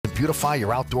beautify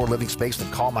your outdoor living space,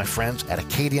 then call my friends at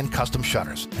Acadian Custom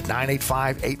Shutters at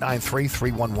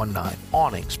 985-893-3119.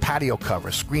 Awnings, patio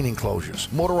covers, screen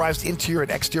enclosures, motorized interior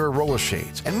and exterior roller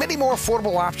shades, and many more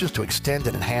affordable options to extend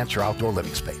and enhance your outdoor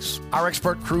living space. Our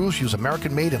expert crews use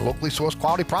American-made and locally sourced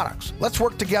quality products. Let's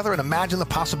work together and imagine the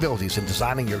possibilities in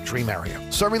designing your dream area.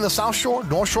 Serving the South Shore,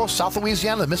 North Shore, South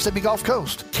Louisiana, the Mississippi Gulf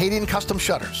Coast. Acadian Custom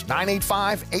Shutters,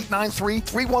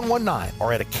 985-893-3119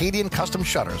 or at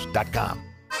AcadianCustomShutters.com.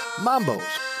 Mambo's,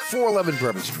 411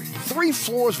 Bourbon Street. 3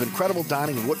 floors of incredible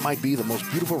dining in what might be the most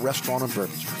beautiful restaurant on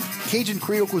Bourbon Street. Cajun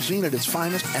Creole cuisine at its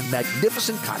finest and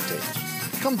magnificent cocktails.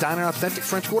 Come dine in our authentic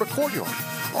French Quarter courtyard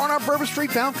or on our Bourbon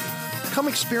Street balcony. Come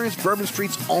experience Bourbon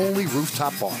Street's only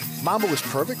rooftop bar. Mambo is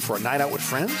perfect for a night out with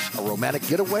friends, a romantic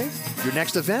getaway, your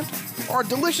next event, or a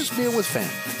delicious meal with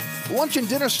family. Lunch and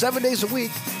dinner 7 days a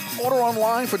week. Order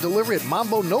online for delivery at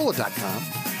mambonola.com.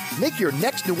 Make your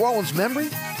next New Orleans memory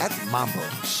at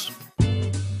Mambo's.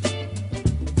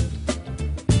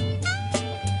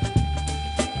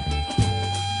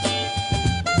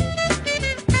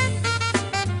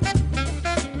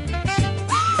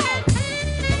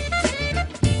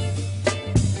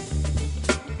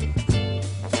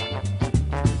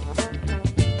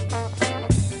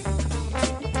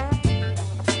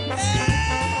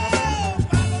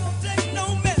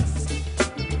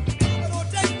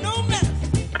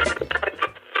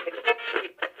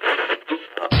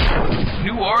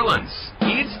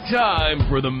 Time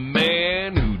for the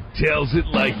man who tells it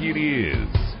like it is.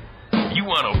 You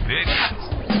want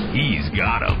opinions? He's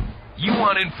got 'em. You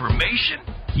want information?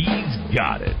 He's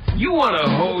got it. You want a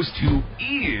host who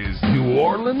is New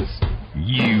Orleans?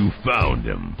 You found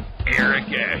him.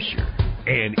 Eric Asher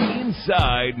and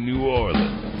Inside New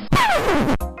Orleans.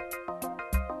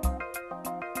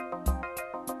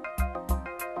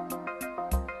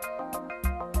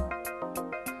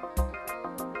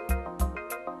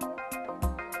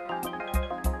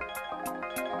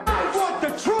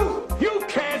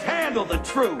 The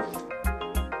truth.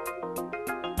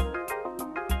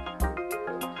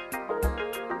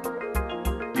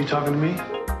 You talking to me?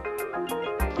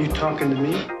 You talking to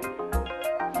me?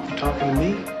 You talking to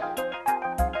me?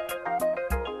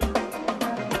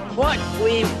 What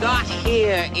we've got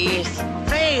here is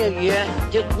failure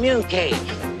to communicate.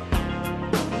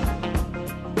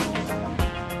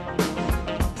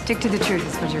 Stick to the truth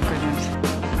is what you're good at.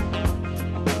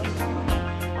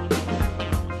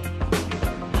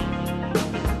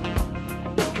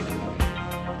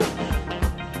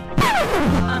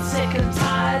 I'm sick and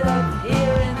tired of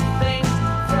hearing things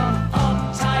from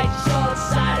uptight,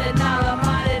 short-sighted,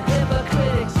 narrow-minded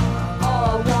hypocrites. All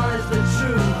I want is the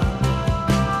truth.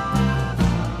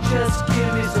 Just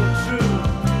give me some truth.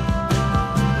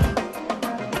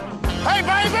 Hey,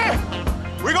 baby!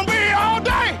 We're gonna be here all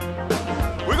day!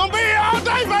 We're gonna be here all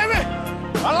day, baby!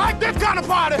 I like this kind of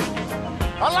party!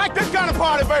 I like this kind of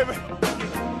party, baby!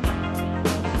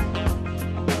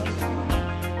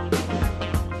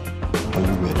 Are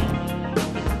you ready?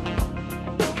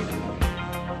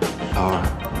 Are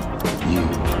you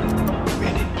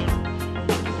ready?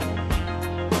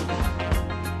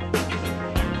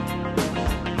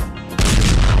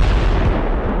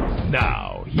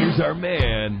 Now, here's our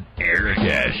man, Eric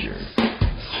Asher.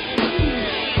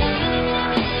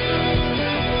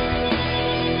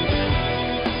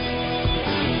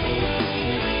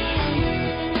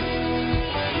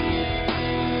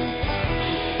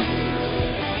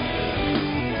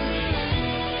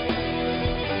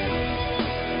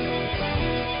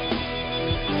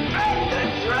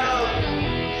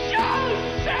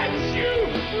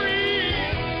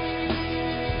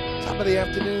 Of the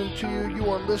afternoon to you. You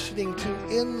are listening to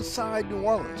Inside New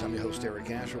Orleans. I'm your host,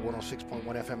 Eric Asher, 106.1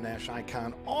 FM Nash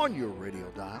Icon on your radio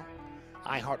dial.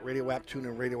 iHeartRadio app,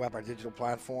 TuneIn Radio app, our digital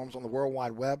platforms on the World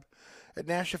Wide Web at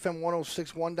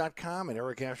NashFM1061.com and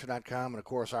EricAsher.com. And, of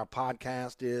course, our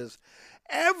podcast is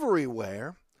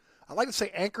everywhere. I like to say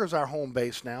Anchor is our home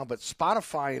base now, but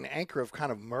Spotify and Anchor have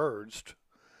kind of merged.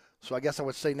 So I guess I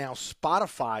would say now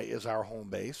Spotify is our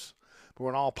home base. We're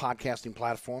on all podcasting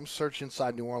platforms. Search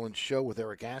Inside New Orleans Show with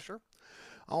Eric Asher.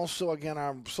 Also, again,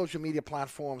 our social media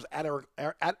platforms at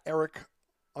Eric_Asher,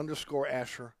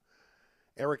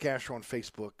 Eric Asher on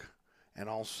Facebook, and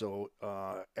also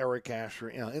Eric Asher,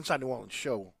 Inside New Orleans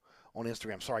Show on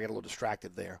Instagram. Sorry, I got a little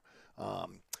distracted there. Got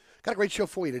a great show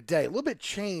for you today. A little bit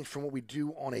changed from what we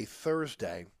do on a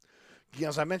Thursday.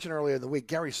 As I mentioned earlier in the week,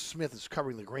 Gary Smith is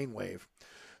covering the Green Wave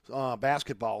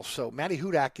basketball. So Maddie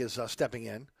Hudak is stepping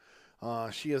in.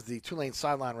 She is the Tulane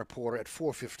sideline reporter at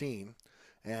 4:15,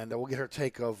 And we'll get her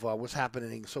take of what's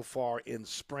happening so far in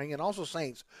spring, and also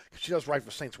Saints, because she does write for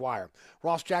Saints Wire.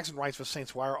 Ross Jackson writes for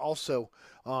Saints Wire. Also,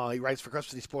 he writes for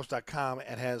CrescentCitySports.com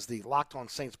and has the Locked On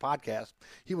Saints podcast.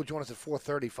 He will join us at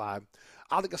 4:35.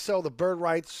 Aldi Cassell, the Bird,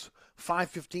 writes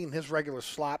 5:15 in his regular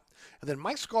slot. And then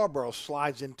Mike Scarborough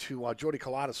slides into Jordy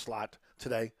Culotta's slot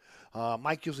today.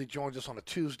 Mike usually joins us on a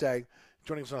Tuesday,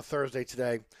 joining us on a Thursday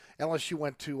today. LSU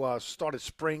went to started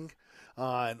spring,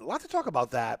 and a lot to talk about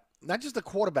that. Not just the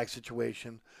quarterback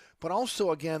situation, but also,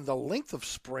 again, the length of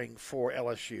spring for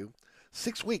LSU,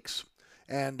 6 weeks.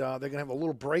 And they're going to have a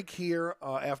little break here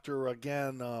after,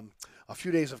 again, a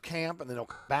few days of camp, and then they'll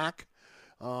come back.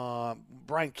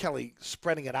 Brian Kelly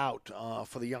spreading it out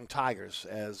for the young Tigers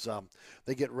as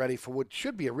they get ready for what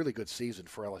should be a really good season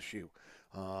for LSU.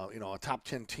 A top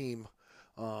 10 team.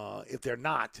 If they're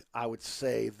not, I would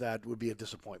say that would be a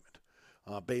disappointment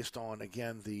based on,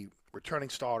 again, the returning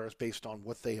starters, based on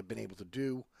what they have been able to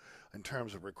do in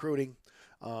terms of recruiting,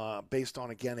 based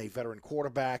on, again, a veteran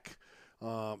quarterback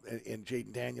in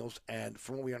Jaden Daniels. And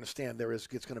from what we understand, it's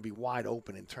going to be wide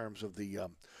open in terms of the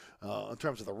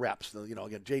reps.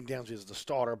 Again, Jaden Daniels is the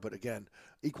starter, but again,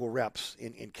 equal reps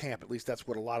in camp. At least that's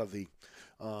what a lot of the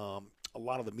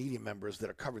media members that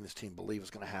are covering this team believe is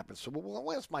going to happen. So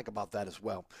we'll ask Mike about that as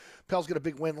well. Pels get a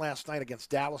big win last night against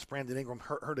Dallas. Brandon Ingram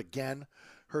hurt again.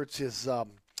 Hurts his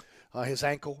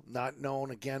ankle. Not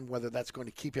known, again, whether that's going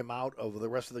to keep him out of the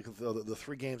rest of the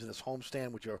 3 games in his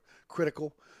homestand, which are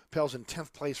critical. Pels in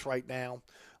 10th place right now.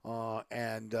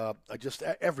 And just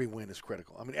every win is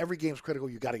critical. I mean, every game is critical.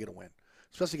 You got to get a win,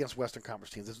 especially against Western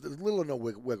Conference teams. There's little or no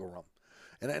wiggle room.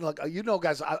 And look,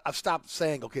 guys, I've stopped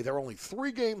saying, okay, they're only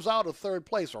 3 games out of 3rd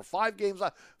place or 5 games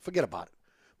out. Forget about it.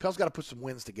 Pels got to put some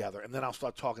wins together, and then I'll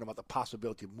start talking about the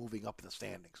possibility of moving up in the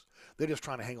standings. They're just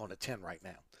trying to hang on to 10 right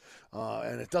now.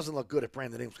 And it doesn't look good if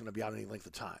Brandon Ingram's going to be out any length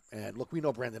of time. And look, we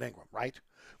know Brandon Ingram, right?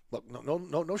 Look,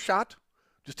 no shot.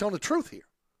 Just telling the truth here,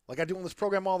 like I do on this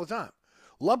program all the time.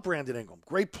 Love Brandon Ingram.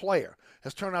 Great player.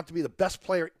 Has turned out to be the best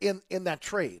player in that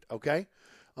trade, okay?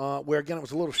 Where, again, it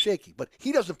was a little shaky. But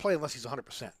he doesn't play unless he's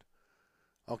 100%.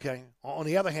 Okay? On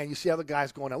the other hand, you see other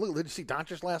guys going out. Look, did you see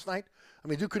Doncic last night? I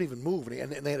mean, dude couldn't even move,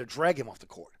 and they had to drag him off the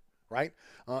court, right?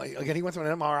 Again, he went through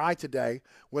an MRI today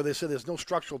where they said there's no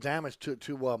structural damage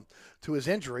to his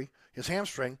injury, his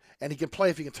hamstring, and he can play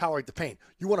if he can tolerate the pain.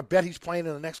 You want to bet he's playing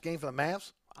in the next game for the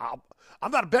Mavs?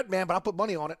 I'm not a bet man, but I'll put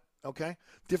money on it. Okay?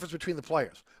 Difference between the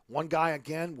players. One guy,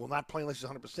 again, will not play unless he's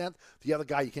 100%. The other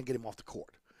guy, you can't get him off the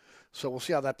court. So we'll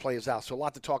see how that plays out. So a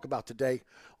lot to talk about today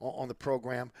on the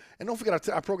program. And don't forget,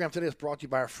 our program today is brought to you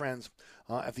by our friends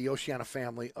at the Oceana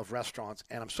family of restaurants.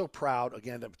 And I'm so proud,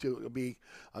 again, to be,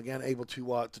 again, able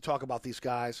to talk about these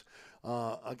guys.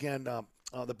 The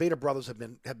Beta brothers have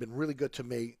been really good to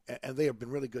me, and they have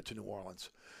been really good to New Orleans.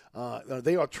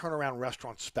 They are turnaround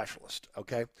restaurant specialists,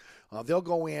 okay? They'll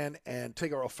go in and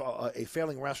take a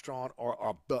failing restaurant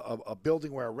or a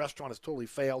building where a restaurant has totally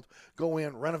failed, go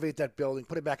in, renovate that building,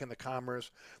 put it back into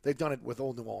commerce. They've done it with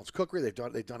Old New Orleans Cookery. They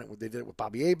did it with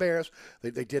Bobby Hebert's.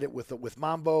 They did it with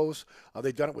Mambo's.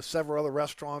 They've done it with several other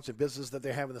restaurants and businesses that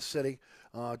they have in the city.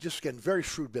 Just getting very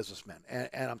shrewd businessmen.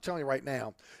 And I'm telling you right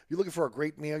now, you're looking for a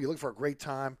great meal, you're looking for a great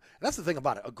time. And that's the thing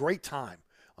about it, a great time.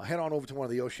 Head on over to one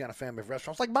of the Oceana family of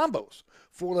restaurants like Mambo's,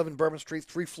 411 Bourbon Street,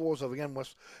 3 floors of, again,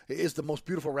 is the most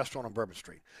beautiful restaurant on Bourbon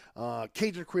Street.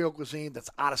 Cajun Creole cuisine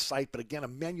that's out of sight, but again, a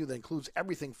menu that includes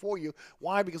everything for you.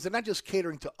 Why? Because they're not just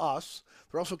catering to us,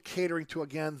 they're also catering to,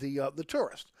 again, the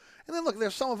tourist. And then look,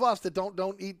 there's some of us that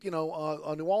don't eat, New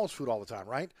Orleans food all the time,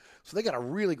 right? So they got a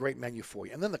really great menu for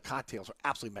you. And then the cocktails are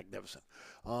absolutely magnificent.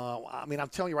 I'm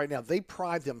telling you right now, they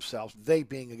pride themselves, they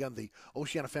being, again, the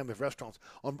Oceana family of restaurants,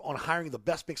 on hiring the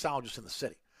best mixologists in the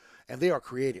city. And they are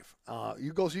creative.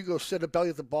 You go sit at belly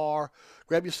at the bar,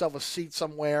 grab yourself a seat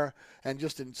somewhere, and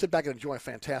sit back and enjoy a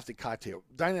fantastic cocktail.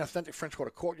 Dining in authentic French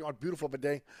Quarter courtyard, beautiful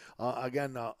bidet,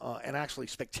 and actually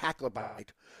spectacular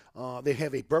bite. They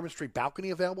have a Bourbon Street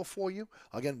balcony available for you,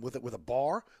 again, with a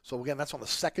bar. So, again, that's on the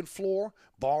 2nd floor,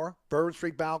 bar, Bourbon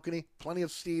Street balcony, plenty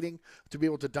of seating to be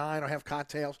able to dine or have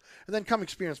cocktails. And then come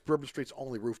experience Bourbon Street's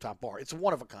only rooftop bar. It's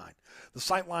one of a kind. The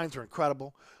sight lines are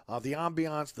incredible. The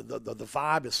ambiance, the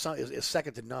vibe is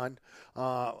second to none.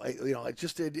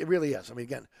 It really is. I mean,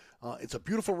 again, it's a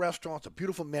beautiful restaurant, it's a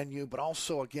beautiful menu, but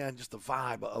also, again, just the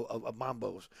vibe of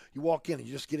Mambo's. You walk in and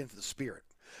you just get into the spirit.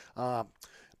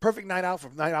 perfect night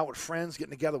out with friends,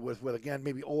 getting together with again,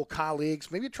 maybe old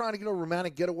colleagues. Maybe you're trying to get a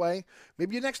romantic getaway.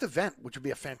 Maybe your next event, which would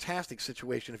be a fantastic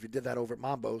situation if you did that over at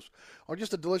Mambo's, or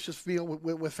just a delicious meal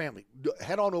with family.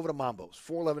 Head on over to Mambo's,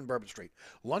 411 Bourbon Street.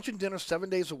 Lunch and dinner 7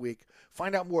 days a week.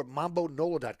 Find out more at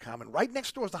mambonola.com. And right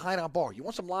next door is the Hideout Bar. You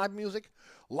want some live music?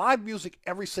 Live music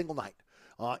every single night.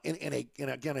 In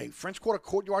a French Quarter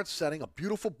courtyard setting, a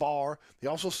beautiful bar. They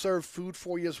also serve food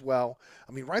for you as well.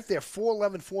 I mean, right there,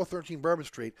 411, 413 Bourbon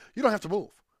Street. You don't have to move.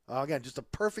 Again, just a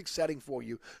perfect setting for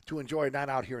you to enjoy a night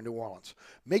out here in New Orleans.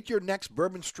 Make your next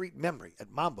Bourbon Street memory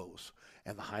at Mambo's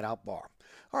and the Hideout Bar.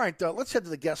 All right, let's head to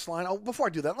the guest line. Oh, before I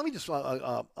do that, let me just,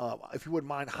 if you wouldn't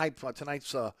mind, hype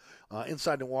tonight's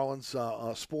Inside New Orleans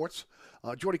sports.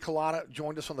 Jordy Culotta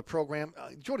joined us on the program.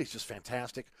 Jordy's just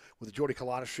fantastic with the Jordy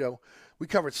Culotta Show. We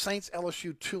covered Saints,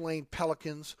 LSU, Tulane,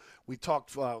 Pelicans. We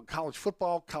talked college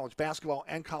football, college basketball,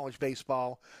 and college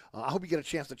baseball. I hope you get a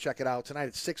chance to check it out. Tonight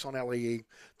at 6 on LAE,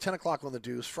 10 o'clock on The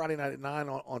Deuce. Friday night at 9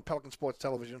 on Pelican Sports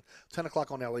Television, 10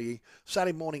 o'clock on LAE.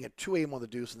 Saturday morning at 2 a.m. on The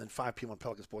Deuce, and then 5 p.m. on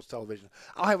Pelican Sports Television.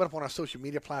 I'll have it up on our social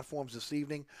media platforms this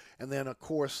evening. And then, of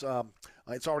course,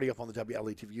 it's already up on the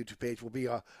WLATV YouTube page. Will be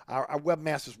our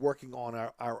webmaster's working on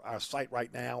our site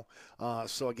right now.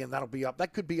 So again, that'll be up.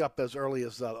 That could be up as early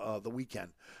as the weekend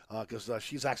because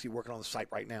she's actually working on the site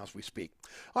right now as we speak.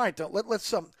 All right, let's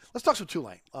talk some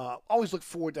Tulane. Always look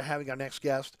forward to having our next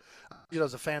guest. She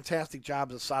does a fantastic job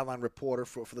as a sideline reporter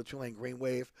for the Tulane Green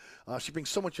Wave. She brings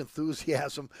so much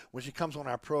enthusiasm when she comes on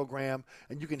our program,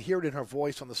 and you can hear it in her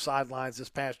voice on the sidelines this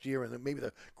past year, and maybe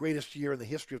the greatest year in the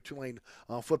history of Tulane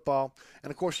football. And,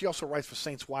 of course, she also writes for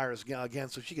Saints Wire again,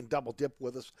 so she can double dip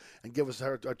with us and give us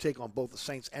her take on both the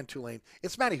Saints and Tulane.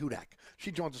 It's Maddie Hudak.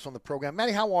 She joins us on the program.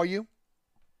 Maddie, how are you?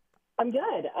 I'm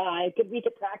good. Good week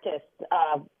at practice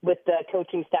with the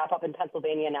coaching staff up in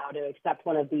Pennsylvania now to accept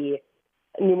one of the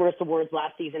numerous awards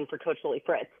last season for Coach Willie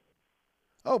Fritz.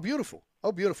 Oh, beautiful.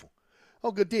 Oh, beautiful.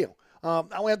 Oh, good deal.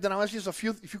 I'll ask you just a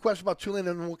few questions about Tulane,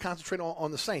 and we'll concentrate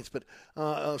on the Saints. But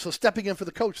so stepping in for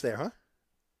the coach there, huh?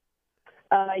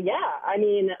 Yeah, I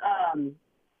mean,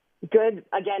 good,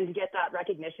 again, to get that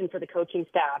recognition for the coaching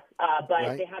staff. But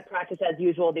right. They had practice as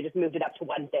usual. They just moved it up to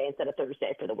Wednesday instead of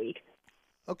Thursday for the week.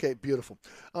 Okay, beautiful.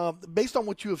 Based on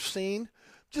what you have seen,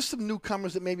 just some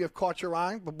newcomers that maybe have caught your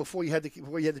eye before you had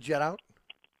to jet out?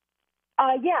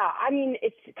 Yeah, I mean,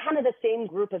 it's kind of the same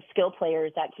group of skill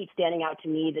players that keep standing out to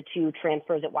me, the two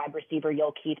transfers at wide receiver,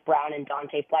 Keith Brown and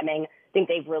Dante Fleming. I think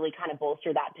they've really kind of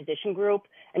bolstered that position group.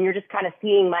 And you're just kind of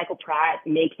seeing Michael Pratt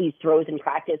make these throws in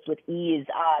practice with ease,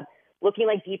 looking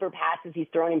like deeper passes he's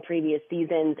thrown in previous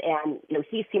seasons. And,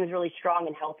 he seems really strong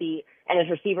and healthy, and his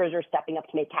receivers are stepping up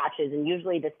to make catches. And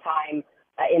usually this time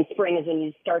in spring is when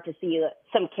you start to see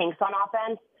some kinks on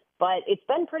offense. But it's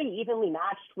been pretty evenly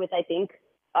matched with, I think,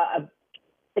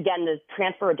 again, the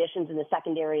transfer additions in the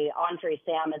secondary. Andre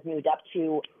Sam has moved up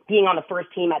to being on the first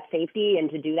team at safety, and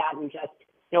to do that in just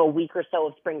a week or so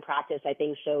of spring practice, I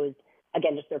think shows,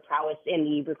 again, just their prowess in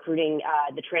the recruiting,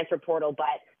 the transfer portal.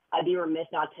 But I'd be remiss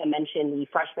not to mention the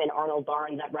freshman Arnold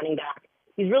Barnes at running back.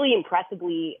 He's really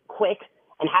impressively quick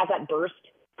and has that burst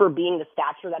for being the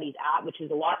stature that he's at, which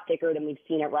is a lot thicker than we've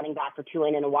seen at running back for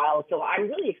Tulane in a while. So I'm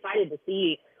really excited to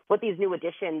see what these new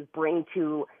additions bring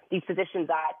to these positions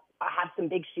that have some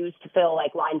big shoes to fill,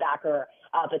 like linebacker,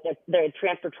 but their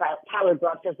transfer Tyler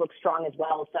Grubb does look strong as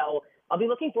well. So I'll be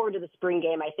looking forward to the spring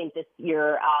game, I think, this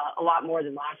year a lot more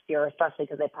than last year, especially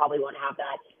because they probably won't have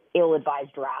that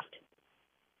ill-advised draft.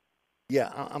 Yeah,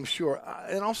 I'm sure.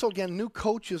 And also, again, new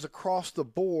coaches across the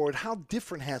board. How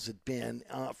different has it been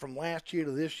from last year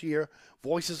to this year?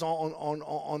 Voices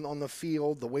on the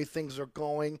field, the way things are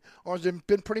going, or has it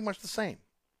been pretty much the same?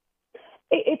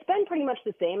 It's been pretty much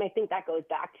the same. I think that goes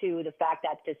back to the fact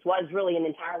that this was really an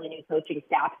entirely new coaching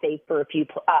staff, save for a few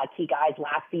key guys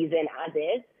last season as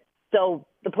is. So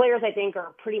the players, I think,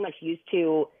 are pretty much used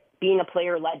to being a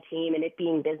player-led team and it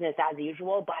being business as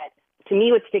usual. But to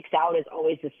me, what sticks out is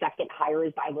always the second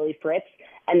hires by Willie Fritz,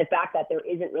 and the fact that there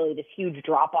isn't really this huge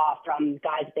drop-off from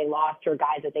guys that they lost or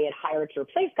guys that they had hired to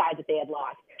replace guys that they had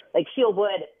lost. Like Sheil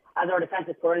Wood, as our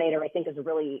defensive coordinator, I think is a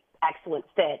really excellent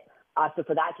fit. So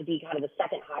for that to be kind of the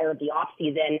second hire of the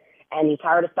offseason, and he's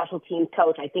hired a special teams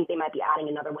coach, I think they might be adding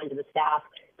another one to the staff.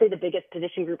 I'd say the biggest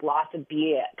position group loss would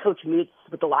be Coach Moots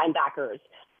with the linebackers.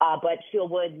 But Sheil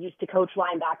Wood used to coach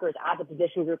linebackers as a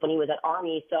position group when he was at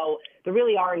Army, so they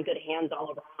really are in good hands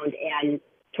all around. And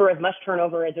for as much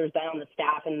turnover as there's been on the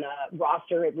staff and the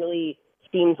roster, it really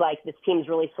seems like this team's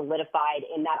really solidified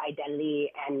in that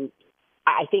identity. And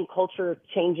I think culture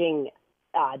changing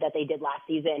that they did last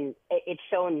season, it's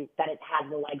shown that it has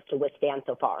the legs to withstand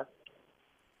so far.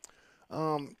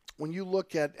 when you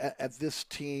look at this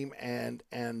team and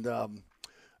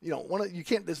you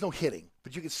can't. There's no hitting,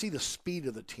 but you can see the speed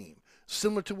of the team,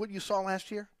 similar to what you saw last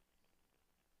year.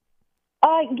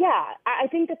 Yeah, I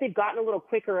think that they've gotten a little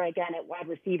quicker again at wide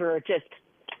receiver. Just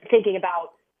thinking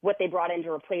about what they brought in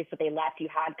to replace what they left, you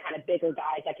had kind of bigger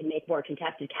guys that can make more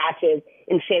contested catches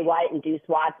in Shea White and Deuce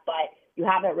Watts, but you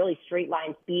have that really straight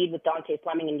line speed with Dante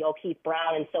Fleming and Keith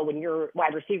Brown. And so when your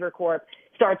wide receiver corps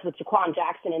starts with Jaquan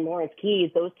Jackson and Lawrence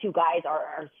Keys, those two guys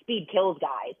are speed kills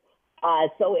guys.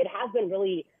 So it has been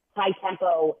really high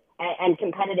tempo and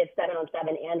competitive 7-on-7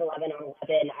 and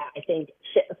 11-on-11. I think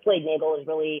Slade Nagel is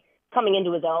really coming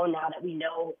into his own now that we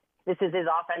know this is his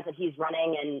offense that he's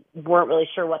running, and weren't really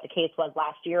sure what the case was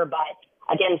last year. But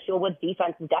again, Shieldwood's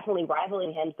defense is definitely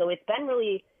rivaling him. So it's been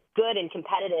really good and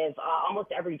competitive almost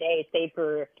every day, save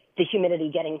for the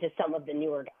humidity getting to some of the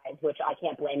newer guys, which I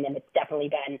can't blame them. It's definitely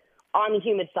been on the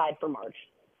humid side for March.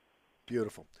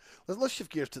 Beautiful. Let's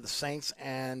shift gears to the Saints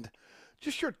and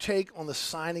just your take on the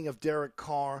signing of Derek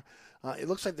Carr. It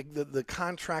looks like the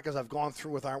contract, as I've gone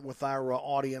through with our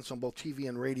audience on both TV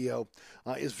and radio,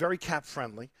 is very cap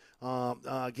friendly.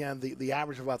 Again, the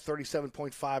average of about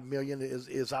 $37.5 million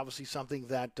is obviously something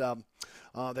that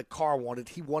that Carr wanted.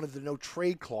 He wanted the no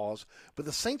trade clause, but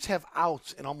the Saints have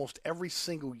outs in almost every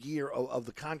single year of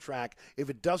the contract if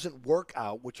it doesn't work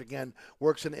out, which again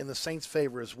works in the Saints'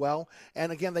 favor as well.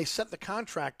 And again, they set the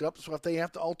contract up so if they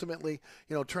have to ultimately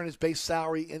turn his base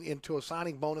salary into a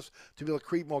signing bonus to be able to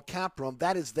create more cap room,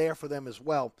 that is there for them as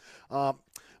well.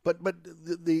 But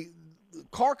the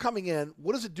Carr coming in,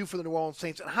 what does it do for the New Orleans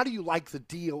Saints, and how do you like the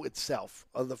deal itself,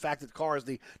 of the fact that Carr is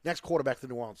the next quarterback for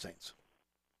the New Orleans Saints?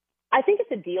 I think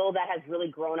it's a deal that has really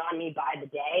grown on me by the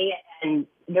day, and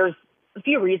there's a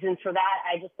few reasons for that.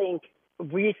 I just think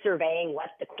resurveying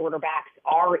what the quarterbacks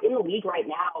are in the league right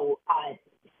now,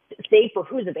 save for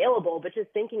who's available, but just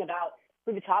thinking about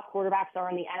who the top quarterbacks are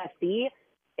in the NFC,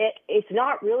 it's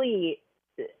not really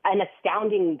an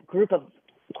astounding group of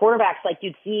quarterbacks like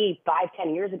you'd see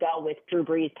 5-10 years ago with Drew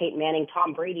Brees, Peyton Manning,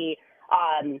 Tom Brady,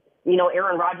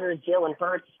 Aaron Rodgers, Jalen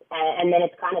Hurts, and then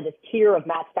it's kind of this tier of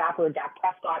Matt Stafford, Dak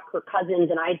Prescott, Kirk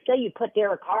Cousins, and I'd say you put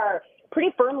Derek Carr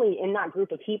pretty firmly in that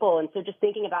group of people. And so just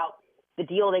thinking about the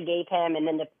deal they gave him and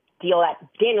then the deal that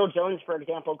Daniel Jones, for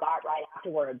example, got right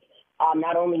afterwards,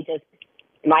 not only just,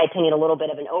 in my opinion, a little bit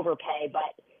of an overpay,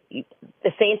 but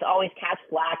the Saints always catch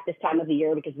flack this time of the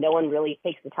year because no one really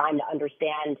takes the time to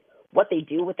understand what they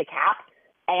do with the cap.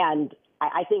 And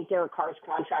I think Derek Carr's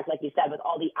contract, like you said, with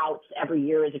all the outs every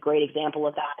year is a great example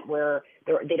of that, where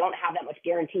they don't have that much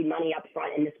guaranteed money up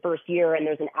front in this first year, and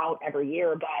there's an out every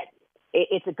year. But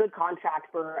it's a good contract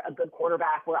for a good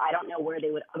quarterback where I don't know where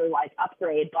they would otherwise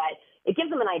upgrade, but it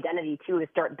gives them an identity, too, to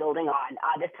start building on.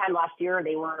 This time last year,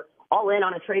 they were all in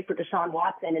on a trade for Deshaun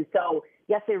Watson. And so,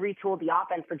 yes, they retooled the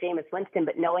offense for Jameis Winston,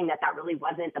 but knowing that really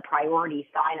wasn't the priority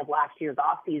sign of last year's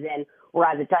offseason,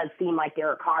 whereas it does seem like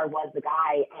Derek Carr was the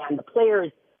guy, and the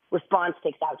players' response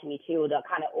sticks out to me, too, the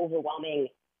kind of overwhelming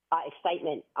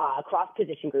excitement across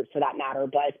position groups for that matter,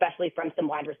 but especially from some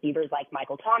wide receivers like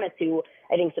Michael Thomas, who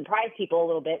I think surprised people a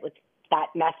little bit with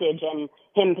that message and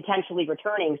him potentially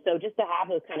returning. So just to have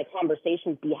those kind of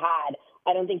conversations be had,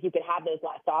 I don't think you could have those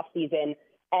last offseason.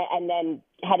 And then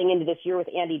heading into this year with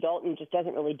Andy Dalton just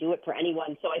doesn't really do it for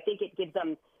anyone. So I think it gives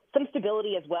them some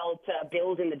stability as well to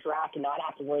build in the draft and not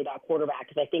have to worry about quarterback,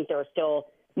 because I think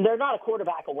they're not a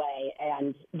quarterback away,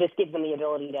 and this gives them the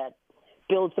ability to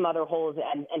build some other holes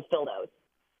and fill those.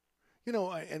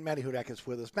 And Matty Hudak is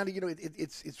with us. Matty,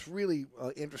 it's really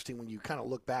interesting when you kind of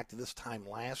look back to this time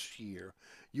last year.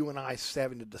 You and I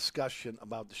having a discussion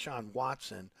about Deshaun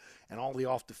Watson and all the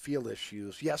off-the-field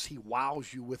issues. Yes, he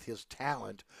wows you with his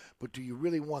talent, but do you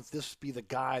really want this to be the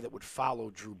guy that would follow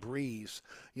Drew Brees,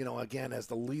 again, as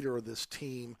the leader of this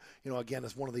team, again,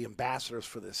 as one of the ambassadors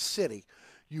for this city?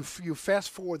 You fast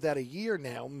forward that a year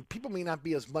now, and people may not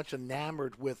be as much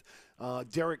enamored with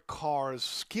Derek Carr's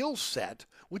skill set,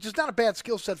 which is not a bad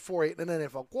skill set for an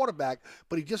NFL quarterback,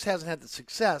 but he just hasn't had the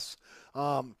success.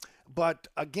 But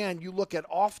again, you look at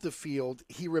off the field,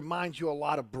 he reminds you a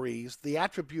lot of Brees. The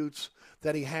attributes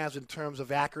that he has in terms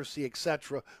of accuracy,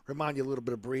 etc., remind you a little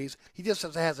bit of Brees. He just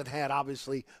hasn't had,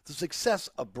 obviously, the success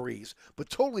of Brees, but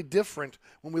totally different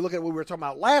when we look at what we were talking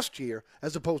about last year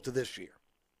as opposed to this year.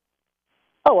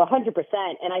 Oh, 100%.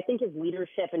 And I think his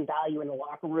leadership and value in the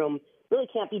locker room really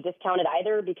can't be discounted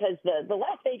either, because the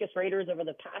Las Vegas Raiders over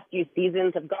the past few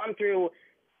seasons have gone through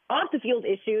off-the-field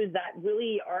issues that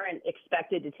really aren't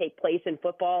expected to take place in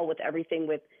football, with everything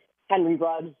with Henry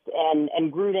Ruggs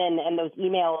and Gruden and those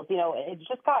emails. It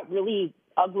just got really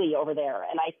ugly over there.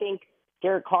 And I think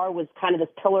Derek Carr was kind of this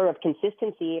pillar of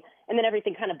consistency, and then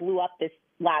everything kind of blew up this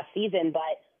last season.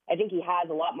 But I think he has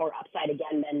a lot more upside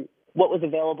again than what was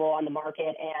available on the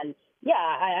market. And yeah,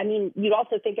 I mean, you'd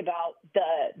also think about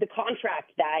the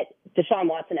contract that Deshaun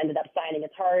Watson ended up signing.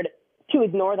 It's hard to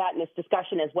ignore that in this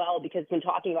discussion as well, because when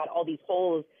talking about all these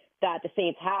holes that the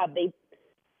Saints have, they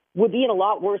would be in a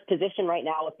lot worse position right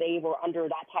now if they were under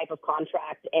that type of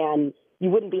contract, and you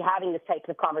wouldn't be having this types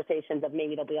of conversations of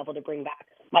maybe they'll be able to bring back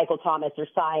Michael Thomas or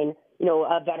sign,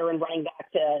 a veteran running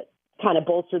back to kind of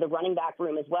bolster the running back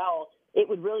room as well. It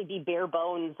would really be bare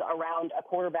bones around a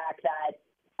quarterback that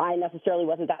I necessarily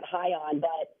wasn't that high on,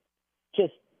 but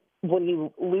just when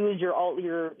you lose your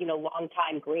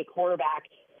longtime great quarterback,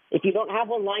 if you don't have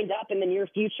one lined up in the near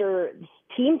future,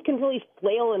 teams can really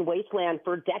flail in wasteland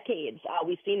for decades.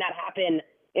 We've seen that happen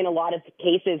in a lot of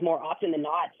cases more often than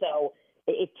not. So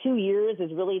if 2 years is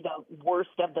really the worst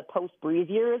of the post-Breeze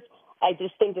years, I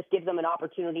just think this gives them an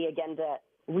opportunity again to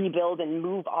rebuild and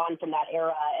move on from that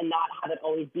era and not have it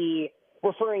always be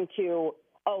referring to,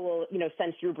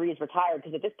 since Drew Brees retired,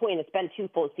 because at this point it's been 2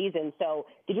 full seasons. So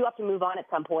they do have to move on at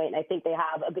some point. And I think they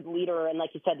have a good leader. And like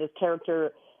you said, this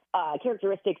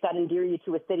characteristics that endear you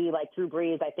to a city like Drew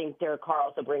Brees, I think Derek Carr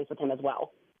also brings with him as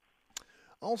well.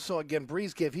 Also, again,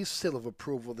 Brees gave his seal of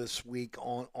approval this week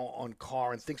on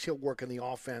Carr and thinks he'll work in the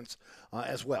offense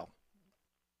as well.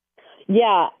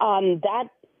 Yeah, that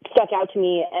stuck out to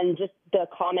me, and just the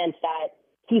comments that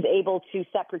he's able to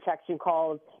set protection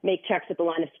calls, make checks at the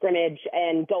line of scrimmage,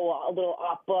 and go a little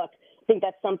off book. I think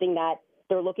that's something that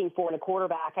they're looking for in a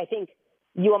quarterback. I think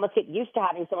you almost get used to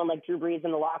having someone like Drew Brees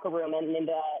in the locker room and in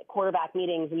the quarterback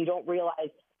meetings, and you don't realize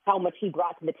how much he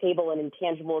brought to the table and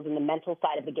intangibles in the mental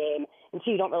side of the game. And so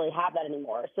you don't really have that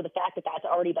anymore. So the fact that that's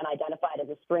already been identified as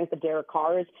a strength of Derek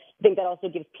Carr's, I think that also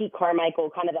gives Pete Carmichael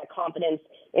kind of that confidence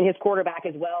in his quarterback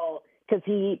as well, because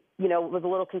he, was a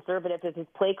little conservative with his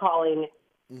play calling.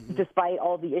 Despite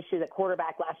all the issues at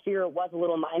quarterback last year, it was a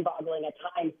little mind-boggling at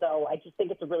times. So I just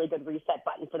think it's a really good reset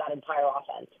button for that entire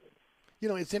offense.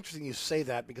 It's interesting you say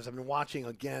that, because I've been watching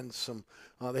again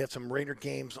they had some Raider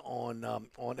games on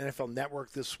NFL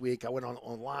Network this week. I went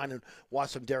online and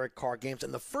watched some Derek Carr games,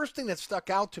 and the first thing that stuck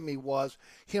out to me was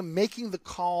him making the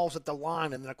calls at the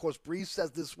line. And then, of course, Brees says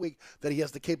this week that he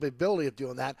has the capability of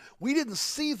doing that. We didn't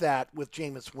see that with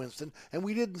Jameis Winston, and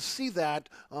we didn't see that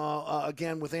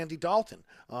again with Andy Dalton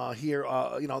here.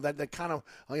 That kind of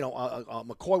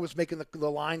McCoy was making the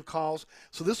line calls.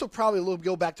 So this will probably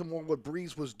go back to more what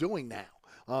Brees was doing now.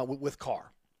 With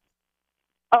Carr.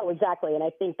 Oh, exactly. And I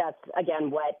think that's,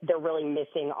 again, what they're really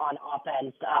missing on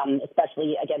offense,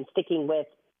 especially, again, sticking with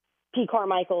Pete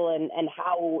Carmichael and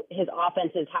how his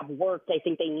offenses have worked. I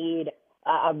think they need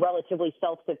a relatively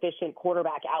self-sufficient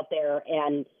quarterback out there.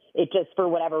 And it just, for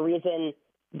whatever reason,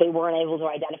 they weren't able to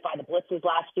identify the blitzes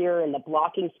last year, and the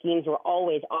blocking schemes were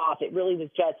always off. It really was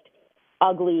just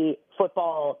ugly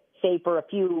football, save for a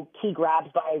few key grabs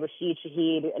by Rashid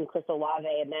Shaheed and Chris Olave,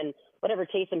 and then whatever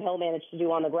Taysom Hill managed to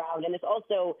do on the ground. And this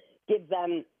also gives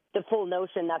them the full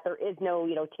notion that there is no,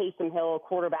 Taysom Hill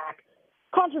quarterback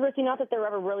controversy. Not that there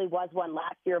ever really was one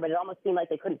last year, but it almost seemed like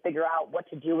they couldn't figure out what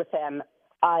to do with him.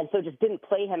 And so just didn't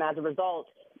play him as a result.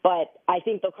 But I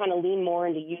think they'll kind of lean more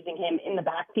into using him in the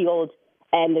backfield,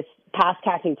 and this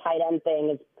pass-catching tight end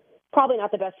thing is probably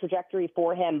not the best trajectory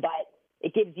for him, but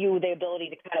it gives you the ability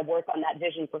to kind of work on that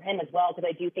vision for him as well, because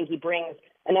I do think he brings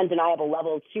an undeniable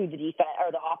level to the defense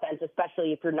or the offense,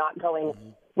 especially if you're not going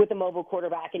with a mobile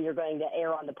quarterback and you're going to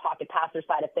err on the pocket passer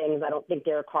side of things. I don't think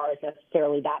Derek Carr is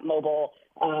necessarily that mobile.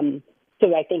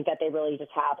 So I think that they really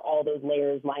just have all those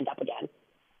layers lined up again.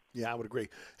 Yeah, I would agree.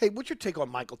 Hey, what's your take on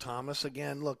Michael Thomas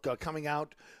again? Look, coming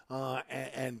out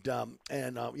and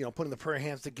putting the prayer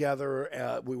hands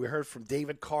together. We heard from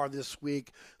David Carr this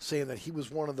week saying that he was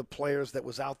one of the players that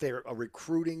was out there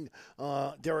recruiting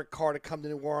Derek Carr to come to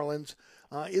New Orleans.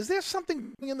 Is there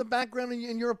something in the background,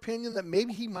 in your opinion, that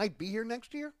maybe he might be here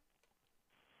next year?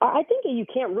 I think you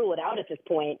can't rule it out at this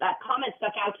point. That comment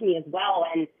stuck out to me as well,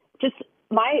 and just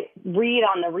my read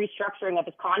on the restructuring of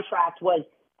his contract was,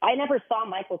 I never saw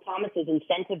Michael Thomas's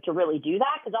incentive to really do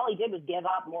that, because all he did was give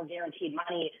up more guaranteed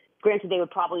money. Granted, they would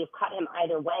probably have cut him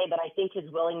either way, but I think his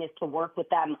willingness to work with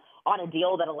them on a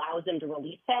deal that allows them to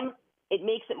release him, it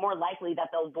makes it more likely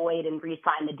that they'll void and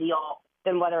re-sign the deal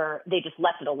than whether they just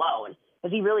left it alone.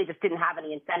 Because he really just didn't have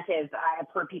any incentives.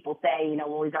 I've heard people say,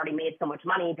 well, he's already made so much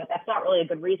money, but that's not really a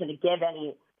good reason to give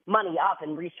any money up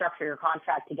and restructure your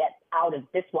contract to get out of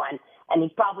this one. And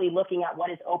he's probably looking at what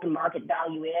his open market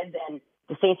value is, and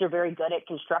the Saints are very good at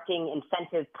constructing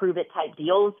incentive prove-it type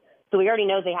deals. So we already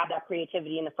know they have that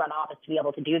creativity in the front office to be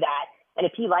able to do that. And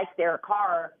if he likes Derek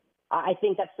Carr, I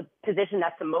think that's the position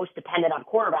that's the most dependent on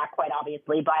quarterback, quite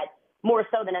obviously, but more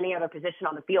so than any other position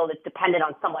on the field, it's dependent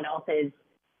on someone else's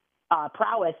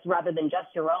prowess rather than just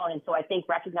your own. And so I think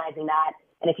recognizing that,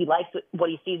 and if he likes what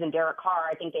he sees in Derek Carr,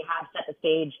 I think they have set the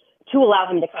stage to allow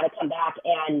him to kind of come back,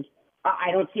 and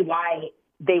I don't see why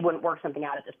they wouldn't work something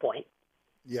out at this point.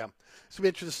 Yeah. It's going to be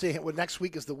interesting to see. Well, next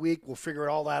week is the week. We'll figure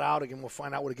all that out. Again, we'll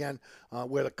find out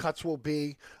where the cuts will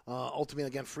be. Ultimately,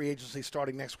 again, free agency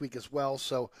starting next week as well.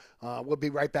 So we'll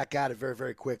be right back at it very,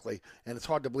 very quickly. And it's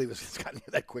hard to believe it's gotten here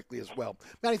that quickly as well.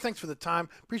 Manny, thanks for the time.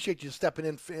 Appreciate you stepping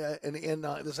in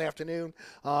this afternoon.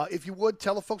 If you would,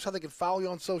 tell the folks how they can follow you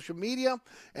on social media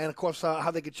and, of course,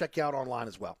 how they can check you out online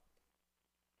as well.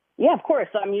 Yeah, of course.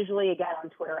 So I'm usually, again,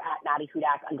 on Twitter at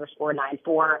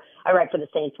 @NattyHudak_94. I write for the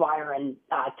Saints Wire and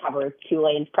cover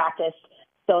Tulane's practice.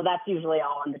 So that's usually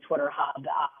all on the Twitter hub,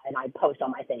 and I post all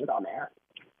my things on there.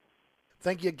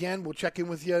 Thank you again. We'll check in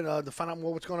with you to find out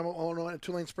more what's going on at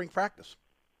Tulane spring practice.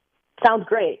 Sounds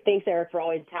great. Thanks, Eric, for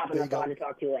always having us on to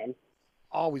talk Tulane.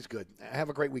 Always good. Have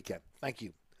a great weekend. Thank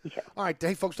you. Okay. All right,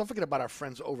 hey, folks, don't forget about our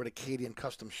friends over at Acadian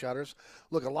Custom Shutters.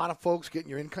 Look, a lot of folks getting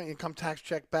your income tax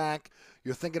check back.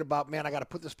 You're thinking about, man, I got to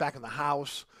put this back in the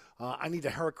house. I need to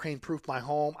hurricane-proof my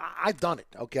home. I've done it,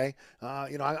 okay?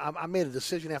 I made a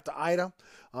decision after Ida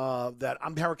that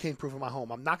I'm hurricane-proofing my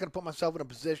home. I'm not going to put myself in a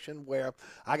position where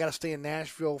I got to stay in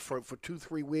Nashville for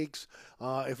 2-3 weeks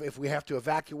if we have to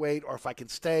evacuate, or if I can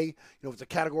stay, if it's a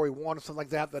Category 1 or something like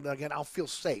that, then, again, I'll feel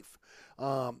safe.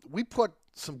 We put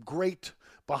some great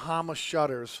Bahama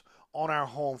shutters on our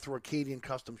home through Acadian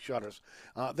Custom Shutters.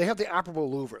 They have the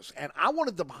operable louvers, and I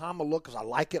wanted the Bahama look because I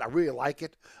like it. I really like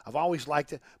it. I've always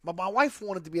liked it. But my wife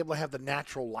wanted to be able to have the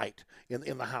natural light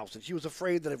in the house, and she was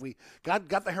afraid that if we got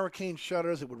the hurricane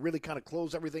shutters, it would really kind of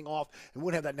close everything off and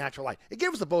wouldn't have that natural light. It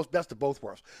gave us the best of both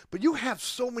worlds. But you have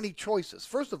so many choices.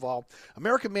 First of all,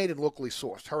 American-made and locally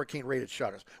sourced, hurricane-rated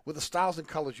shutters with the styles and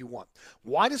colors you want.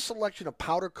 Widest selection of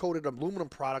powder-coated aluminum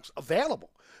products available.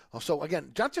 So,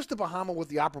 again, not just the Bahama with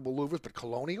the operable louvers, but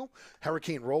Colonial,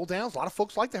 Hurricane roll-downs. A lot of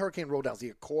folks like the Hurricane roll-downs, the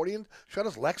accordion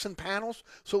shutters, Lexan panels.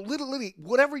 So, literally,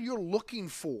 whatever you're looking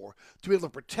for to be able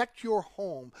to protect your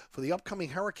home for the upcoming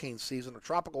hurricane season or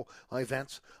tropical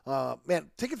events,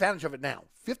 man, take advantage of it now.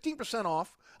 10%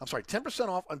 off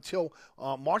until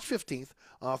March 15th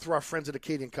through our friends at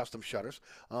Acadian Custom Shutters.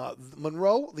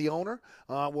 Monroe, the owner,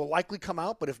 will likely come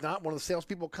out, but if not, one of the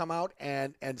salespeople will come out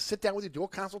and sit down with you, do a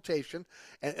consultation,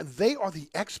 and they are the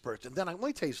experts. And then let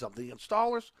me tell you something, the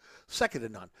installers, second to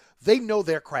none. They know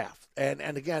their craft.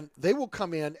 And again, they will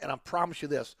come in, and I promise you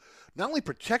this, not only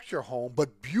protect your home,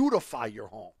 but beautify your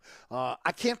home.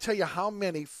 I can't tell you how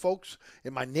many folks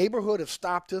in my neighborhood have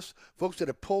stopped us, folks that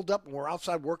have pulled up and we're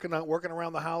outside working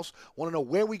around the house, want to know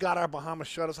where we got our Bahama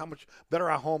shutters, how much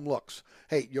better our home looks.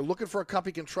 Hey, you're looking for a company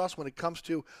you can trust when it comes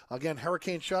to, again,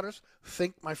 hurricane shutters?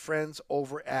 Think my friends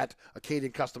over at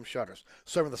Acadian Custom Shutters.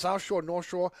 Serving the South Shore, North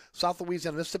Shore, South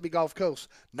Louisiana, Mississippi Gulf Coast.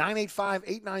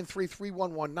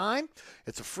 985-893-3119.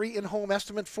 It's a free in-home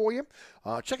estimate for you.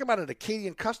 Check them out at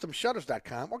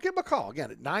AcadianCustomShutters.com or give them a call,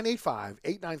 again, at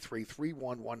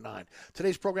 985-893-3119.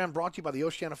 Today's program brought to you by the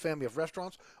Oceana family of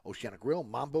restaurants, Oceana Grill,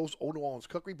 Mambo's, Old New Orleans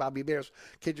Cookery, Bobby Bear's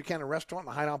Cajun Cannon Restaurant,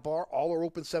 and the Hideout Bar. All are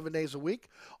open 7 days a week.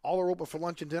 All are open for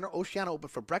lunch and dinner. Oceana open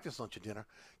for breakfast, lunch, and dinner.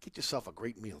 Get yourself a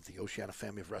great meal at the Oceana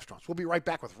family of restaurants. We'll be right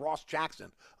back with Ross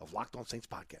Jackson of Locked On Saints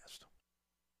Podcast.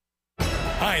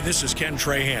 Hi, this is Ken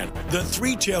Trahan. The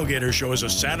Three Tailgaters Show is a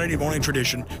Saturday morning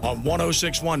tradition on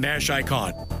 106.1 Nash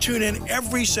Icon. Tune in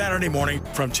every Saturday morning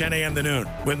from 10 a.m. to noon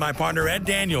with my partner Ed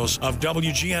Daniels of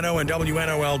WGNO and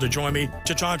WNOL to join me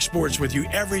to talk sports with you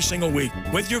every single week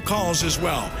with your calls as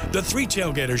well. The Three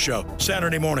Tailgaters Show,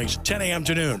 Saturday mornings, 10 a.m.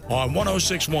 to noon on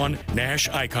 106.1 Nash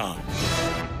Icon.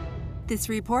 This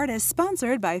report is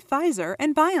sponsored by Pfizer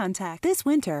and BioNTech. This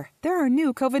winter, there are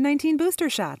new COVID-19 booster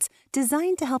shots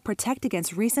designed to help protect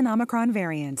against recent Omicron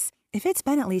variants. If it's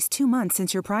been at least 2 months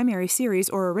since your primary series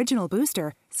or original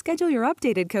booster, schedule your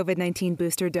updated COVID-19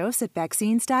 booster dose at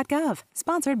vaccines.gov.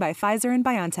 Sponsored by Pfizer and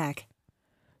BioNTech.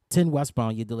 10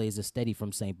 westbound, your delays are steady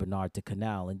from St. Bernard to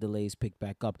Canal, and delays pick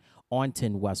back up on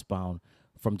 10 westbound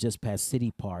from just past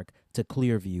City Park to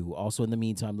Clearview. Also, in the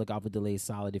meantime, look out for delays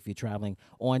solid if you're traveling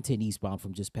on 10 eastbound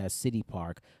from just past City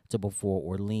Park to before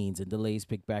Orleans. And delays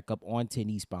pick back up on 10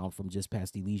 eastbound from just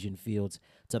past Elysian Fields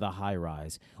to the High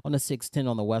Rise. On the 610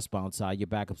 on the westbound side, your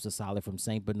backups are solid from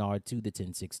St. Bernard to the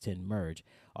 10-610 merge.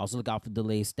 Also, look out for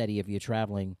delays steady if you're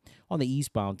traveling on the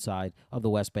eastbound side of the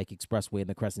West Bank Expressway and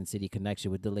the Crescent City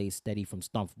connection, with delays steady from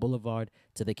Stumpf Boulevard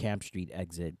to the Camp Street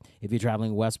exit. If you're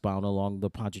traveling westbound along the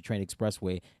Pontchartrain Expressway,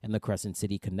 Expressway and the Crescent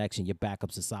City connection. Your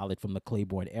backups are solid from the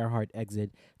Claiborne Earhart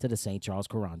exit to the St. Charles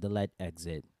Carondelet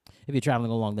exit. If you're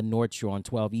traveling along the North Shore on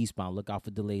 12 eastbound, look out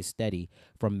for delays steady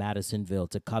from Madisonville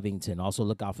to Covington. Also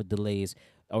look out for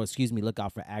look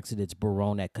out for accidents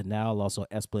Barone at Canal, also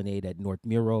Esplanade at North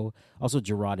Miro, also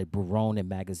Girard at Barone and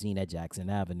Magazine at Jackson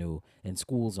Avenue, and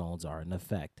school zones are in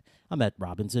effect. I'm Ed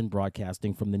Robinson,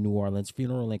 broadcasting from the New Orleans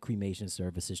Funeral and Cremation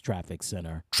Services Traffic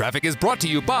Center. Traffic is brought to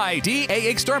you by DA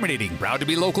Exterminating, proud to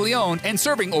be locally owned and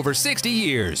serving over 60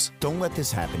 years. Don't let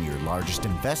this happen to your largest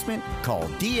investment. Call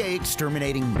DA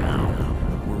Exterminating now.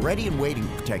 We're ready and waiting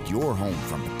to protect your home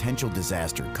from potential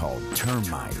disaster called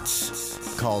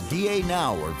termites. Call DA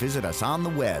now or visit us on the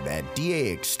web at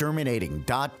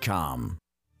daexterminating.com.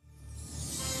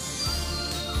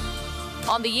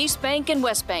 On the East Bank and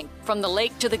West Bank, from the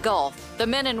lake to the Gulf, the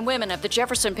men and women of the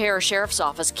Jefferson Parish Sheriff's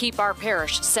Office keep our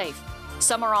parish safe.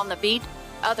 Some are on the beat,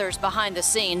 others behind the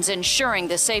scenes, ensuring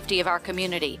the safety of our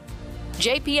community.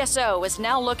 JPSO is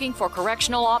now looking for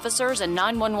correctional officers and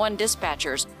 911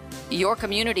 dispatchers. Your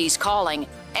community's calling.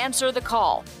 Answer the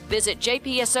call. Visit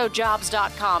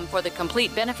jpsojobs.com for the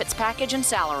complete benefits package and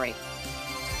salary.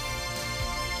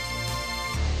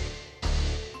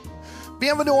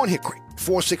 Bienvenue on Hickory,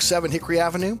 467 Hickory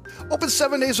Avenue. Open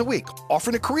 7 days a week,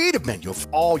 offering a creative menu of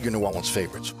all your New Orleans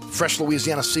favorites. Fresh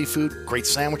Louisiana seafood, great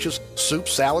sandwiches,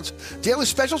 soups, salads, daily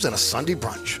specials, and a Sunday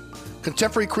brunch.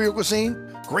 Contemporary Creole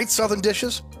cuisine, great Southern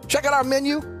dishes. Check out our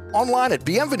menu online at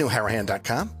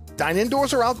bienvenueharahan.com. Dine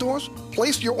indoors or outdoors.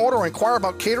 Place your order or inquire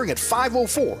about catering at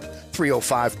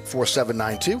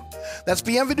 504-305-4792. That's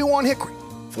Bienvenue on Hickory,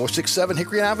 467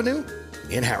 Hickory Avenue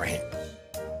in Harahan.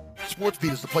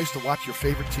 SportsBeat is the place to watch your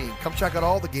favorite team. Come check out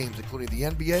all the games, including the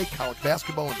NBA, college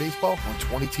basketball, and baseball on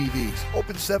 20 TVs.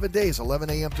 Open 7 days, 11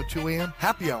 a.m. to 2 a.m.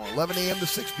 Happy hour, 11 a.m. to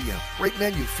 6 p.m. Great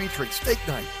menu featuring steak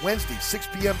night, Wednesday, 6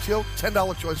 p.m. till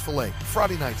 $10 choice filet.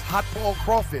 Friday nights, hot boiled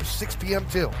crawfish, 6 p.m.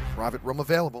 till. Private room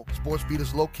available. SportsBeat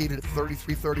is located at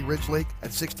 3330 Ridge Lake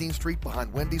and 16th Street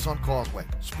behind Wendy's on Causeway.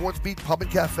 SportsBeat Pub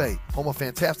and Cafe, home of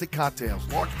fantastic cocktails,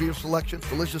 large beer selection,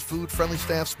 delicious food, friendly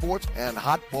staff, sports, and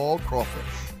hot boiled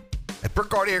crawfish. At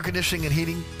Burkhardt Air Conditioning and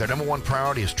Heating, their number one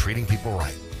priority is treating people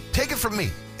right. Take it from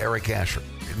me, Eric Asher.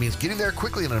 It means getting there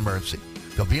quickly in an emergency.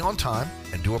 They'll be on time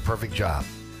and do a perfect job.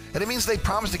 And it means they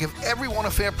promise to give everyone a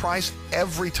fair price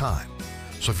every time.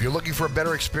 So if you're looking for a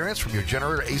better experience from your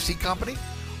generator AC company,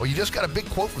 or you just got a big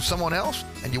quote from someone else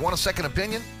and you want a second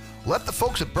opinion, let the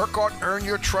folks at Burkhardt earn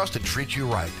your trust and treat you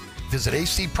right. Visit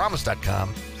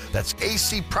acpromise.com. That's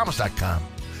acpromise.com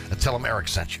and tell them Eric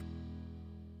sent you.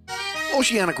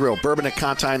 Oceana Grill, Bourbon at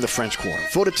Conti in the French Quarter.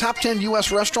 Voted top 10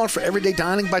 U.S. restaurant for everyday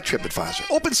dining by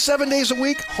TripAdvisor. Open 7 days a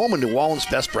week, home of New Orleans'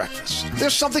 best breakfast.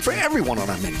 There's something for everyone on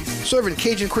our menu. Serving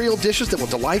Cajun Creole dishes that will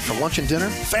delight for lunch and dinner.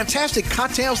 Fantastic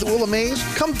cocktails that will amaze.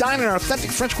 Come dine in our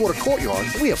authentic French Quarter courtyard.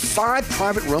 We have 5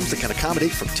 private rooms that can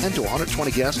accommodate from 10 to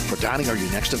 120 guests for dining or your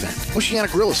next event. Oceana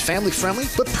Grill is family friendly,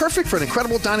 but perfect for an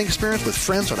incredible dining experience with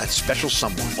friends or that special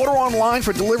someone. Order online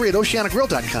for delivery at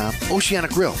oceanagrill.com. Oceana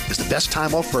Grill is the best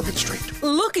time off Bourbon Street.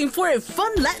 Looking for a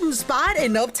fun Latin spot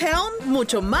in Uptown?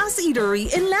 Mucho Mas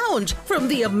Eatery and Lounge. From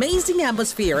the amazing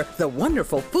atmosphere, the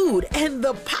wonderful food, and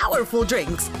the powerful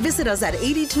drinks. Visit us at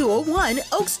 8201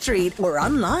 Oak Street or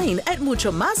online at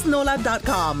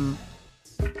muchomasnola.com.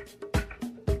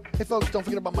 Hey folks, don't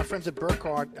forget about my friends at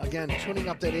Burkhardt. Again, tuning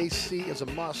up that AC is a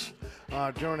must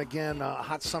during, again, a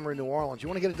hot summer in New Orleans. You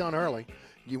want to get it done early.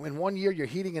 In 1 year, your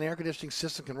heating and air conditioning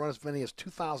system can run as many as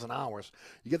 2,000 hours.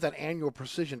 You get that annual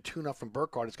precision tune-up from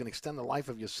Burkhardt. It's going to extend the life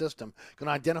of your system. Going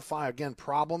to identify, again,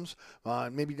 problems.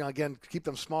 Maybe, again, keep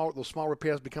them small. Those small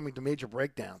repairs becoming to major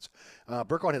breakdowns.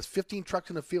 Burkhardt has 15 trucks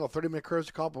in the field, a 30-minute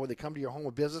courtesy call before they come to your home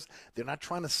or business. They're not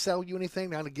trying to sell you anything.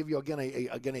 They're going to give you,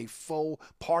 again, a full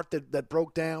part that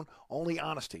broke down. Only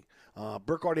honesty.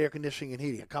 Burkhardt Air Conditioning and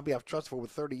Heating, a company I've trusted for over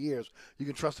 30 years. You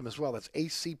can trust them as well. That's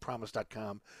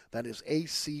acpromise.com. That is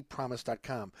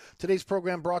acpromise.com. Today's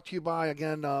program brought to you by,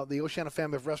 again, the Oceana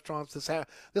family of restaurants. This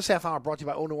half hour brought to you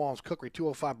by Old New Orleans Cookery,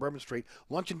 205 Bourbon Street.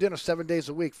 Lunch and dinner 7 days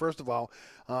a week. First of all,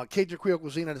 Cajun Creole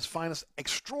cuisine at its finest.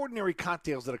 Extraordinary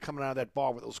cocktails that are coming out of that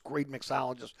bar with those great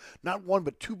mixologists. Not one,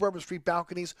 but 2 Bourbon Street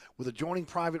balconies with adjoining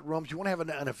private rooms. You want to have an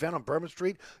event on Bourbon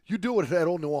Street? You do it at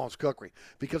Old New Orleans Cookery.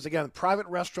 Because, again, private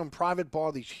restroom, private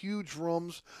bar, these huge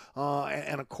rooms,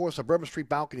 and, of course, a Bourbon Street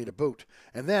balcony to boot.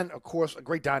 And then, of course, a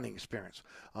great dining experience.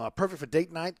 Perfect for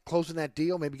date night, closing that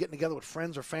deal, maybe getting together with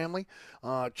friends or family.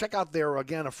 Check out their,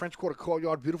 again, a French Quarter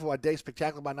courtyard, beautiful by day,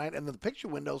 spectacular by night, and then the picture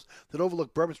windows that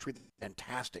overlook Bourbon Street,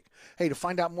 fantastic. Hey, to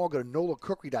find out more, go to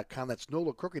NOLAcookery.com. That's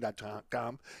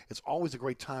NOLAcookery.com. It's always a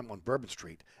great time on Bourbon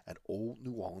Street at Old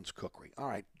New Orleans Cookery. All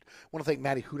right. want to thank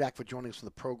Matty Hudak for joining us on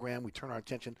the program. We turn our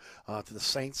attention to the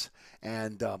Saints.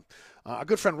 And our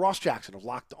good friend Ross Jackson of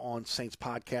Locked On Saints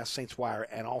podcast, Saints Wire,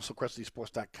 and also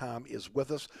CrescentCitySports.com is with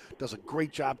us. Does a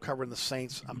great job covering the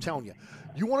Saints. I'm telling you,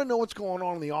 you want to know what's going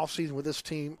on in the offseason with this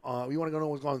team. You want to know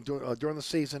what's going on during the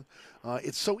season.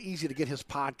 It's so easy to get his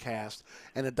podcast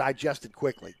and to digest it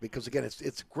quickly because, again,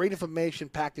 it's great information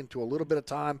packed into a little bit of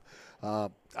time.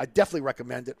 I definitely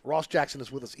recommend it. Ross Jackson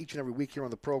is with us each and every week here on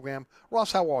the program.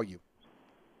 Ross, how are you?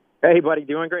 Hey, buddy.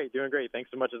 Doing great. Thanks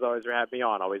so much, as always, for having me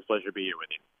on. Always a pleasure to be here with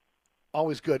you.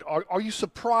 Always good. Are you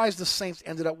surprised the Saints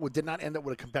did not end up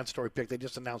with a compensatory pick? They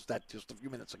just announced that just a few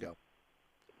minutes ago.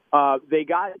 They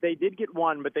did get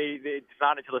one, but it's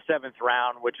not until the 7th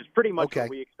round, which is pretty much what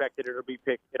we expected. It'll be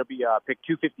pick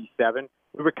 257.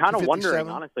 We were kind of wondering,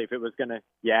 honestly, if it was going to,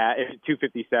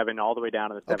 257 all the way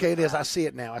down to the 7th. Okay, it is. round. I see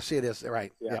it now. I see it is.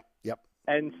 Right. Yeah. Yep.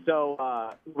 And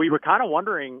so we were kind of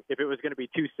wondering if it was going to be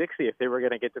 260, if they were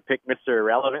going to get to pick Mr.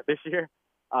 Irrelevant this year.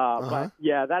 But,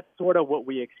 that's sort of what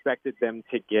we expected them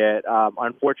to get.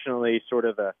 Unfortunately, sort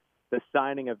of the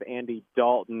signing of Andy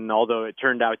Dalton, although it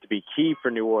turned out to be key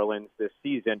for New Orleans this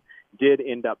season, did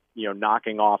end up,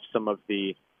 knocking off some of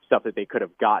the stuff that they could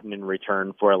have gotten in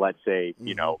return for, let's say,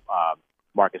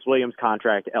 Marcus Williams'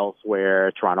 contract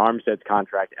elsewhere, Teron Armstead's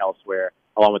contract elsewhere,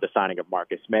 along with the signing of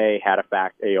Marcus May, had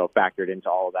factored into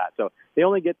all of that. So they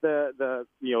only get the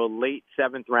late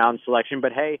 7th round selection,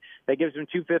 but hey, that gives them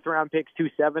 2 5th-round picks, 2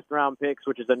 7th-round picks,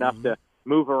 which is enough to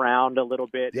move around a little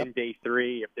bit in day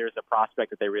 3 if there's a prospect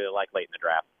that they really like late in the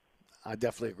draft. I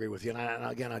definitely agree with you. And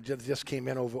again, I just came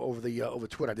in over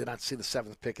Twitter. I did not see the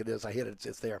 7th pick. It is. I hit it.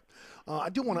 It's there. I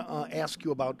do want to ask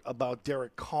you about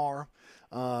Derek Carr.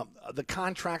 The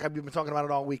contract, I've been talking about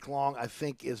it all week long, I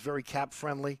think is very cap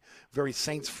friendly, very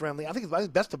Saints friendly. I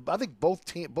think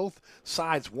both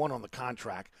sides won on the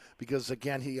contract because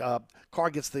again,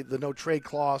 Carr gets the no trade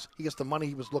clause, he gets the money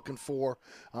he was looking for,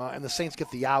 and the Saints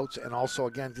get the outs, and also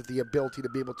again get the ability to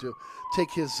be able to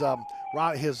take his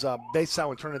base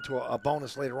salary and turn it into a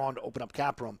bonus later on to open up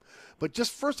cap room. But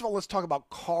just first of all, let's talk about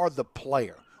Carr the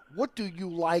player. What do you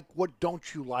like? What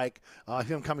don't you like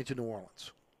him coming to New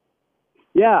Orleans?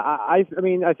 Yeah, I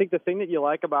think the thing that you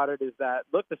like about it is that,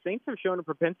 look, the Saints have shown a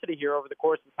propensity here over the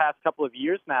course of the past couple of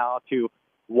years now to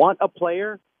want a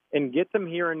player and get them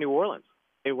here in New Orleans.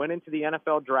 They went into the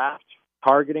NFL draft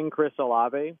targeting Chris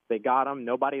Olave. They got him.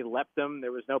 Nobody leapt him.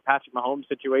 There was no Patrick Mahomes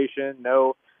situation,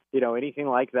 no, anything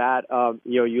like that.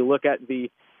 You look at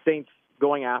the Saints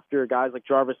going after guys like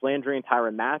Jarvis Landry and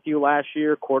Tyrann Mathieu last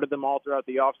year, courted them all throughout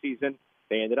the offseason.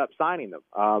 They ended up signing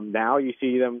them. Now you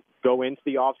see them go into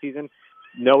the offseason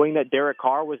knowing that Derek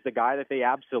Carr was the guy that they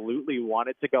absolutely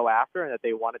wanted to go after and that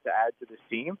they wanted to add to this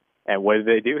team. And what did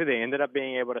they do? They ended up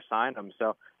being able to sign him.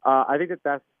 So I think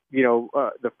that's,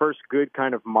 the first good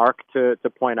kind of mark to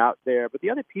point out there. But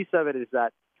the other piece of it is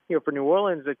that, for New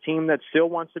Orleans, a team that still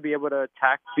wants to be able to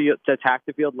attack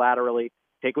the field laterally,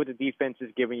 take what the defense is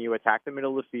giving you, attack the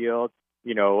middle of the field,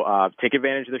 take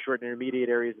advantage of the short and intermediate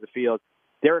areas of the field.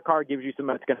 Derek Carr gives you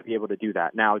someone that's going to be able to do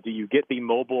that. Now, do you get the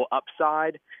mobile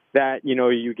upside that,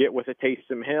 you get with a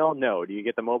Taysom Hill? No. Do you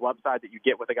get the mobile upside that you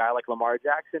get with a guy like Lamar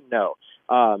Jackson? No.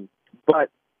 But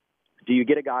do you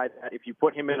get a guy that if you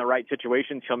put him in the right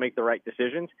situations, he'll make the right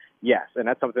decisions? Yes. And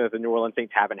that's something that the New Orleans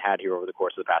Saints haven't had here over the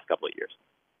course of the past couple of years.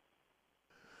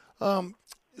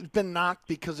 It's been knocked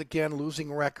because, again,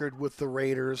 losing record with the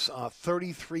Raiders,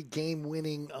 33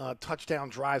 game-winning touchdown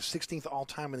drives, 16th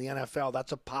all-time in the NFL.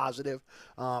 That's a positive.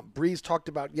 Breeze talked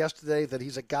about yesterday that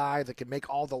he's a guy that can make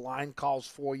all the line calls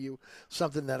for you,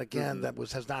 something that, again,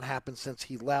 has not happened since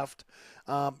he left.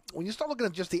 When you start looking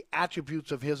at just the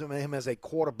attributes of him as a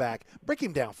quarterback, break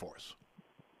him down for us.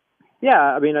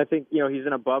 Yeah, I think, he's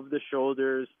an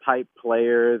above-the-shoulders type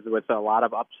player with a lot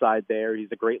of upside there.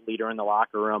 He's a great leader in the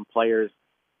locker room. Players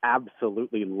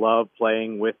absolutely love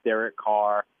playing with Derek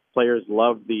Carr. Players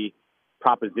love the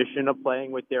proposition of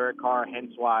playing with Derek Carr,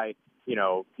 hence why,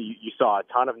 you saw a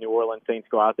ton of New Orleans Saints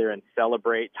go out there and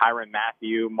celebrate Tyrann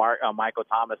Mathieu, Michael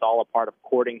Thomas, all a part of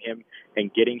courting him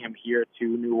and getting him here to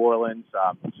New Orleans.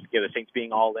 The Saints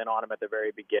being all in on him at the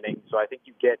very beginning. So I think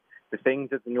you get the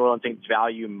things that the New Orleans Saints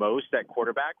value most at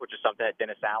quarterback, which is something that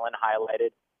Dennis Allen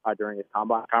highlighted during his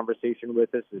combine conversation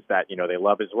with us, is that, they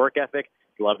love his work ethic,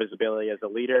 they love his ability as a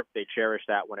leader. They cherish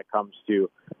that when it comes to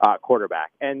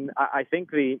quarterback. And I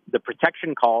think the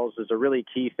protection calls is a really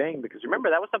key thing because, remember,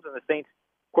 that was something the Saints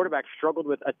quarterbacks struggled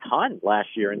with a ton last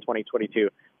year in 2022.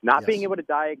 Not being able to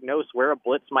diagnose where a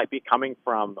blitz might be coming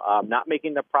from, not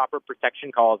making the proper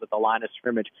protection calls at the line of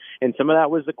scrimmage. And some of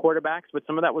that was the quarterbacks, but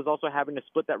some of that was also having to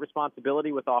split that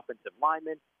responsibility with offensive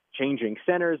linemen, changing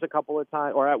centers a couple of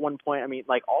times, or at one point. I mean,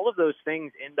 like, all of those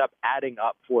things end up adding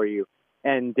up for you.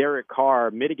 And Derek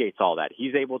Carr mitigates all that.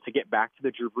 He's able to get back to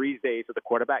the Drew Brees days where the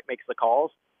quarterback makes the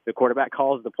calls, the quarterback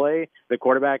calls the play, the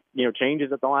quarterback,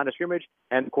 changes at the line of scrimmage,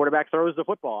 and the quarterback throws the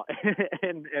football.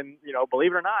 and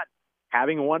believe it or not,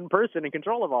 having one person in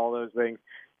control of all those things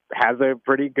has a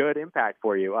pretty good impact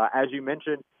for you. As you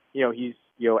mentioned, he's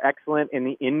excellent in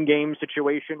the in-game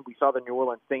situation. We saw the New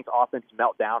Orleans Saints offense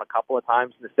melt down a couple of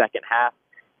times in the second half.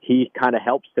 He kind of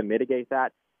helps to mitigate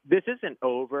that. This isn't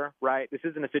over, right? This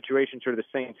isn't a situation sort of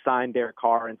the Saints sign Derek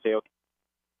Carr and say, okay,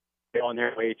 they're on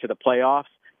their way to the playoffs.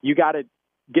 You got to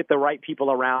get the right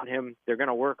people around him. They're going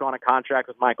to work on a contract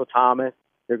with Michael Thomas.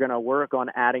 They're going to work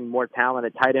on adding more talent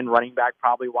at tight end, running back,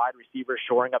 probably wide receiver,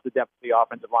 shoring up the depth of the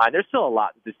offensive line. There's still a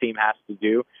lot that this team has to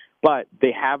do, but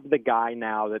they have the guy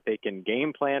now that they can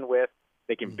game plan with.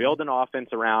 They can build an offense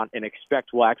around and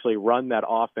expect will actually run that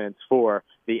offense for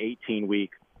the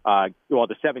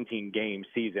 17-game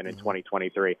season in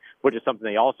 2023, which is something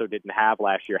they also didn't have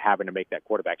last year, having to make that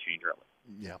quarterback change early.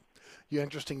 Yeah.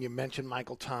 Interesting you mentioned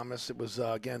Michael Thomas. It was,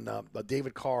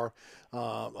 David Carr,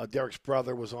 Derek's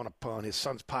brother, was on his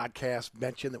son's podcast,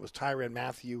 mentioned that was Tyrann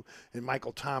Mathieu and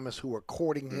Michael Thomas who were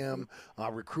courting him,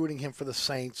 recruiting him for the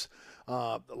Saints.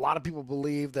 A lot of people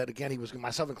believe that, again, he was,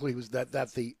 myself included,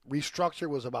 that the restructure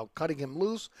was about cutting him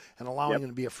loose and allowing him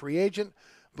to be a free agent.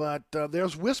 But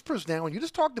there's whispers now, and you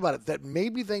just talked about it, that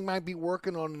maybe they might be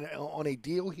working on a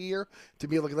deal here to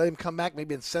be able to let him come back,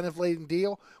 maybe an incentive-laden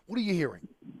deal. What are you hearing?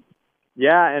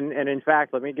 Yeah, and in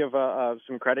fact, let me give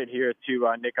some credit here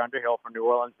to Nick Underhill from New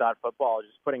Orleans Football,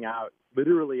 just putting out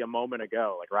literally a moment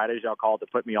ago, like right as y'all called to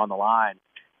put me on the line,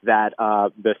 that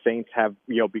the Saints have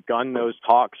begun those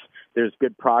talks. There's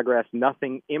good progress,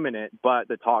 nothing imminent, but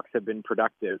the talks have been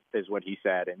productive, is what he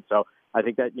said. And so I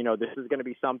think that, this is going to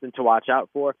be something to watch out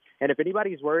for. And if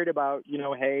anybody's worried about,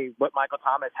 hey, what Michael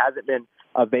Thomas hasn't been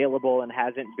available and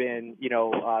hasn't been,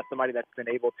 somebody that's been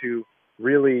able to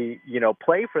really,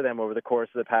 play for them over the course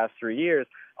of the past 3 years,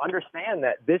 understand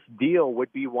that this deal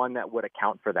would be one that would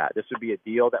account for that. This would be a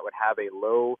deal that would have a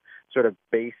low sort of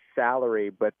base salary,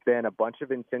 but then a bunch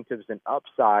of incentives and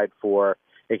upside for,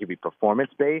 it could be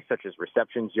performance-based, such as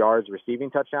receptions, yards, receiving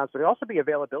touchdowns, but it also be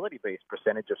availability-based,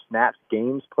 percentage of snaps,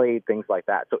 games played, things like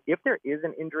that. So if there is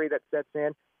an injury that sets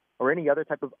in or any other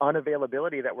type of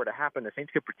unavailability that were to happen, the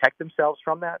Saints could protect themselves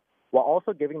from that while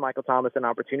also giving Michael Thomas an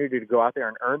opportunity to go out there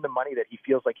and earn the money that he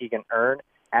feels like he can earn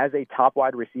as a top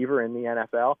wide receiver in the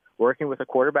NFL, working with a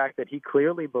quarterback that he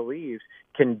clearly believes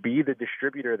can be the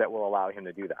distributor that will allow him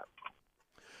to do that.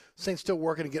 Saints still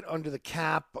working to get under the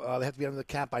cap. They have to be under the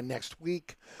cap by next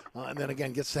week, and then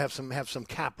again gets to have some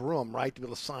cap room, right, to be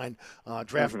able to sign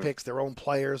draft picks, their own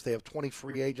players. They have 20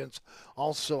 free agents.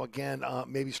 Also, again,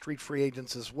 maybe street free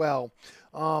agents as well.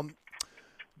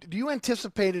 Do you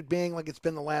anticipate it being like it's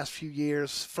been the last few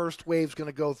years? First wave's going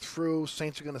to go through,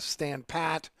 Saints are going to stand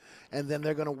pat, and then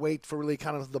they're going to wait for really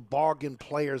kind of the bargain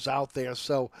players out there.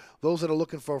 So those that are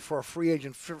looking for a free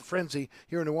agent frenzy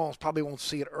here in New Orleans probably won't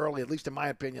see it early, at least in my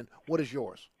opinion. What is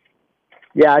yours?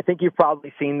 Yeah, I think you've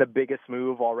probably seen the biggest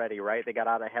move already, right? They got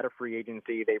out ahead of free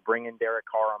agency. They bring in Derek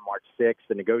Carr on March 6th.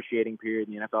 The negotiating period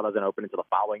in the NFL doesn't open until the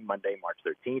following Monday, March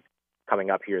 13th,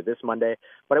 coming up here this Monday.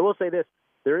 But I will say this.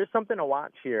 There is something to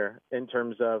watch here in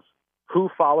terms of who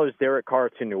follows Derek Carr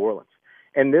to New Orleans.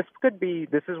 And this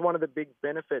is one of the big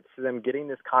benefits to them getting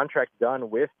this contract done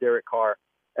with Derek Carr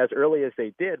as early as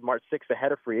they did, March 6th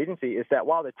ahead of free agency, is that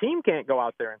while the team can't go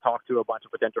out there and talk to a bunch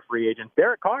of potential free agents,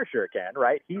 Derek Carr sure can,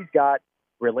 right? He's got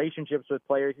relationships with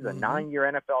players. He's a 9-year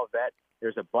NFL vet.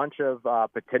 There's a bunch of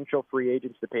potential free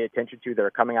agents to pay attention to that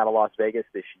are coming out of Las Vegas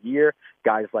this year.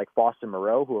 Guys like Foster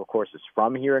Moreau, who, of course, is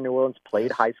from here in New Orleans,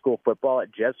 played high school football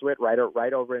at Jesuit right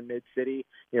over in Mid-City,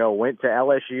 went to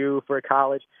LSU for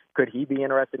college. Could he be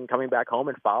interested in coming back home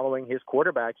and following his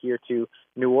quarterback here to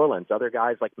New Orleans? Other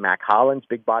guys like Mac Hollins,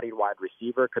 big-bodied wide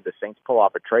receiver. Could the Saints pull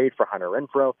off a trade for Hunter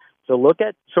Renfrow? So look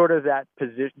at sort of that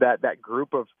position, that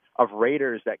group of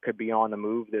Raiders that could be on the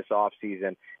move this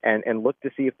offseason and look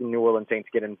to see if the New Orleans Saints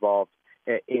get involved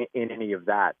in any of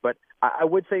that. But I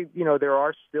would say, there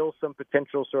are still some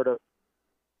potential sort of,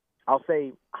 I'll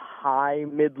say, high,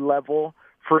 mid-level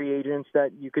free agents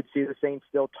that you could see the Saints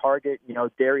still target.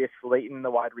 Darius Slayton,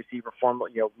 the wide receiver,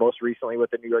 most recently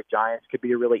with the New York Giants, could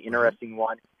be a really interesting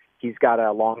one. He's got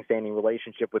a long-standing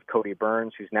relationship with Cody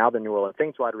Burns, who's now the New Orleans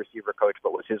Saints wide receiver coach,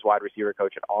 but was his wide receiver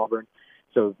coach at Auburn.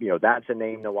 So, that's a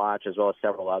name to watch, as well as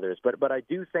several others. But I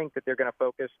do think that they're going to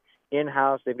focus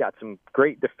in-house. They've got some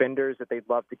great defenders that they'd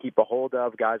love to keep a hold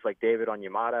of, guys like David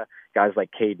Onyemata, guys like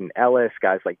Caden Ellis,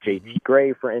 guys like J.T.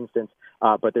 Gray, for instance.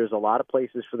 But there's a lot of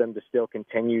places for them to still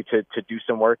continue to do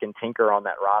some work and tinker on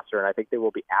that roster, and I think they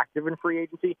will be active in free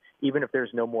agency, even if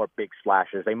there's no more big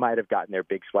splashes. They might have gotten their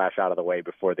big splash out of the way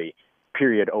before the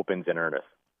period opens in earnest.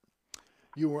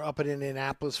 You were up in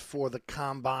Indianapolis for the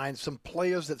Combine. Some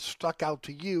players that stuck out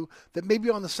to you that may be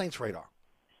on the Saints' radar.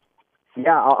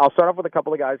 Yeah, I'll start off with a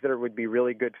couple of guys that would be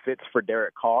really good fits for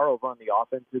Derek Carr over on the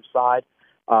offensive side.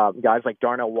 Guys like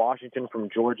Darnell Washington from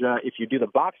Georgia. If you do the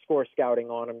box score scouting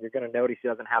on him, you're going to notice he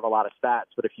doesn't have a lot of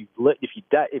stats. But if you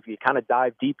kind of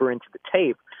dive deeper into the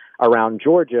tape around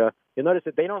Georgia, you'll notice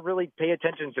that they don't really pay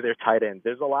attention to their tight ends.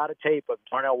 There's a lot of tape of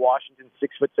Darnell Washington,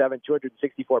 6'7",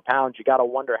 264 pounds. You got to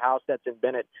wonder how Stetson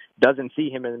Bennett doesn't see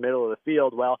him in the middle of the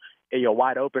field. Well,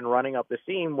 wide open running up the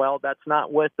seam. Well, that's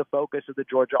not what the focus of the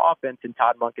Georgia offense and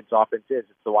Todd Monken's offense is.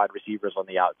 It's the wide receivers on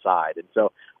the outside. And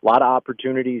so a lot of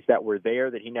opportunities that were there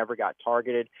that he never got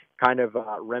targeted, kind of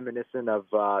reminiscent of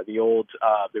the old,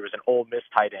 there was an Ole Miss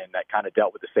tight end that kind of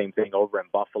dealt with the same thing over in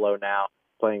Buffalo now,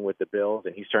 playing with the Bills,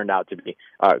 and he's turned out to be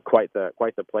quite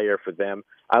the player for them.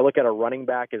 I look at a running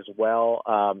back as well,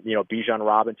 Bijan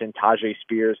Robinson, Tajay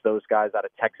Spears, those guys out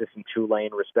of Texas and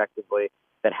Tulane, respectively,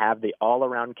 that have the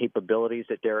all-around capabilities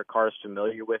that Derek Carr is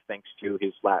familiar with, thanks to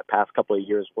his past couple of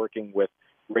years working with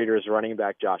Raiders running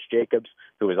back Josh Jacobs,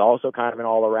 who is also kind of an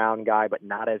all-around guy, but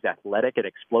not as athletic and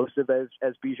explosive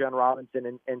as Bijan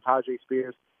Robinson and Tajay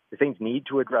Spears. The Saints need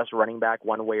to address running back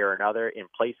one way or another in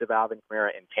place of Alvin Kamara,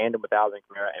 in tandem with Alvin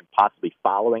Kamara, and possibly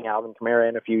following Alvin Kamara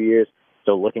in a few years.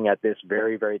 So looking at this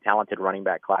very, very talented running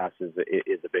back class is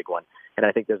a big one. And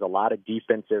I think there's a lot of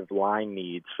defensive line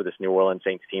needs for this New Orleans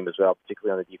Saints team as well,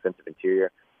 particularly on the defensive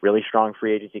interior. Really strong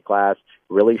free agency class,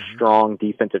 really strong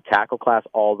defensive tackle class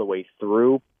all the way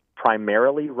through,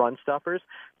 primarily run stuffers.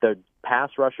 The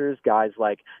pass rushers, guys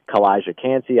like Kalijah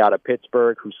Kancey out of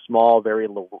Pittsburgh, who's small, very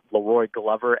Leroy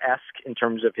Glover-esque in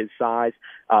terms of his size,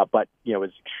 but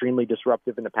is extremely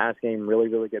disruptive in the pass game, really,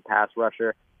 really good pass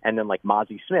rusher. And then like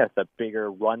Mozzie Smith, a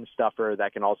bigger run stuffer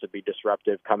that can also be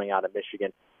disruptive coming out of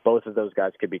Michigan. Both of those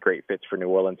guys could be great fits for New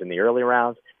Orleans in the early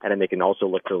rounds, and then they can also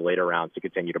look to the later rounds to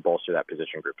continue to bolster that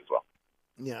position group as well.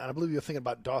 Yeah, and I believe you're thinking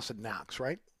about Dawson Knox,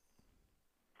 right?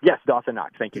 Yes, Dawson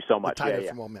Knox. Thank you so much. The tight end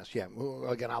from Ole Miss. Yeah,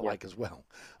 again, I like as well.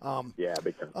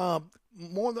 Big time.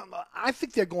 I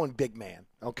think they're going big man.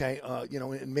 Okay,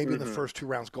 maybe in the first two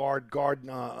rounds,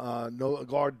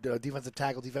 defensive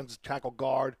tackle,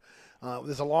 guard.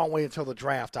 There's a long way until the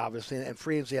draft, obviously, and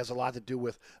free agency has a lot to do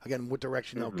with, again, what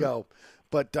direction they'll go.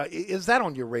 But is that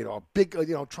on your radar? Big,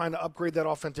 trying to upgrade that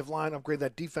offensive line, upgrade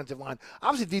that defensive line.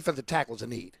 Obviously, defensive tackle is a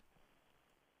need.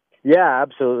 Yeah,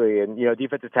 absolutely. And,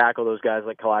 defensive tackle, those guys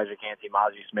like Kalijah Kancey,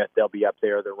 Mozzie Smith, they'll be up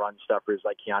there. The run stuffers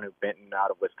like Keanu Benton out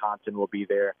of Wisconsin will be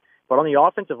there. But on the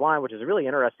offensive line, which is a really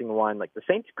interesting one, like the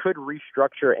Saints could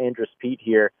restructure Andrus Peat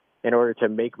here in order to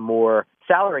make more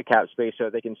salary cap space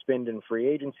so they can spend in free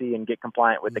agency and get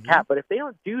compliant with the cap. But if they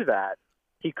don't do that,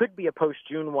 he could be a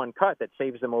post-June 1 cut that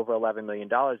saves them over $11 million,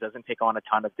 doesn't take on a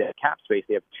ton of dead cap space.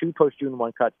 They have 2 post-June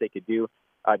 1 cuts they could do.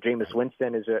 Jameis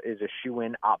Winston is a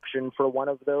shoe-in option for one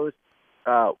of those.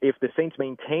 If the Saints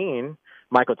maintain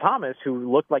Michael Thomas,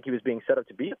 who looked like he was being set up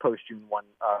to be a post-June 1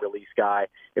 release guy,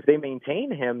 if they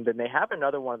maintain him, then they have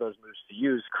another one of those moves to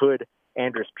use. Could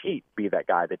Andrus Peat be that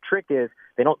guy? The trick is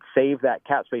they don't save that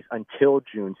cap space until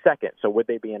June 2nd. So would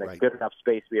they be in a good enough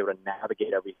space to be able to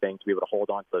navigate everything, to be able to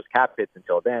hold on to those cap hits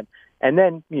until then? And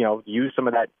then, use some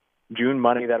of that June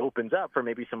money that opens up for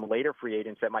maybe some later free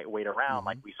agents that might wait around,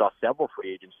 like we saw several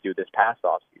free agents do this past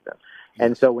offseason.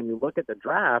 And so when you look at the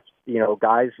draft,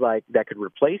 guys like that could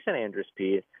replace an Andrus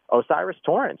Peat, Osiris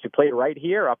Torrance, who played right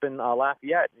here up in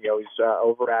Lafayette. He's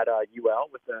over at UL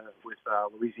with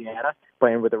Louisiana,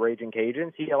 playing with the Raging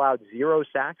Cajuns. He allowed 0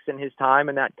 sacks in his time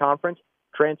in that conference.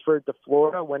 Transferred to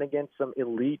Florida, went against some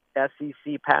elite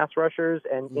SEC pass rushers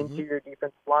and interior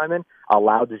defensive linemen,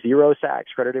 allowed 0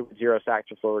 sacks, credited with 0 sacks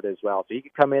for Florida as well. So he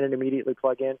could come in and immediately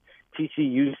plug in.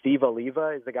 TCU's Steve Oliva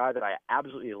is the guy that I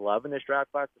absolutely love in this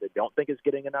draft class that I don't think is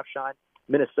getting enough shine.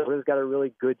 Minnesota's got a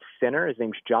really good center. His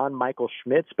name's John Michael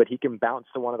Schmitz, but he can bounce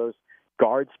to one of those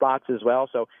guard spots as well.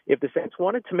 So if the Saints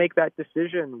wanted to make that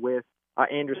decision with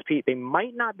Andrus Peat, they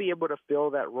might not be able to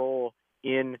fill that role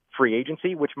in free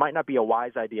agency, which might not be a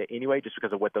wise idea anyway, just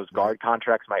because of what those guard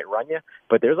contracts might run you.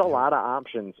 But there's a lot of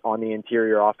options on the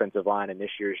interior offensive line in this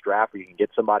year's draft where you can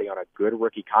get somebody on a good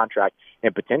rookie contract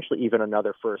and potentially even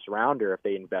another first rounder if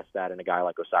they invest that in a guy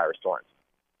like Osiris Torrance.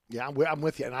 Yeah, I'm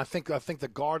with you, and I think the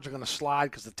guards are going to slide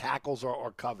because the tackles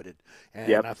are coveted, and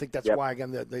Yep. I think that's Yep. why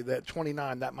again the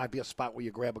 29 that might be a spot where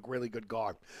you grab a really good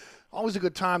guard. Always a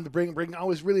good time to bring. I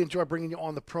always really enjoy bringing you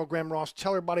on the program, Ross.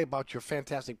 Tell everybody about your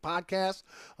fantastic podcast,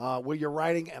 where you're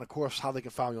writing, and of course how they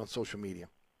can follow you on social media.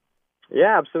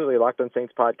 Yeah, absolutely. Locked On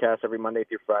Saints podcast every Monday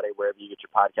through Friday, wherever you get your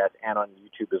podcast, and on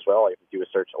YouTube as well. All you have to do is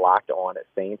search Locked On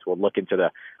Saints. We'll look into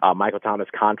the Michael Thomas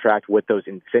contract, what those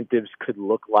incentives could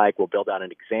look like. We'll build out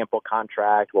an example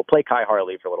contract. We'll play Kai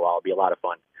Harley for a little while. It'll be a lot of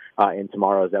fun in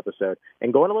tomorrow's episode.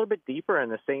 And going a little bit deeper in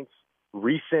the Saints'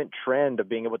 recent trend of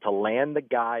being able to land the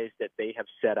guys that they have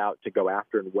set out to go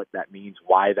after and what that means,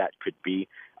 why that could be.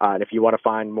 And if you want to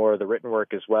find more of the written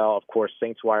work as well, of course,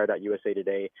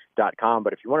 saintswire.usatoday.com.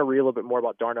 But if you want to read a little bit more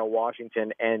about Darnell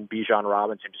Washington and Bijan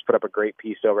Robinson, just put up a great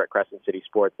piece over at Crescent City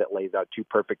Sports that lays out two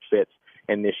perfect fits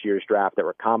in this year's draft that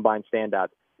were combine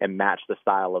standouts and match the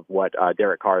style of what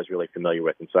Derek Carr is really familiar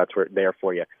with. And so that's there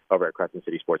for you over at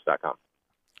CrescentCitySports.com.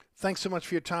 Thanks so much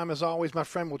for your time, as always, my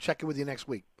friend. We'll check in with you next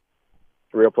week.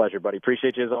 Real pleasure, buddy.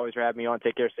 Appreciate you as always for having me on.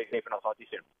 Take care, stay safe, and I'll talk to you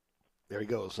soon. There he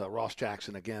goes, Ross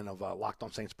Jackson, again, of Locked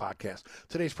On Saints podcast.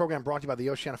 Today's program brought to you by the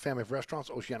Oceana family of restaurants,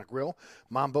 Oceana Grill,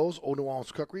 Mambo's, Old New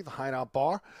Orleans Cookery, the Hideout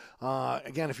Bar.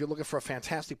 Again, if you're looking for a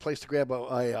fantastic place to grab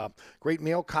a great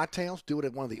meal, cocktails, do it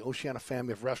at one of the Oceana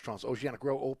family of restaurants. Oceana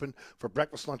Grill open for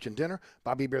breakfast, lunch, and dinner.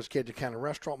 Bobby Bear's Cajun Cannon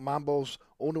Restaurant, Mambo's,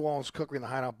 Old New Orleans Cookery, and the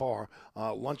Hideout Bar.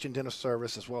 Lunch and dinner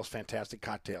service, as well as fantastic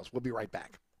cocktails. We'll be right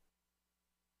back.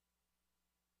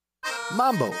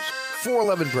 Mambo's,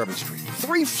 411 Bourbon Street.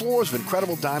 3 floors of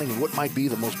incredible dining in what might be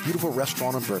the most beautiful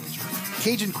restaurant on Bourbon Street.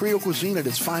 Cajun Creole cuisine at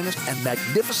its finest and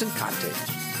magnificent cocktails.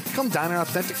 Come dine in our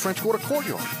authentic French Quarter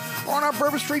courtyard or on our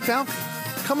Bourbon Street balcony.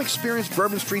 Come experience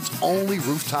Bourbon Street's only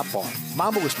rooftop bar.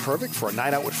 Mambo is perfect for a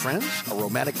night out with friends, a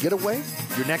romantic getaway,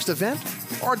 your next event,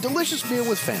 or a delicious meal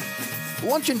with family.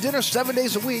 Lunch and dinner 7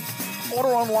 days a week. Order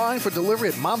online for delivery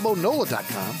at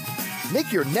mambonola.com.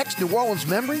 Make your next New Orleans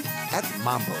memory at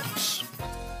Mambo's.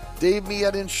 Dave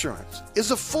Miette Insurance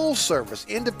is a full-service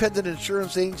independent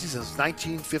insurance agency since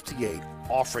 1958,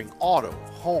 offering auto,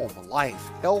 home, life,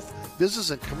 health, business,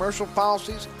 and commercial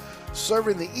policies,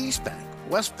 serving the East Bank,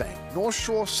 West Bank, North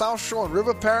Shore, South Shore, and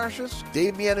River parishes.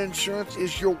 Dave Miette Insurance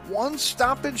is your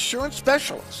one-stop insurance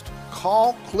specialist.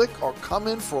 Call, click, or come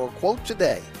in for a quote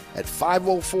today at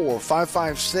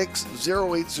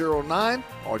 504-556-0809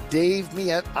 or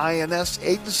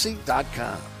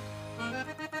DaveMietteINSAgency.com.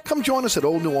 Come join us at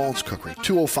Old New Orleans Cookery,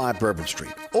 205 Bourbon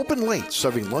Street. Open late,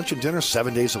 serving lunch and dinner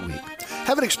 7 days a week.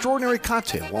 Have an extraordinary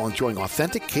cocktail while enjoying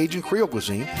authentic Cajun Creole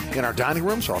cuisine in our dining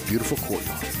rooms or our beautiful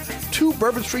courtyard. 2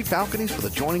 Bourbon Street balconies with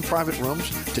adjoining private rooms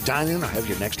to dine in or have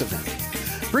your next event.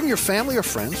 Bring your family or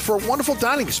friends for a wonderful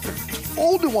dining experience.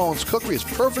 Old New Orleans Cookery is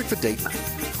perfect for date night.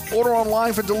 Order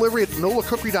online for delivery at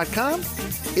NolaCookery.com.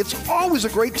 It's always a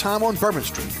great time on Bourbon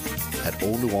Street at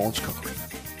Old New Orleans Cookery.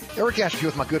 Eric Asher here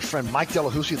with my good friend Mike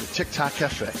Delahousie of the TikTok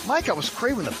Cafe. Mike, I was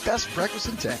craving the best breakfast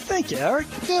in town. Thank you, Eric.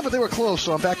 Yeah, but they were closed,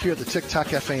 so I'm back here at the TikTok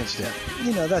Cafe instead.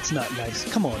 You know, that's not nice.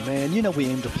 Come on, man. You know we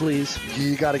aim to please.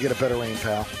 You got to get a better aim,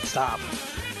 pal. Stop.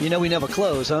 You know we never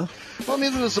close, huh? Well,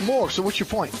 neither does the morgue, so what's your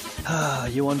point? Ah,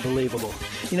 you unbelievable.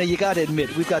 You know, you got to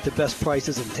admit, we've got the best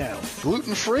prices in town.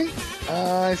 Gluten-free?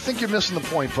 I think you're missing the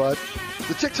point, bud.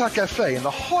 The TikTok Cafe in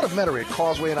the heart of Metairie at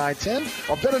Causeway and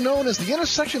I-10 are better known as the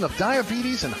intersection of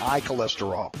diabetes and high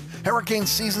cholesterol. Hurricane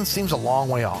season seems a long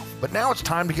way off, but now it's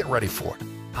time to get ready for it.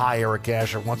 Hi, Eric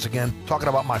Asher once again, talking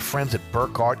about my friends at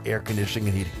Burkhardt Air Conditioning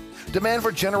and Heating. Demand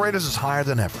for generators is higher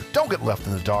than ever. Don't get left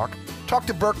in the dark. Talk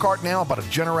to Burkhardt now about a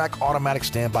Generac automatic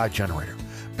standby generator.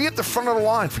 Be at the front of the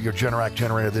line for your Generac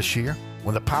generator this year.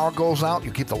 When the power goes out,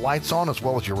 you keep the lights on as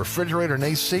well as your refrigerator and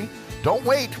AC. Don't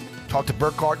wait. Talk to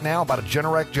Burkhardt now about a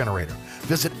Generac generator.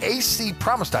 Visit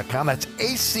acpromise.com. That's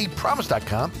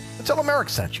acpromise.com and tell them Eric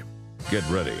sent you. Get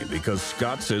ready, because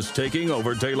Scott's is taking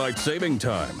over Daylight Saving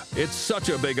Time. It's such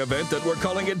a big event that we're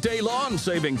calling it Day Lawn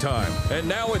Saving Time. And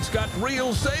now it's got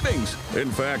real savings. In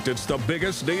fact, it's the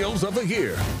biggest deals of the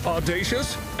year.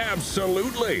 Audacious?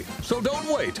 Absolutely. So don't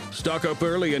wait. Stock up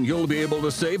early and you'll be able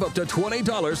to save up to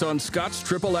 $20 on Scott's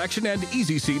Triple Action and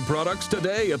Easy Seed products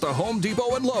today at the Home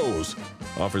Depot and Lowe's.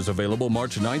 Offers available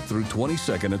March 9th through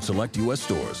 22nd at select U.S.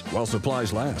 stores while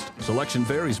supplies last. Selection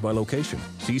varies by location.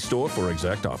 See store for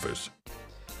exact offers.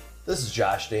 This is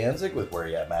Josh Danzig with Where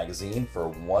You At Magazine for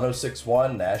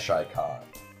 1061 Nash Icon.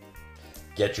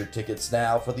 Get your tickets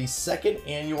now for the second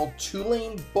annual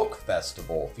Tulane Book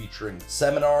Festival, featuring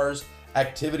seminars,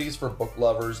 activities for book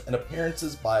lovers, and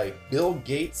appearances by Bill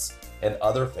Gates and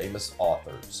other famous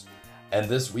authors. And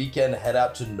this weekend, head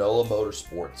out to NOLA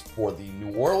Motorsports for the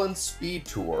New Orleans Speed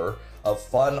Tour, of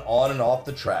fun on and off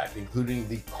the track, including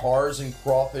the Cars and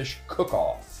Crawfish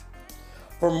Cook-Off.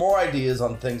 For more ideas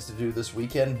on things to do this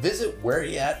weekend, visit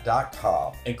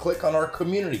whereyat.com and click on our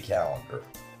community calendar,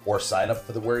 or sign up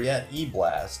for the Where You At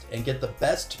e-blast and get the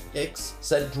best picks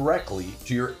sent directly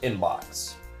to your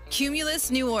inbox.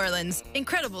 Cumulus New Orleans.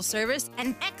 Incredible service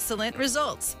and excellent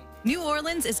results. New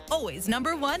Orleans is always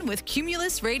 #1 with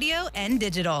Cumulus Radio and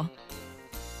Digital.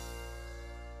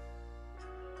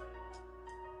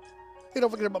 Hey, don't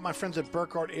forget about my friends at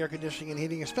Burkhardt Air Conditioning and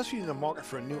Heating, especially in the market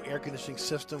for a new air conditioning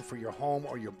system for your home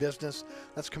or your business.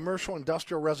 That's commercial,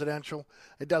 industrial, residential.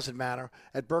 It doesn't matter.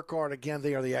 At Burkhardt, again,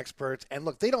 they are the experts. And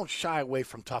look, they don't shy away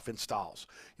from tough installs.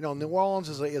 You know, New Orleans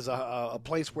is a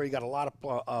place where you got a lot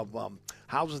of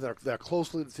houses that are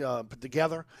closely put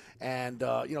together. And,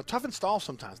 you know, tough installs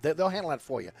sometimes. They'll handle that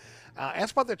for you.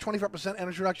 Ask about their 25%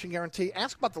 energy reduction guarantee.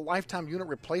 Ask about the lifetime unit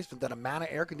replacement that Amana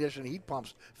air conditioning heat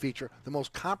pumps feature, the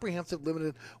most comprehensive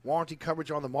limited warranty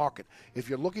coverage on the market. If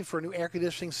you're looking for a new air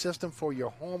conditioning system for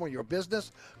your home or your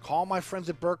business, call my friends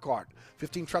at Burkhardt.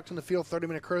 15 trucks in the field,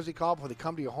 30-minute courtesy call before they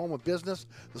come to your home or business.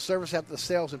 The service after the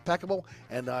sale is impeccable,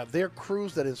 and their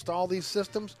crews that install these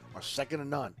systems are second to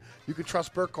none. You can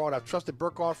trust Burkhardt. I've trusted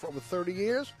Burkhardt for over 30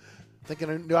 years.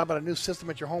 Thinking about a new system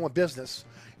at your home or business?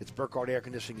 It's Burkhardt Air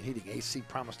Conditioning and Heating,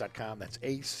 acpromise.com. That's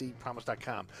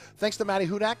acpromise.com. Thanks to Matty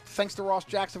Hudak. Thanks to Ross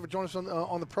Jackson for joining us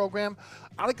on the program.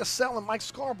 Ali Cassell and Mike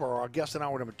Scarborough are our guests in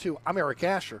hour number 2. I'm Eric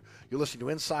Asher. You're listening to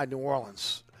Inside New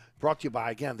Orleans. Brought to you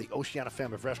by, again, the Oceana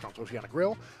family of restaurants, Oceana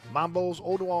Grill, Mambo's,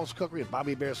 Old New Orleans Cookery, and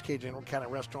Bobby Bear's Cajun Cannon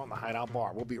Restaurant, and the Hideout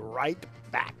Bar. We'll be right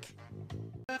back.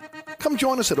 Come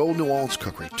join us at Old New Orleans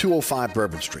Cookery, 205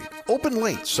 Bourbon Street. Open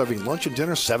late, serving lunch and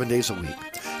dinner 7 days a week.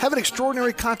 Have an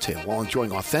extraordinary cocktail while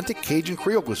enjoying authentic Cajun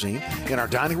Creole cuisine in our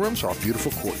dining rooms or our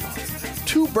beautiful courtyard.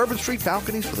 2 Bourbon Street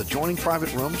balconies with adjoining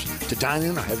private rooms to dine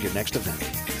in or have your next event.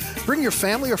 Bring your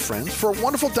family or friends for a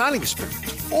wonderful dining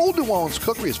experience. Old New Orleans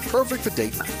Cookery is perfect for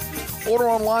date night. Order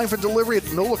online for delivery at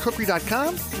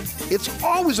nolacookery.com. It's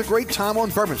always a great time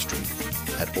on Bourbon Street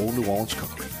at Old New Orleans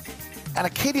Cookery. At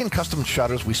Acadian Custom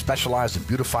Shutters, we specialize in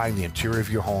beautifying the interior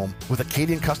of your home with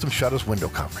Acadian Custom Shutters window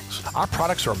coverings. Our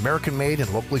products are American-made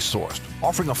and locally sourced,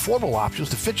 offering affordable options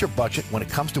to fit your budget when it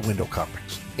comes to window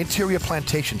coverings. Interior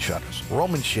plantation shutters,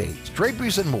 Roman shades,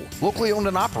 draperies, and more. Locally owned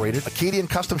and operated, Acadian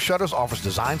Custom Shutters offers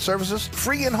design services,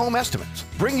 free in-home estimates.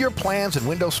 Bring your plans and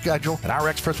window schedule, and our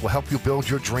experts will help you build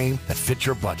your dream that fits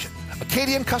your budget.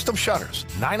 Acadian Custom Shutters,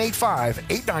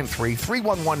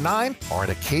 985-893-3119 or at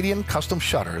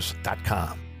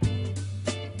acadiancustomshutters.com.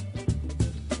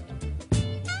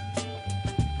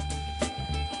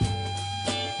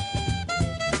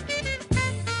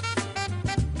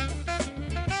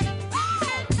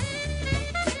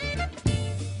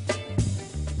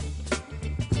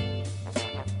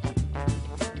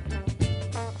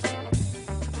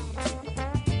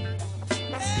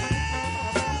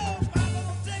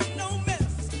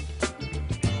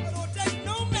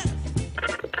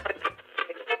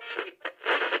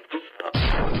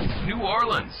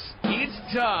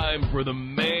 For the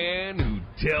man who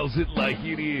tells it like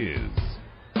it is.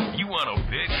 You want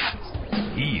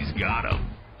opinions? He's got them.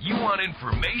 You want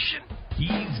information?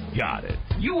 He's got it.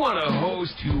 You want a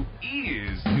host who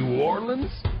is New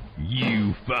Orleans?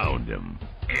 You found him.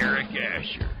 Eric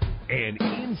Asher and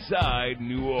Inside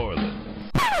New Orleans.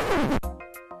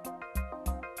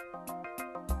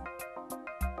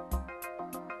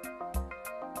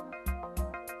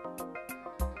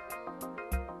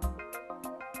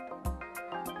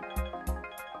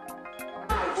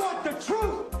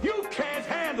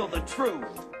 Truth.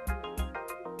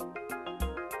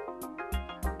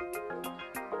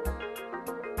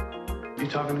 You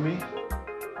talking to me?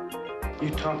 You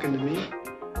talking to me?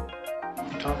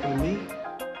 You talking to me?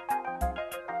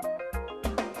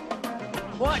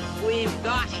 What we've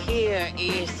got here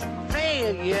is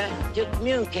failure to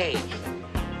communicate.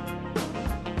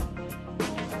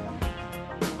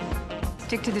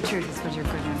 Stick to the truth is what you're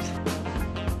good at.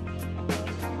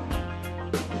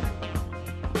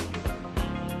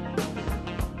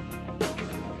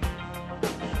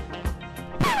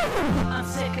 I'm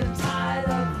sick and tired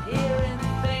of hearing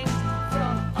things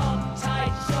from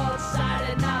uptight,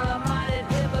 short-sighted, narrow-minded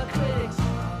hypocrites.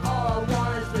 All I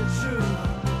want is the truth.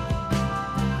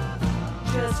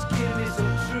 Just give me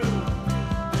some truth.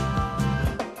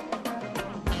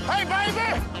 Hey,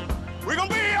 baby! We're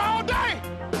gonna be here all day!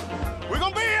 We're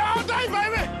gonna be here all day,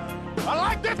 baby! I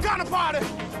like this kind of party!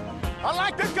 I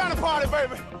like this kind of party,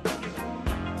 baby!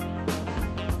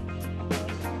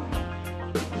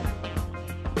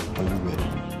 Are you ready?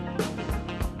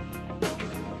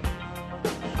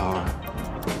 Are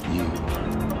you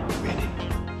ready?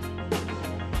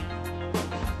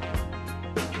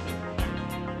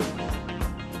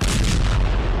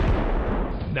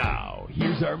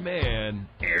 here's our man,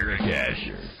 Eric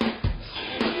Asher.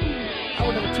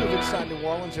 Hour number 2 of Inside New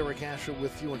Orleans. Eric Asher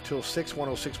with you until 6,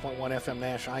 106.1 FM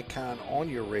Nash Icon on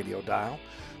your radio dial.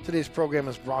 Today's program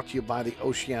is brought to you by the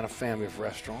Oceana family of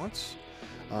restaurants.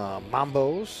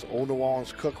 Mambo's, Old New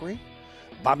Orleans Cookery,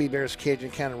 Bobby Bear's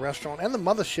Cajun Cannon Restaurant, and the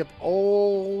mothership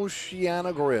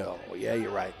Oceana Grill. Yeah,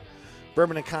 you're right.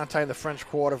 Bourbon and Conti in the French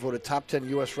Quarter, voted top 10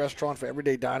 U.S. restaurant for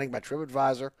everyday dining by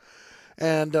TripAdvisor.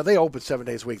 And they open 7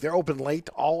 days a week. They're open late.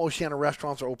 All Oceana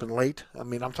restaurants are open late. I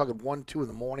mean, I'm talking 1, 2 in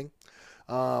the morning.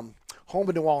 Home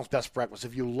of New Orleans best breakfast.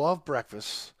 If you love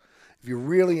breakfast, if you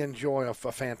really enjoy a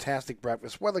fantastic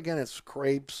breakfast, whether, again, it's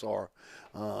crepes or,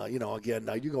 you go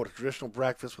to traditional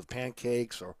breakfast with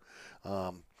pancakes or,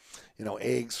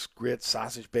 eggs, grits,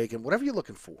 sausage, bacon, whatever you're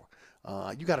looking for.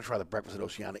 You got to try the breakfast at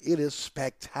Oceana. It is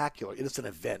spectacular. It is an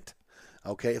event.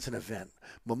 Okay, it's an event.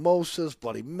 Mimosas,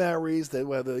 Bloody Marys,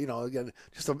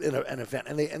 just an event.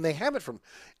 And they have it from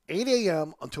 8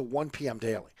 a.m. until 1 p.m.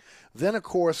 daily. Then, of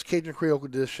course, Cajun Creole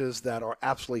dishes that are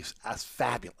absolutely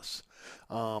fabulous.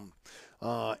 And,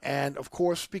 of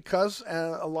course, because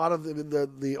a lot of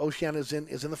the Oceana is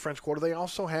in the French Quarter, they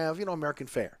also have, American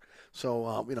fare.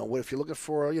 So, if you're looking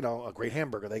for, a great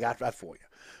hamburger, they got that for you.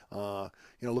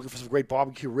 Looking for some great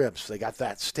barbecue ribs, they got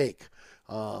that. Steak.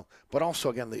 But also,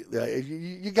 again,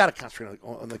 you got to concentrate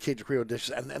on the Cajun Creole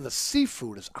dishes, and the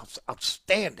seafood is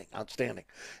outstanding.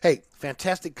 Hey,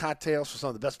 fantastic cocktails for some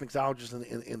of the best mixologists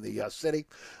in the city.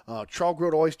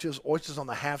 Char-grilled oysters on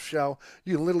the half shell.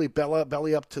 You can literally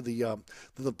belly up to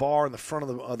the bar in the front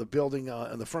of the building,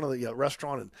 in the front of the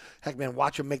restaurant, and heck, man,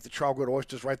 watch them make the char-grilled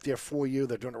oysters right there for you.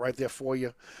 They're doing it right there for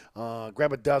you.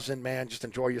 Grab a dozen, man. Just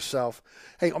enjoy yourself.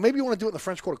 Hey, or maybe you want to do it in the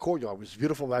French Quarter courtyard, which is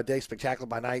beautiful by day, spectacular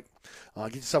by night.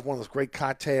 Get yourself one of those great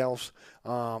cocktails.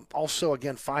 Also,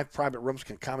 again, 5 private rooms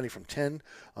can accommodate from 10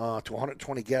 to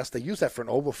 120 guests. They use that for an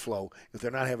overflow if they're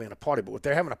not having a party. But if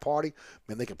they're having a party,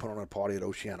 man, they can put on a party at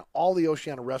Oceana. All the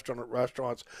Oceana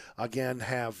restaurants, again,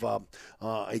 have a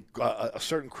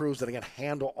certain crews that, again,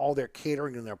 handle all their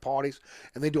catering and their parties.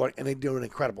 And they do an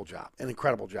incredible job.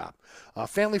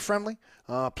 Family friendly.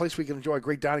 Place where you can enjoy a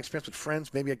great dining experience with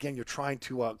friends. Maybe, again, you're trying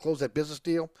to close that business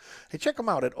deal. Hey, check them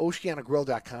out at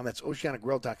oceanagrill.com. That's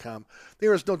oceanagrill.com.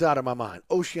 There is no doubt in my mind,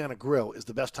 Oceana Grill is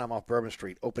the best time off Bourbon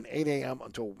Street. Open 8 a.m.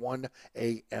 until 1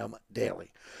 a.m.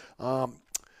 daily.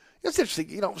 It's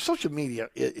interesting. Social media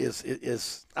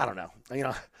is I don't know.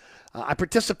 I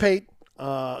participate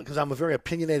because I'm a very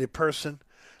opinionated person.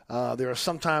 There are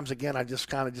sometimes, again, I just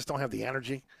don't have the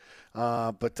energy.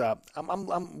 But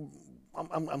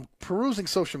I'm perusing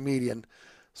social media, and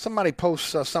somebody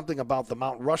posts something about the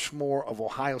Mount Rushmore of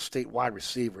Ohio State wide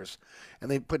receivers,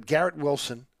 and they put Garrett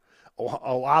Wilson,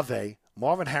 Olave,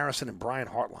 Marvin Harrison, and Brian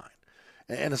Hartline.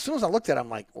 And as soon as I looked at it, I'm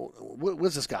like,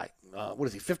 what's this guy? What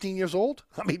is he, 15 years old?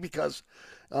 I mean, because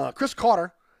Chris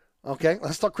Carter, okay,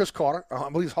 let's talk Chris Carter. I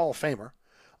believe he's Hall of Famer.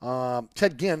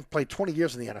 Ted Ginn played 20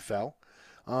 years in the NFL.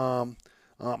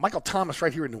 Michael Thomas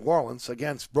right here in New Orleans,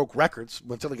 again, broke records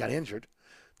until he got injured.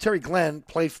 Terry Glenn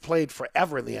played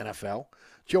forever in the NFL.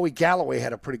 Joey Galloway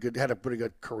had a pretty good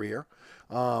career.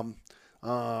 You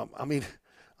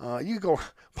go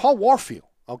Paul Warfield,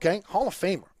 okay, Hall of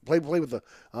Famer, played with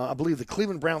I believe the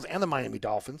Cleveland Browns and the Miami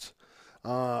Dolphins.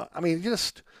 You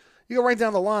go right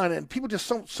down the line, and people just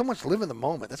so much live in the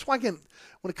moment. That's why, again,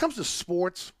 when it comes to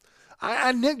sports,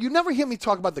 you never hear me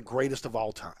talk about the greatest of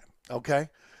all time. Okay,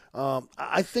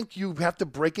 I think you have to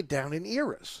break it down in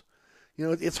eras.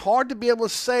 It's hard to be able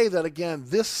to say that, again,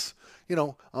 this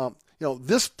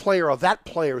this player or that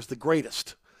player is the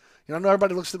greatest. I know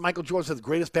everybody looks at Michael Jordan as the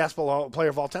greatest basketball player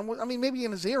of all time. Well, I mean, maybe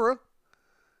in his era,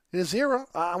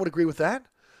 I would agree with that.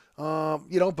 When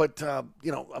you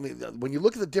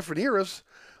look at the different eras,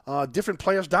 different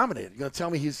players dominated. You're going to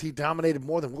tell me he dominated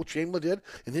more than Wilt Chamberlain did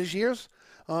in his years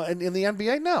in the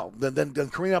NBA? No. Than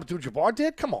Kareem Abdul-Jabbar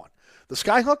did? Come on. The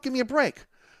skyhook? Give me a break.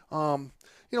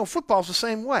 Football's the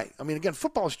same way. I mean, again,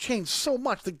 football has changed so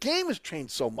much. The game has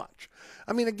changed so much.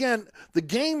 I mean, again, the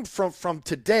game from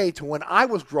today to when I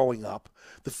was growing up,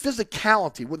 the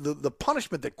physicality, the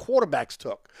punishment that quarterbacks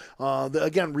took,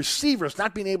 receivers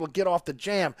not being able to get off the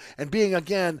jam and being,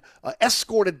 again,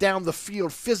 escorted down the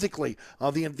field physically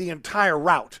the entire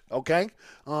route, okay?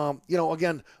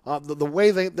 The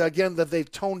way that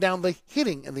they've toned down the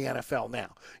hitting in the NFL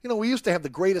now. We used to have the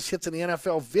greatest hits in the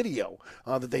NFL video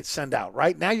that they'd send out,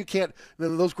 right? Now you can't,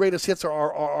 those greatest hits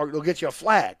they'll get you a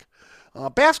flag.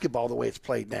 Basketball, the way it's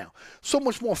played now, so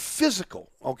much more physical.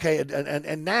 Okay,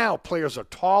 and now players are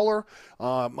taller.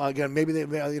 Again, maybe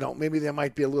they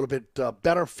might be a little bit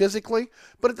better physically,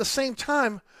 but at the same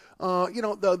time,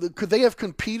 could they have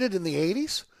competed in the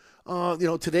 '80s?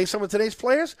 today, some of today's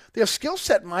players, their skill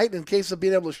set might in case of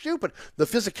being able to shoot, but the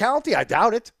physicality, I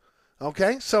doubt it.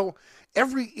 Okay, so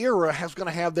every era has going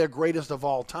to have their greatest of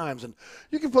all times, and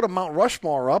you can put a Mount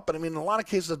Rushmore up, but I mean, in a lot of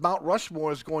cases, Mount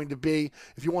Rushmore is going to be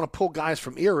if you want to pull guys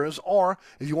from eras, or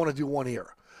if you want to do one era.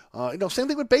 Same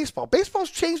thing with baseball. Baseball's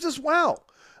changed as well.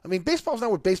 I mean, baseball's not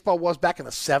what baseball was back in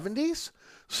the 70s.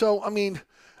 So, I mean,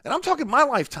 and I'm talking my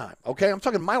lifetime, okay? I'm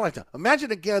talking my lifetime.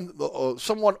 Imagine, again,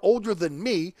 someone older than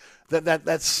me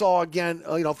that saw, again,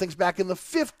 things back in the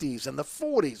 50s and the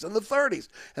 40s and the 30s,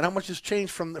 and how much has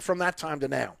changed from that time to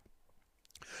now.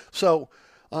 So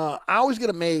I always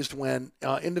get amazed when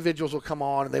individuals will come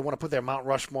on and they want to put their Mount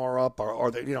Rushmore up,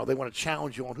 or they want to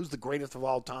challenge you on who's the greatest of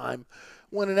all time,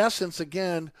 when in essence,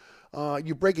 again,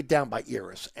 you break it down by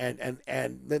eras, and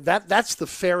that's the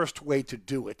fairest way to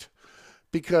do it.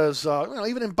 Because,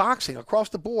 even in boxing, across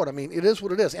the board, I mean, it is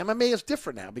what it is. MMA is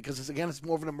different now because, it's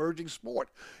more of an emerging sport.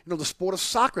 The sport of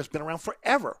soccer has been around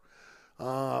forever.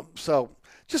 So,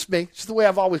 just me. Just the way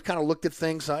I've always kind of looked at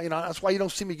things. That's why you don't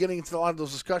see me getting into a lot of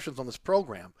those discussions on this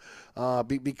program.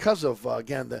 Because of,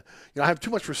 again, I have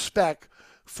too much respect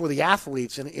for the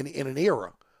athletes in an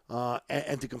era.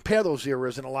 And to compare those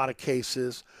eras in a lot of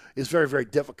cases is very, very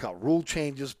difficult. Rule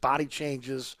changes, body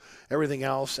changes, everything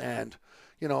else. And,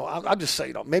 I'll just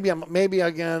say, maybe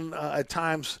again, at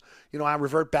times, I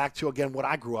revert back to, again, what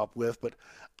I grew up with. But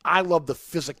I love the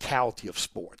physicality of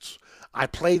sports. I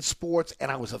played sports,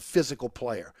 and I was a physical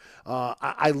player.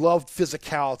 I loved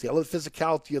physicality. I love the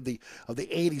physicality of the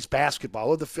 80s basketball. I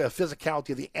love the physicality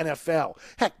of the NFL.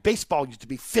 Heck, baseball used to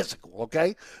be physical,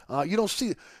 okay? You don't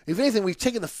see – if anything, we've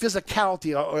taken the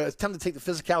physicality or attempted to take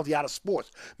the physicality out of sports.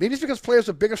 Maybe it's because players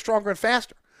are bigger, stronger, and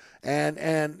faster. And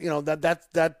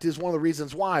that is one of the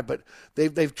reasons why. But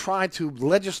they've tried to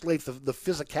legislate the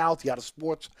physicality out of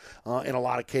sports in a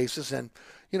lot of cases. And,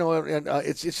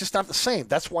 it's just not the same.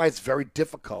 That's why it's very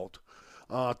difficult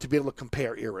to be able to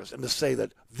compare eras and to say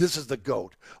that this is the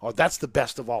GOAT or that's the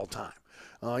best of all time.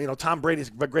 Tom Brady's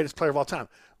the greatest player of all time.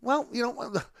 Well,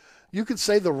 you could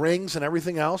say the rings and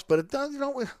everything else, but it does,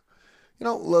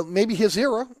 maybe his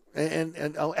era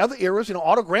and other eras.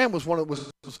 Otto Graham was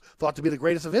was thought to be the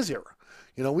greatest of his era.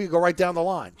 We go right down the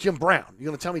line. Jim Brown. You're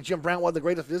going to tell me Jim Brown wasn't the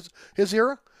greatest of his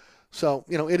era? So,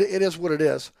 it is what it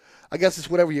is. I guess it's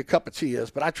whatever your cup of tea is,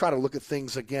 but I try to look at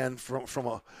things again from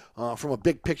a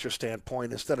big picture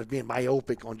standpoint instead of being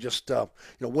myopic on just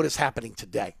what is happening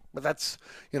today. But that's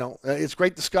it's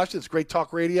great discussion, it's great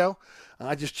talk radio.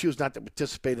 I just choose not to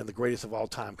participate in the greatest of all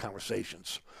time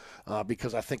conversations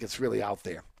because I think it's really out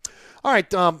there. All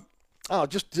right.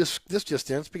 This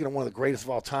just in. Speaking of one of the greatest of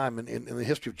all time in the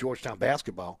history of Georgetown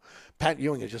basketball, Pat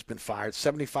Ewing has just been fired,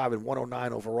 75 and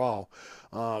 109 overall.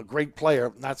 Great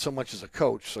player, not so much as a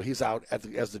coach, so he's out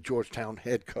as the Georgetown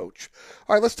head coach.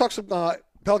 All right, let's talk some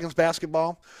Pelicans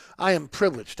basketball. I am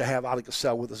privileged to have Ali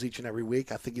Cassell with us each and every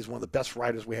week. I think he's one of the best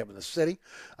writers we have in the city.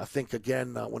 I think,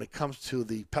 again, when it comes to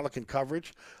the Pelican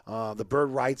coverage, the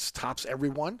Bird Writes tops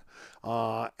everyone.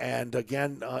 And,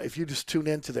 again, if you just tune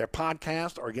in to their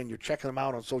podcast or, again, you're checking them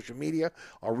out on social media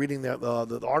or reading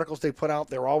the articles they put out,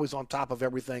 they're always on top of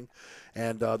everything.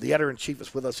 And the editor-in-chief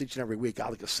is with us each and every week,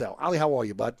 Ali Cassell. Ali, how are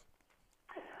you, bud?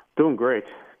 Doing great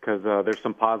because there's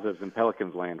some positives in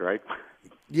Pelicans land, right?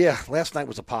 Yeah, last night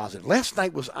was a positive. Last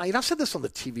night was, I said this on the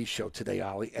TV show today,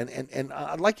 Ali, and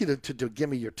I'd like you to give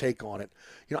me your take on it.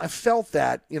 I felt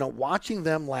that, watching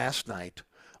them last night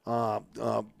in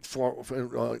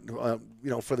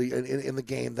the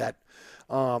game that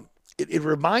it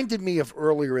reminded me of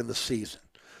earlier in the season.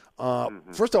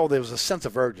 First of all, there was a sense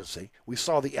of urgency. We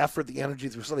saw the effort, the energy,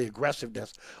 we saw the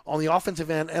aggressiveness on the offensive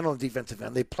end and on the defensive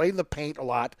end. They played in the paint a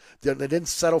lot. They didn't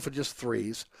settle for just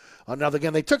threes. Now,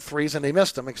 again, they took threes and they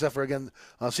missed them, except for, again,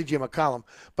 C.J. McCollum.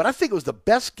 But I think it was the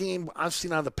best game I've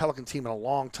seen out of the Pelican team in a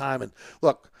long time. And,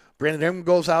 look, Brandon Ingram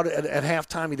goes out at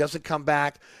halftime. He doesn't come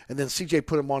back. And then C.J.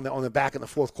 put him on the back in the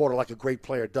fourth quarter like a great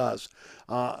player does.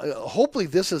 Hopefully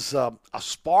this is a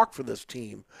spark for this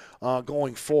team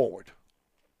going forward.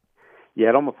 Yeah,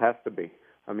 it almost has to be.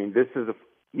 I mean, this is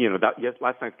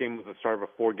last night's game was the start of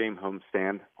a 4-game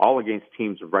homestand, all against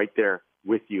teams right there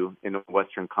with you in the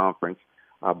Western Conference,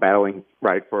 battling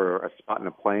right for a spot in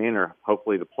the play-in or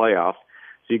hopefully the playoffs.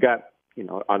 So you got,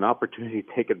 an opportunity to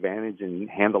take advantage and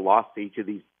hand a loss to each of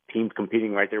these teams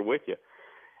competing right there with you.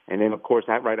 And then, of course,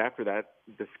 right after that,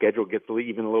 the schedule gets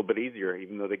even a little bit easier,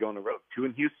 even though they go on the road. 2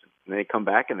 in Houston, and they come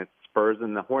back, and it's Spurs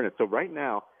and the Hornets. So right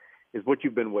now is what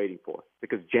you've been waiting for,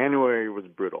 because January was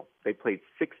brutal. They played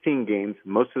 16 games,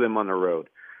 most of them on the road,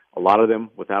 a lot of them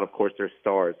without, of course, their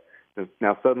stars.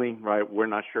 Now, suddenly, right, we're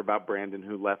not sure about Brandon,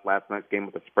 who left last night's game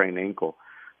with a sprained ankle.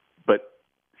 But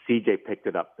CJ picked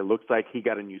it up. It looks like he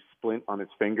got a new splint on his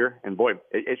finger, and boy,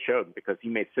 it showed because he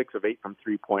made 6 of 8 from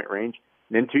 3-point range.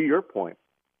 And then to your point,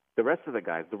 the rest of the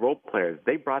guys, the role players,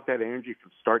 they brought that energy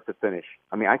from start to finish.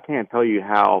 I mean, I can't tell you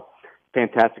how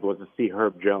fantastic it was to see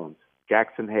Herb Jones,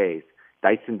 Jackson Hayes,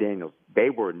 Dyson Daniels. They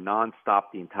were nonstop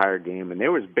the entire game, and they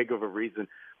were as big of a reason,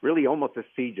 really almost as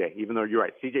CJ, even though you're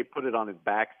right. CJ put it on his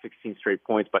back, 16 straight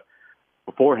points, but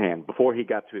beforehand, before he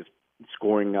got to his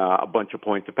scoring a bunch of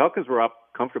points, the Pelicans were up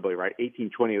comfortably, right? 18-20.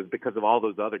 It was because of all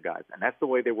those other guys, and that's the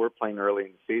way they were playing early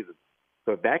in the season.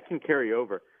 So if that can carry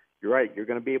over, you're right, you're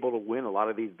going to be able to win a lot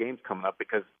of these games coming up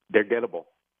because they're gettable.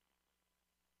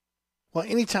 Well,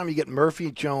 anytime you get Murphy,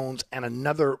 Jones, and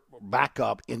another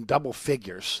backup in double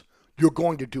figures, you're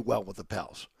going to do well with the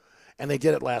Pels. And they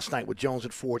did it last night with Jones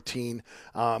at 14,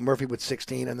 Murphy with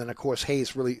 16, and then, of course,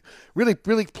 Hayes really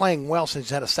playing well since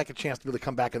he's had a second chance to really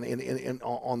come back on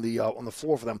the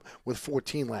floor for them with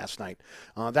 14 last night.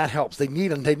 That helps. They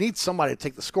need somebody to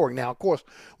take the scoring. Now, of course,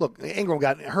 look, Ingram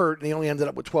got hurt, and he only ended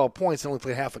up with 12 points and only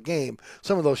played half a game.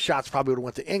 Some of those shots probably would have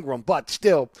went to Ingram, but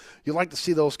still, you like to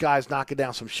see those guys knocking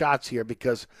down some shots here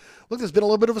because, look, there's been a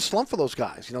little bit of a slump for those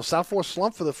guys. You know, South Florida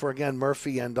slump for again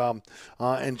Murphy and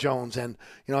Jones, and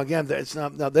you know, again, it's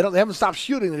not they haven't stopped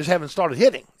shooting. They just haven't started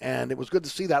hitting, and it was good to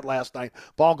see that last night.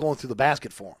 Ball going through the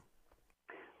basket for them.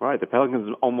 Right, the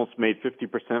Pelicans almost made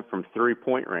 50% from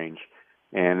 3-point range,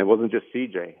 and it wasn't just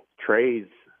CJ. Trey's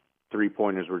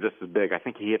 3-pointers were just as big. I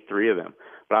think he hit 3 of them.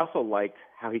 But I also liked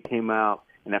how he came out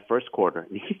in that first quarter.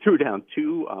 He threw down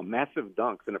 2 massive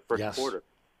dunks in the first quarter.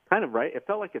 Kind of right. It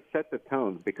felt like it set the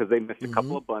tone because they missed a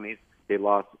couple of bunnies. They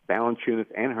lost Valanciunas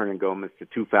and Hernangomez to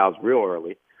 2 fouls real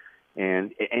early.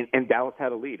 And Dallas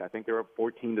had a lead. I think they were up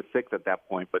 14-6 at that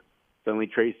point. But suddenly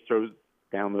Trey throws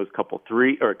down those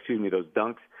those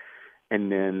dunks.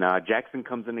 And then Jackson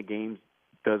comes in the game,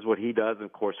 does what he does. And,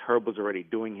 of course, Herb was already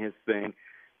doing his thing.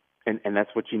 And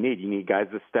that's what you need. You need guys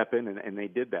to step in, and they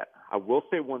did that. I will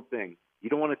say one thing. You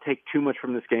don't want to take too much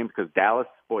from this game because Dallas,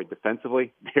 boy,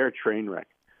 defensively, they're a train wreck.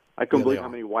 I couldn't believe how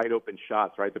many wide-open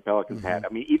shots, right, the Pelicans had. I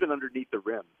mean, even underneath the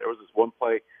rim. There was this one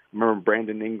play, I remember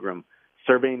Brandon Ingram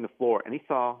surveying the floor, and he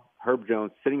saw Herb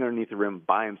Jones sitting underneath the rim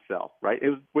by himself, right? It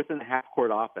was within a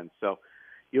half-court offense. So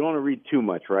you don't want to read too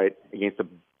much, right, against a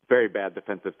very bad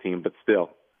defensive team. But still,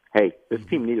 hey, this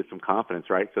team needed some confidence,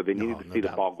 right? So they needed to see the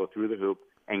ball go through the hoop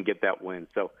and get that win.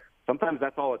 So sometimes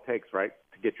that's all it takes, right,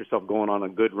 to get yourself going on a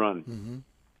good run. Mm-hmm.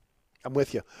 I'm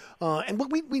with you. And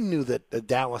we knew that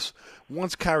Dallas,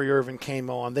 once Kyrie Irving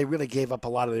came on, they really gave up a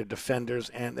lot of their defenders,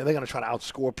 and they're going to try to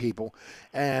outscore people.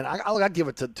 And I'll give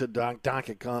it to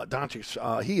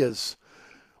Doncic. He is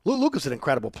 – Luka's an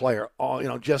incredible player,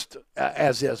 just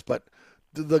as is. But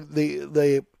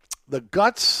the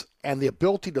guts and the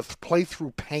ability to play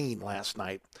through pain last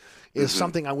night is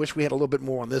something I wish we had a little bit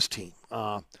more on this team.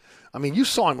 I mean, you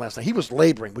saw him last night. He was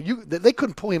laboring, but they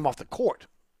couldn't pull him off the court.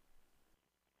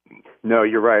 No,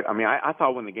 you're right. I mean, I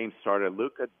thought when the game started,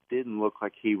 Luka didn't look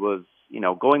like he was,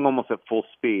 going almost at full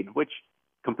speed, which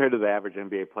compared to the average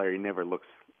NBA player, he never looks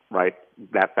right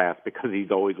that fast because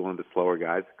he's always one of the slower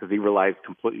guys because he relies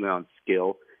completely on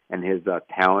skill and his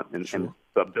talent and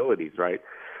abilities, right?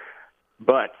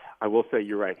 But I will say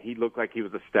you're right. He looked like he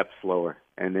was a step slower,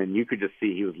 and then you could just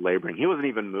see he was laboring. He wasn't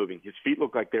even moving. His feet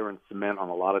looked like they were in cement on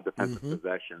a lot of defensive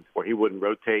possessions where he wouldn't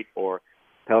rotate or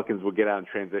Pelicans would get out in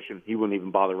transition. He wouldn't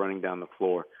even bother running down the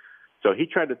floor. So he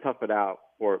tried to tough it out,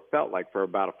 or it felt like, for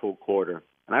about a full quarter.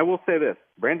 And I will say this,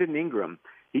 Brandon Ingram,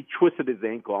 he twisted his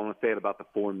ankle, I want to say at about the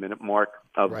 4-minute mark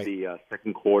of the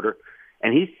second quarter.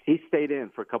 And he stayed in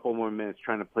for a couple more minutes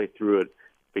trying to play through it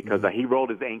because he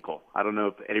rolled his ankle. I don't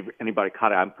know if anybody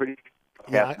caught it. I'm pretty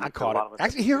Yeah, I caught it.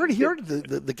 Actually, he heard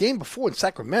the game before in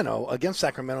Sacramento, against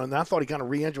Sacramento, and I thought he kind of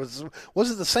re-injured.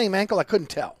 Was it the same ankle? I couldn't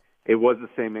tell. It was the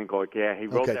same ankle. Yeah, he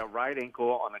rolled that right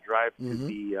ankle on a drive to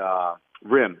the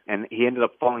rim, and he ended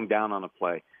up falling down on a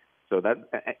play. So that,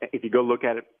 if you go look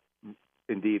at it,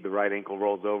 indeed, the right ankle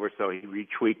rolls over, so he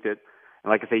retweaked it. And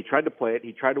like I say, he tried to play it.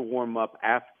 He tried to warm up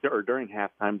after or during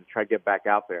halftime to try to get back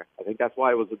out there. I think that's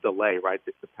why it was a delay, right?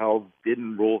 The Pels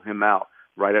didn't rule him out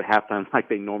right at halftime like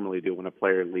they normally do when a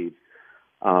player leaves.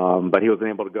 But he wasn't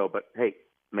able to go. But, hey,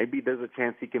 maybe there's a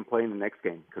chance he can play in the next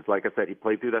game because, like I said, he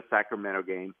played through that Sacramento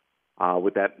game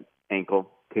with that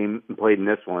ankle, came and played in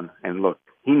this one. And, look,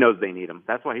 he knows they need him.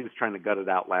 That's why he was trying to gut it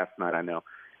out last night, I know.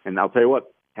 And I'll tell you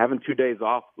what, having 2 days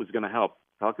off was going to help.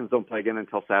 Pelicans don't play again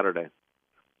until Saturday.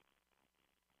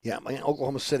 Yeah,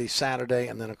 Oklahoma City Saturday,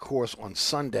 and then, of course, on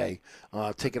Sunday,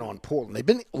 taking on Portland. They've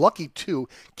been lucky, too,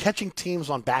 catching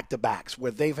teams on back-to-backs where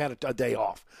they've had a day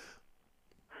off.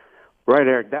 Right,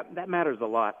 Eric. That matters a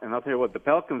lot. And I'll tell you what, the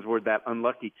Pelicans were that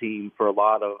unlucky team for a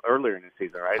lot of earlier in the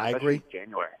season, right? I Especially agree. in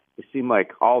January. It seemed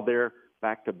like all their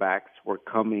back-to-backs were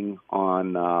coming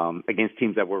on against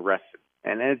teams that were rested.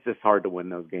 And it's just hard to win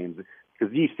those games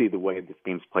because you see the way this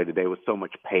game's played today with so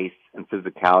much pace and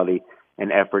physicality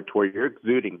and effort to where you're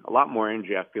exuding a lot more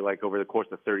energy, I feel like, over the course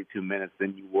of 32 minutes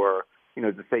than you were,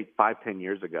 to say 5-10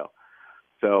 years ago.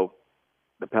 So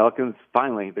the Pelicans,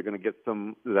 finally, they're going to get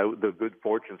the good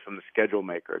fortunes from the schedule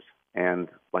makers. And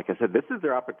like I said, this is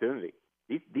their opportunity.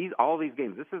 All these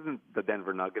games, this isn't the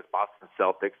Denver Nuggets, Boston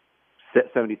Celtics,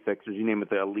 76ers, you name it,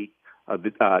 the elite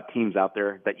teams out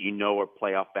there that are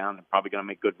playoff bound and probably going to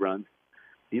make good runs.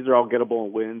 These are all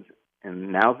gettable wins,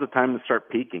 and now's the time to start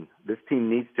peaking. This team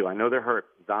needs to. I know they're hurt.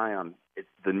 Zion,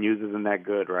 the news isn't that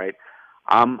good, right?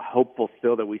 I'm hopeful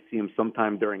still that we see him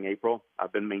sometime during April.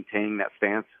 I've been maintaining that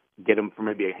stance, get him for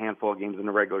maybe a handful of games in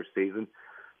the regular season.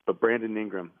 But Brandon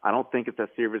Ingram, I don't think it's a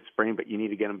serious sprain, but you need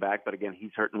to get him back. But again,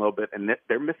 he's hurting a little bit, and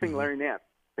they're missing Larry Nance.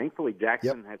 Thankfully,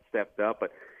 Jackson had stepped up,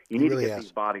 but you need to get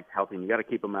these bodies healthy, and you got to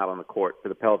keep them out on the court for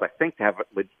the Pels, I think, to have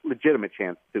a legitimate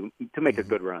chance to make a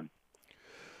good run.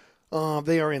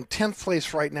 They are in 10th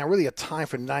place right now, really a tie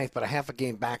for 9th, but a half a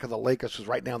game back of the Lakers, because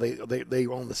right now they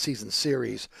own the season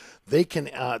series. They can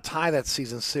tie that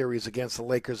season series against the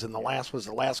Lakers, and the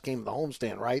last game of the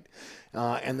homestand, right?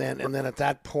 And then at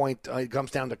that point it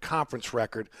comes down to conference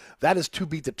record. That is to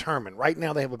be determined. Right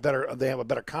now they have a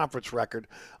better conference record,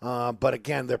 but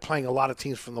again they're playing a lot of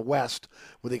teams from the West,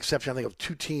 with the exception I think of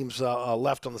 2 teams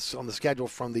left on the schedule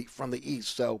from the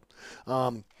East. So.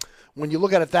 When you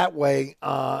look at it that way,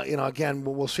 again,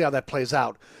 we'll see how that plays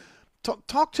out.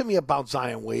 Talk to me about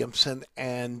Zion Williamson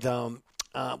and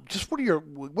just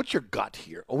what's your gut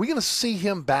here? Are we going to see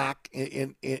him back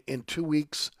in 2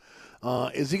 weeks?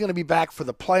 Is he going to be back for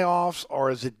the playoffs, or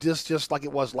is it just like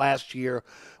it was last year,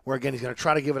 where again he's going to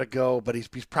try to give it a go, but he's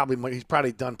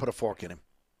probably done, put a fork in him?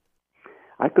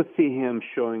 I could see him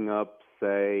showing up,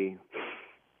 say,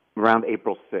 around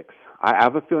April 6th. I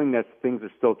have a feeling that things are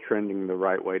still trending the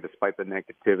right way, despite the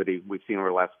negativity we've seen over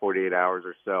the last 48 hours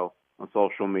or so on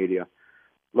social media.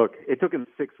 Look, it took him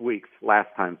 6 weeks last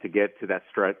time to get to that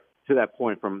stretch, to that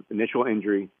point from initial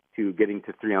injury to getting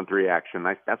to 3-on-3 action.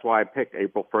 That's why I picked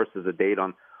April 1st as a date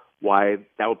on why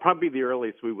that would probably be the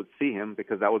earliest we would see him,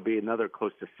 because that would be another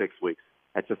close to 6 weeks.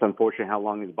 That's just unfortunate how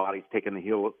long his body's taken to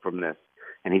heal from this,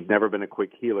 and he's never been a quick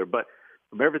healer. But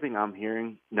from everything I'm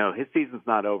hearing, no, his season's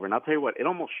not over. And I'll tell you what, it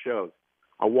almost shows.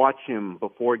 I watch him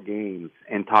before games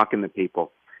and talking to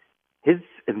people. His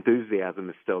enthusiasm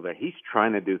is still there. He's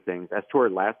trying to do things. As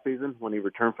toward last season, when he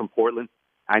returned from Portland,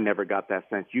 I never got that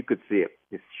sense. You could see it.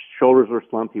 His shoulders were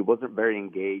slumped. He wasn't very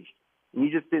engaged. And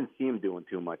you just didn't see him doing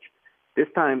too much. This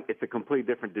time, it's a completely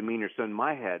different demeanor. So in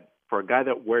my head, for a guy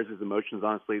that wears his emotions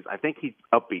on his sleeves, I think he's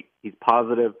upbeat. He's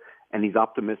positive, and he's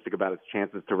optimistic about his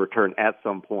chances to return at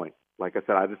some point. Like I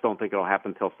said, I just don't think it'll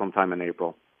happen until sometime in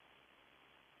April.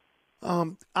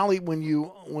 Ali, when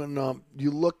you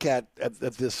look at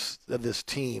this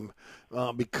team,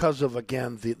 because of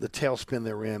again the tailspin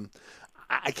they're in,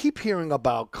 I keep hearing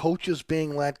about coaches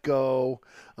being let go.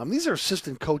 These are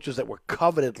assistant coaches that were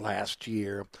coveted last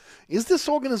year. Is this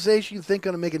organization, you think,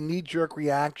 going to make a knee-jerk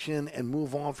reaction and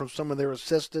move on from some of their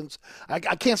assistants? I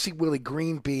can't see Willie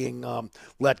Green being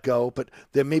let go, but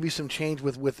there may be some change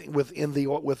within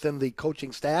the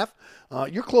coaching staff.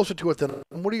 You're closer to it than.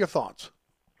 What are your thoughts?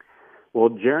 Well,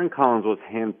 Jaron Collins was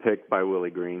handpicked by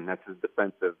Willie Green. That's his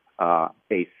defensive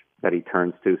ace that he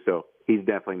turns to, so he's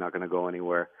definitely not going to go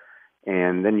anywhere.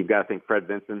 And then you've got to think Fred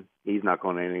Vinson. He's not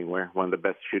going anywhere. One of the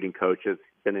best shooting coaches.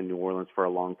 Been in New Orleans for a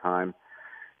long time.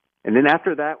 And then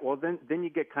after that, well, then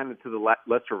you get kind of to the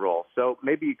lesser role. So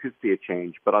maybe you could see a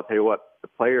change. But I'll tell you what, the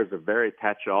players are very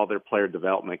attached to all their player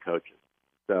development coaches.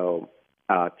 So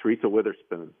Teresa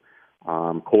Witherspoon,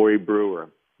 Corey Brewer,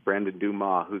 Brandon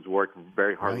Dumas, who's worked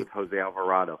very hard with Jose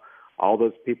Alvarado. All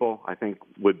those people, I think,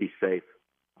 would be safe.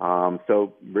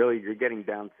 So really, you're getting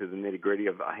down to the nitty-gritty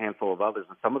of a handful of others,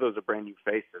 and some of those are brand-new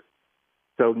faces.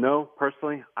 So, no,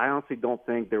 personally, I honestly don't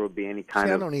think there would be any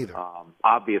kind of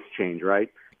obvious change, right?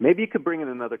 Maybe you could bring in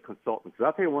another consultant. Because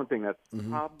I'll tell you one thing that's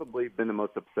probably been the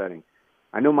most upsetting.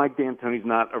 I know Mike D'Antoni's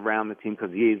not around the team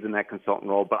because he is in that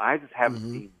consultant role, but I just haven't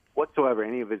seen whatsoever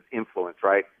any of his influence,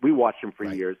 right? We watched him for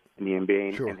years in the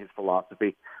NBA and his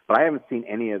philosophy, but I haven't seen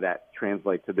any of that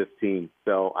translate to this team.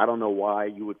 So I don't know why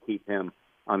you would keep him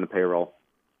on the payroll.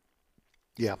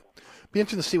 Yeah. Be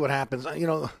interesting to see what happens.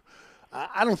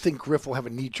 I don't think Griff will have a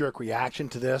knee-jerk reaction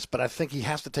to this, but I think he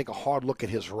has to take a hard look at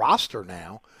his roster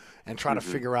now and try to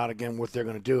figure out again what they're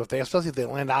going to do. Especially if they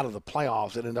land out of the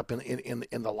playoffs and end up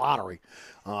in the lottery.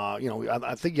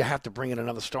 I think you have to bring in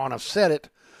another star, and I've said it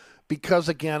because,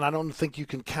 again, I don't think you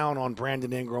can count on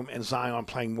Brandon Ingram and Zion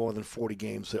playing more than 40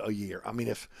 games a year. I mean,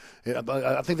 I think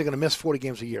they're going to miss 40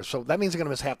 games a year, so that means they're going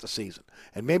to miss half the season.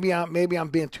 And maybe I'm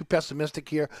being too pessimistic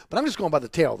here, but I'm just going by the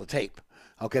tail of the tape.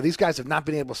 Okay, these guys have not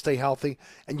been able to stay healthy,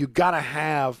 and you got to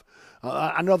have.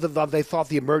 I know that they thought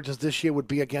the emergence this year would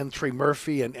be, again, Trey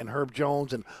Murphy and Herb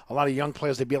Jones and a lot of young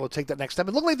players. They'd be able to take that next step.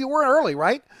 It looked like they were early,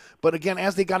 right? But, again,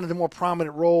 as they got into more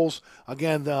prominent roles,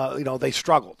 again, they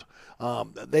struggled.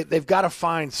 They've got to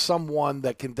find someone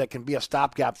that can be a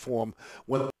stopgap for them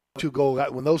when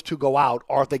those two go out,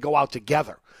 or if they go out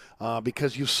together,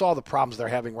 because you saw the problems they're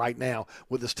having right now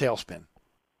with this tailspin.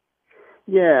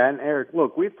 Yeah, and Eric,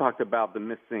 look, we've talked about the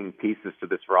missing pieces to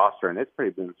this roster, and it's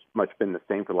pretty much been the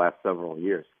same for the last several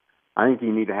years. I think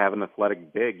you need to have an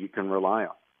athletic big you can rely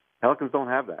on. Pelicans don't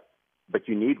have that, but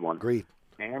you need one. Agreed.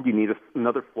 And you need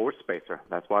another floor spacer.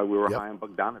 That's why we were high on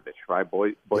Bogdanovich, right?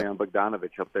 Bojan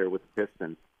Bogdanovich up there with the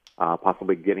Pistons,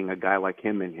 possibly getting a guy like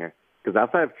him in here. Because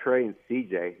outside of Trey and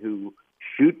CJ, who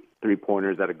shoot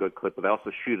three-pointers at a good clip, but they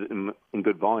also shoot it in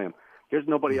good volume, there's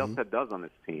nobody else that does on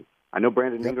this team. I know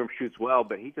Brandon Ingram shoots well,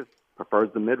 but he just prefers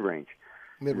the mid-range.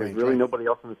 There's really nobody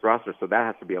else on this roster, so that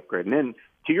has to be upgraded. And then,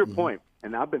 to your point,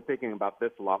 and I've been thinking about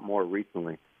this a lot more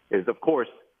recently, is, of course,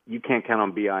 you can't count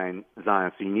on B.I. and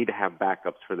Zion, so you need to have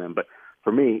backups for them. But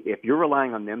for me, if you're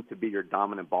relying on them to be your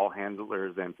dominant ball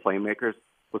handlers and playmakers,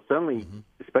 well, suddenly,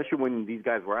 especially when these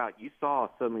guys were out, you saw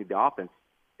suddenly the offense,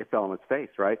 it fell on its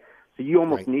face, right? So you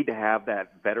almost need to have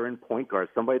that veteran point guard,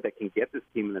 somebody that can get this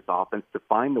team in this offense to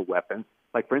find the weapons.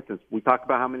 Like, for instance, we talked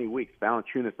about how many weeks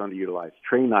Valanciunas underutilized,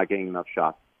 Trey not getting enough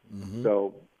shots.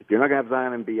 So if you're not going to have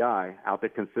Zion and B.I. out there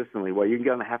consistently, well, you're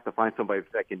going to have to find somebody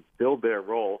that can fill their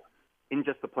role in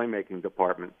just the playmaking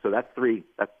department. So that's three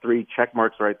check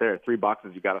marks right there, 3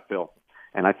 boxes you got to fill.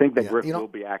 And I think that Griff will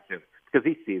be active because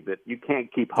he sees it. You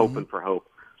can't keep hoping for hope.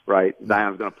 Right,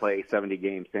 Zion's going to play 70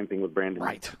 games. Same thing with Brandon.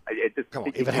 Right. Come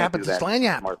on. If it happens, it's going to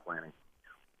happen. Smart planning.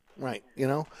 Right.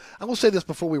 I will say this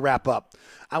before we wrap up.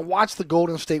 I watched the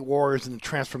Golden State Warriors and the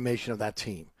transformation of that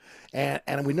team.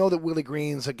 And we know that Willie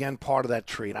Green's, again, part of that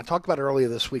tree. And I talked about it earlier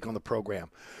this week on the program.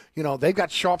 They've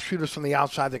got sharpshooters from the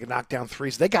outside that can knock down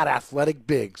threes. They got athletic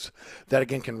bigs that,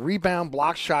 again, can rebound,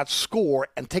 block shots, score,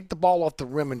 and take the ball off the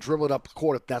rim and dribble it up the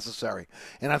court if necessary.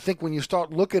 And I think when you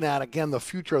start looking at, again, the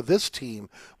future of this team,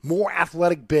 more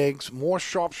athletic bigs, more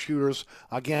sharpshooters,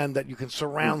 again, that you can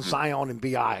surround Zion and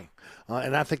B.I.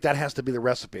 And I think that has to be the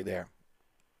recipe there.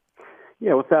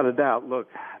 Yeah, without a doubt. Look,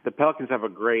 the Pelicans have a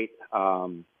great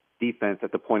defense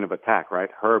at the point of attack, right?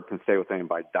 Herb can stay with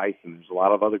anybody. Dyson, there's a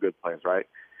lot of other good players, right?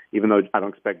 Even though I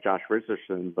don't expect Josh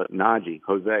Richardson, but Najee,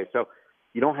 Jose. So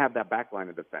you don't have that back line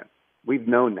of defense. We've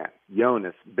known that.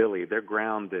 Jonas, Billy, they're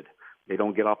grounded. They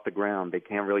don't get off the ground. They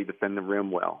can't really defend the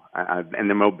rim well. And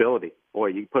their mobility. Boy,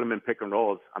 you put them in pick and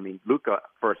rolls. I mean, Luka,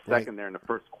 for a second there in the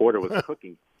first quarter, was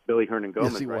cooking Billy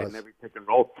Hernangomez, yes, right? And every pick and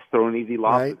roll, just throwing easy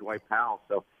lobs to Dwight Powell.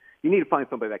 So you need to find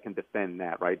somebody that can defend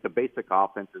that, right? The basic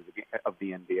offenses of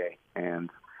the NBA. And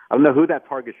I don't know who that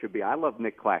target should be. I love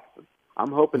Nick Claxton.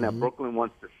 I'm hoping that Brooklyn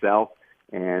wants to sell.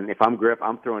 And if I'm Griff,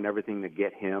 I'm throwing everything to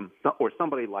get him or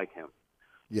somebody like him.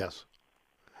 Yes.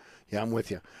 Yeah, I'm with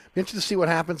you. Be interested to see what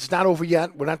happens. It's not over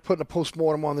yet. We're not putting a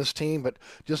postmortem on this team, but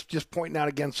just pointing out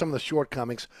again some of the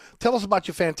shortcomings. Tell us about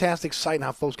your fantastic site and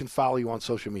how folks can follow you on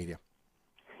social media.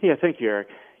 Yeah, thank you, Eric.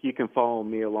 You can follow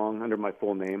me along under my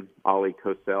full name, Ali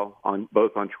Cosell,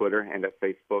 both on Twitter and at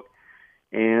Facebook.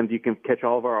 And you can catch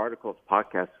all of our articles,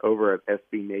 podcasts over at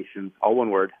SB Nation's, all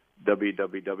one word,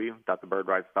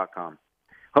 www.thebirdrights.com.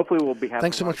 Hopefully we'll be having.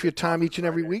 Thanks so much for your time each and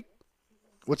every week.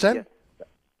 What's that? Yes.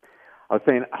 I was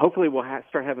saying, hopefully we'll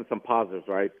start having some positives,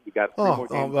 right? We got 3 more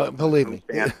games believe me,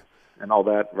 and all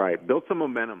that, right? Build some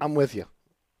momentum. I'm with you.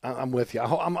 I'm with you.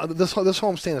 This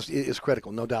homestand is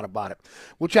critical, no doubt about it.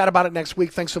 We'll chat about it next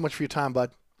week. Thanks so much for your time, bud.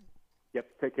 Yep.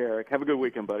 Take care, Eric. Have a good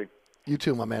weekend, buddy. You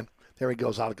too, my man. There he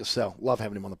goes, Ali Cosell. Love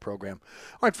having him on the program.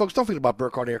 All right, folks, don't forget about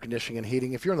Burkhardt Air Conditioning and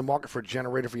Heating. If you're in the market for a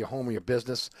generator for your home or your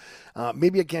business,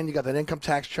 maybe, again, you got that income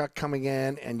tax check coming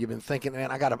in and you've been thinking,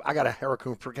 man, I got to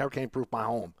hurricane-proof my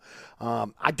home.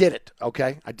 I did it,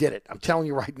 okay? I did it. I'm telling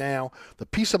you right now, the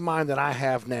peace of mind that I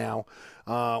have now,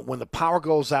 when the power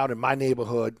goes out in my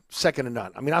neighborhood, second to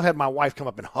none. I mean, I've had my wife come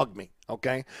up and hug me,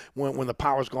 okay, when the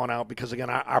power's gone out because, again,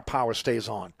 our power stays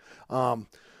on.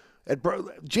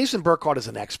 Jason Burkhardt is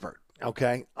an expert.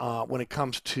 okay, when it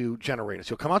comes to generators.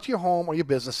 He'll come out to your home or your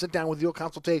business, sit down with you, a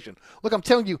consultation. Look, I'm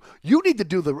telling you, you need to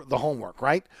do the homework,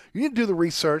 right? You need to do the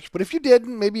research. But if you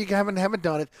didn't, maybe you haven't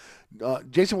done it,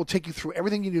 Jason will take you through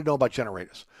everything you need to know about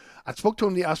generators. I spoke to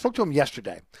him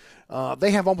yesterday.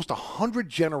 They have almost 100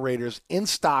 generators in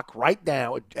stock right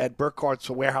now at Burkhardt's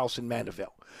warehouse in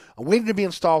Mandeville, waiting to be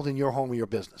installed in your home or your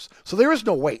business. So there is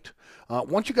no wait.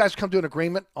 Once you guys come to an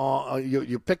agreement,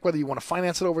 you pick whether you want to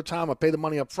finance it over time or pay the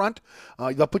money up front.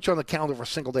 They'll put you on the calendar for a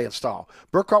single-day install.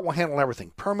 Burkhardt will handle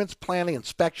everything, permits, planning,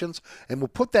 inspections, and will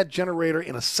put that generator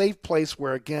in a safe place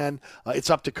where, again, it's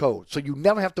up to code. So you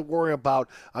never have to worry about,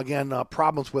 again,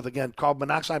 problems with, again, carbon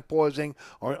monoxide poisoning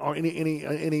or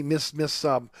any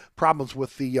problems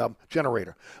with the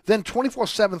generator. Then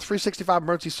 24/7, 365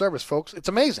 emergency service, folks. It's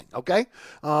amazing, okay?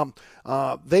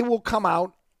 They will come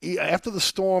out after the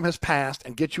storm has passed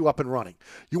and get you up and running.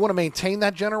 You want to maintain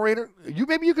that generator?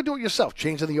 Maybe you could do it yourself,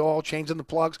 changing the oil, changing the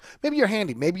plugs. Maybe you're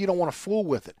handy. Maybe you don't want to fool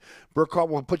with it. Burkhardt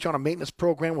will put you on a maintenance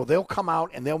program where they'll come out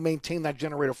and they'll maintain that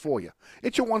generator for you.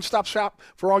 It's your one-stop shop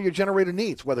for all your generator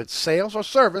needs, whether it's sales or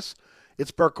service. It's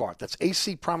Burkhardt. That's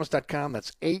acpromise.com.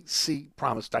 That's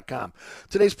acpromise.com.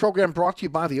 Today's program brought to you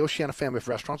by the Oceana family of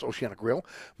restaurants, Oceana Grill,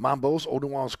 Mambo's, Old New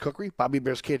Orleans Cookery, Bobby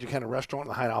Bear's Cajun Cannon Restaurant,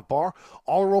 and the Hideout Bar.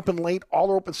 All are open late. All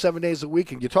are open 7 days a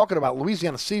week. And you're talking about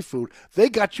Louisiana seafood. They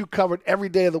got you covered every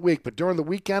day of the week. But during the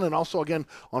weekend and also, again,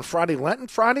 on Friday, Lenten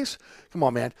Fridays, come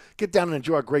on, man. Get down and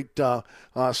enjoy a great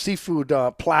seafood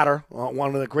platter,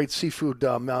 one of the great seafood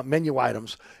menu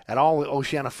items at all the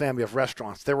Oceana family of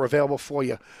restaurants. They're available for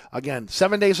you, again,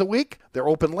 7 days a week. They're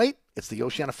open late. It's the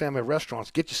Oceana family of restaurants.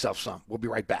 Get yourself some. We'll be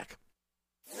right back.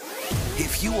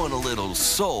 If you want a little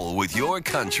soul with your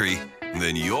country,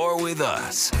 then you're with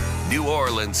us. New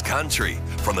Orleans Country.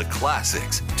 From the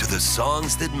classics to the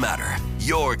songs that matter.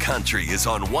 Your country is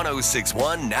on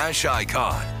 106.1 Nash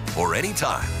Icon. Or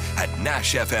anytime at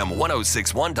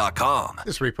NashFM1061.com.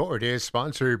 This report is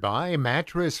sponsored by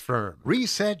Mattress Firm.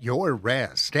 Reset your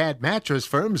rest at Mattress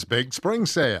Firm's Big Spring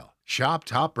Sale. Shop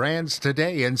top brands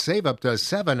today and save up to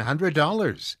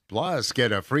 $700. Plus,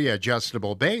 get a free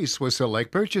adjustable base with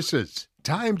select purchases.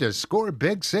 Time to score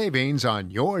big savings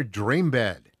on your dream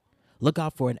bed. Look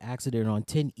out for an accident on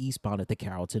 10 eastbound at the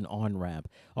Carrollton on-ramp.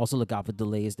 Also look out for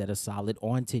delays that are solid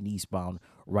on 10 eastbound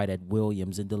right at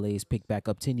Williams, and delays pick back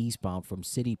up 10 eastbound from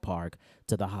City Park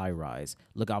to the high-rise.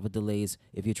 Look out for delays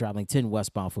if you're traveling 10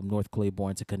 westbound from North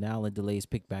Claiborne to Canal, and delays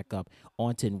pick back up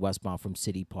on 10 westbound from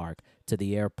City Park to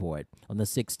the airport. On the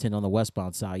 610 on the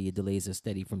westbound side, your delays are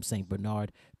steady from St.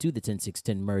 Bernard to the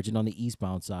 10610 merge, and on the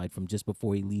eastbound side from just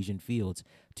before Elysian Fields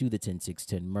to the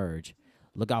 10610 merge.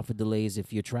 Look out for delays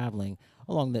if you're traveling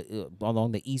along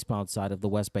the eastbound side of the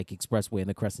West Bank Expressway and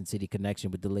the Crescent City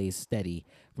connection, with delays steady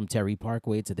from Terry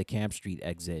Parkway to the Camp Street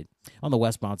exit. On the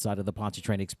westbound side of the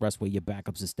Pontchartrain Expressway, your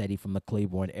backups are steady from the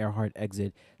Claiborne Earhart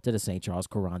exit to the St. Charles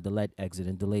Carondelet exit,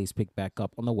 and delays pick back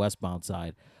up on the westbound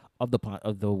side of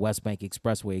the West Bank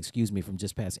Expressway, from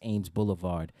just past Ames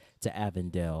Boulevard to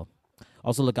Avondale.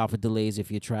 Also look out for delays if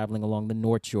you're traveling along the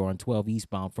North Shore on 12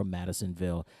 eastbound from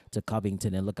Madisonville to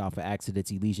Covington, and look out for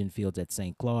accidents Elysian Fields at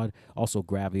St. Claude, also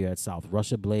Gravier at South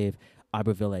Russia Blave,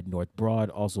 Iberville at North Broad,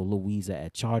 also Louisa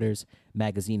at Charters,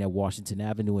 Magazine at Washington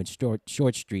Avenue, and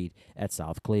Short Street at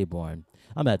South Claiborne.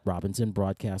 I'm Ed Robinson,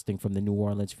 broadcasting from the New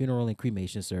Orleans Funeral and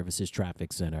Cremation Services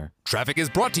Traffic Center. Traffic is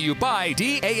brought to you by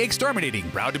DA Exterminating,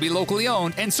 proud to be locally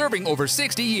owned and serving over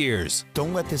 60 years.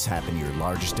 Don't let this happen to your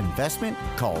largest investment.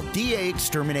 Call DA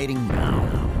Exterminating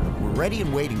now. We're ready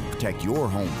and waiting to protect your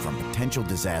home from potential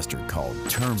disaster called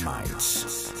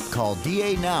termites. Call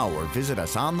DA now or visit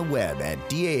us on the web at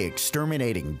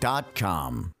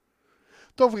daexterminating.com.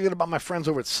 Don't forget about my friends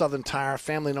over at Southern Tire,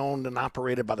 family owned and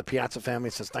operated by the Piazza family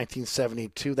since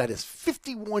 1972. That is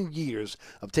 51 years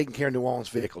of taking care of New Orleans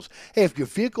vehicles. Hey, if your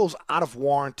vehicle's out of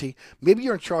warranty, maybe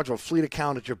you're in charge of a fleet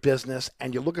account at your business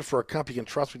and you're looking for a company you can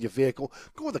trust with your vehicle,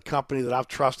 go with a company that I've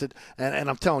trusted, and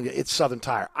I'm telling you, it's Southern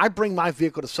Tire. I bring my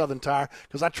vehicle to Southern Tire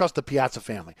because I trust the Piazza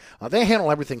family. They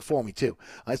handle everything for me, too.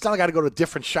 It's not like I got to go to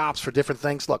different shops for different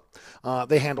things. Look,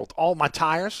 they handled all my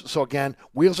tires. So, again,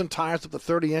 wheels and tires up to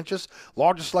 30 inches,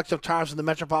 largest selection of tires in the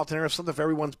metropolitan area, something for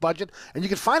everyone's budget, and you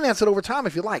can finance it over time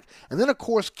if you like. And then, of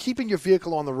course, keeping your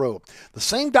vehicle on the road. The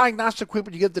same diagnostic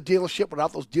equipment you get at the dealership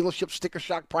without those dealership sticker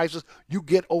shock prices you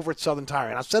get over at Southern Tire.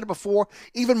 And I've said it before,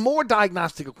 even more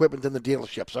diagnostic equipment than the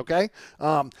dealerships, okay?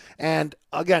 And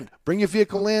again, bring your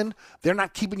vehicle in. They're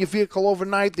not keeping your vehicle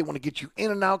overnight. They want to get you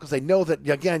in and out because they know that,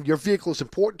 again, your vehicle is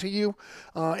important to you.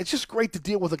 It's just great to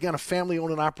deal with, again, a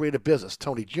family-owned and operated business.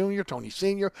 Tony Jr., Tony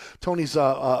Sr., Tony's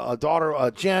daughter,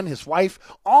 Jen, his wife,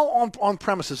 all on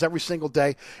premises every single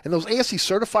day. And those ASE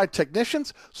certified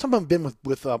technicians, some of them been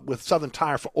with Southern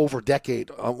Tire for over a decade,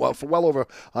 for well over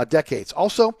decades.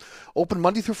 Also, open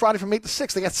Monday through Friday from 8 to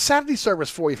 6. They got Saturday service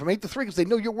for you from 8 to 3 because they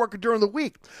know you're working during the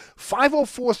week.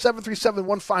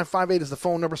 504-737-1558 is the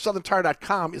phone number.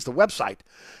 SouthernTire.com is the website.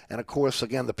 And, of course,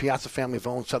 again, the Piazza family have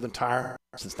owned Southern Tire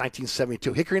since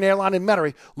 1972. Hickory and Airline in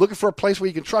Metairie. Looking for a place where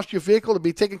you can trust your vehicle to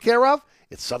be taken care of?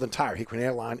 It's Southern Tire, Hickory and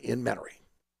Airline in Metairie.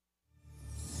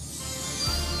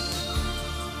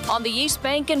 On the East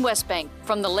Bank and West Bank,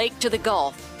 from the lake to the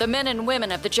Gulf, the men and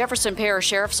women of the Jefferson Parish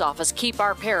Sheriff's Office keep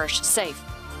our parish safe.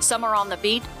 Some are on the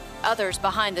beat, others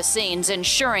behind the scenes,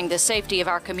 ensuring the safety of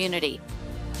our community.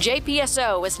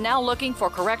 JPSO is now looking for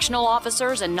correctional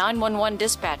officers and 911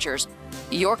 dispatchers.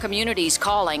 Your community's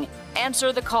calling.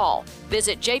 Answer the call.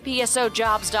 Visit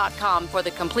jpsojobs.com for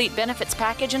the complete benefits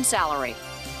package and salary.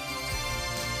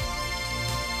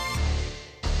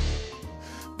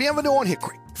 Bienvenue on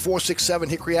Hickory, 467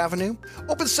 Hickory Avenue.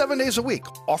 Open 7 days a week,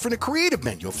 offering a creative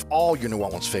menu of all your New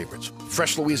Orleans favorites.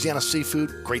 Fresh Louisiana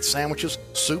seafood, great sandwiches,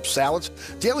 soups, salads,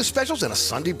 daily specials, and a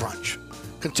Sunday brunch.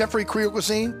 Contemporary Creole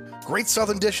cuisine, great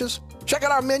Southern dishes. Check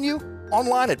out our menu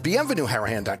online at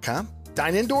bienvenueharahan.com.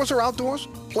 Dine indoors or outdoors.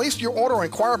 Place your order or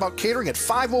inquire about catering at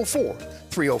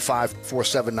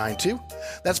 504-305-4792.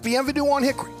 That's Bienvenue on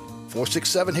Hickory,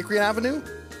 467 Hickory Avenue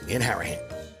in Harahan.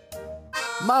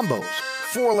 Mambo's,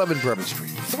 411 Bourbon Street.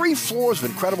 3 floors of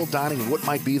incredible dining in what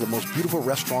might be the most beautiful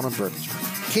restaurant on Bourbon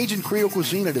Street. Cajun Creole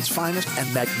cuisine at its finest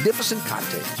and magnificent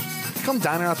cocktails. Come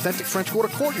dine in our authentic French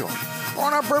Quarter courtyard or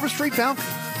on our Bourbon Street balcony.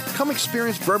 Come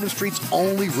experience Bourbon Street's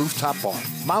only rooftop bar.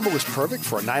 Mambo is perfect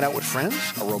for a night out with friends,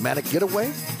 a romantic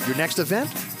getaway, your next event,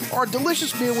 or a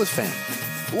delicious meal with family.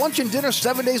 Lunch and dinner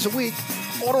 7 days a week.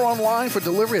 Order online for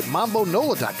delivery at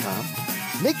mambonola.com.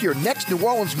 Make your next New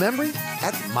Orleans memory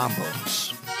at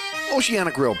Mambo's.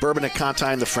 Oceana Grill, Bourbon at Conti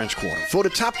in the French Quarter.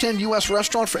 Voted top 10 U.S.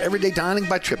 restaurant for everyday dining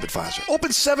by TripAdvisor.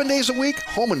 Open 7 days a week,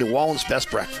 home of New Orleans' best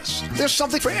breakfast. There's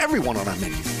something for everyone on our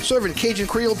menu. Serving Cajun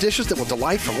Creole dishes that will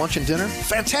delight for lunch and dinner.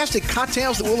 Fantastic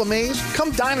cocktails that will amaze.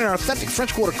 Come dine in our authentic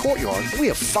French Quarter courtyard. We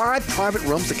have 5 private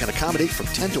rooms that can accommodate from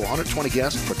 10 to 120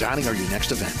 guests for dining or your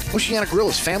next event. Oceana Grill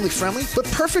is family friendly, but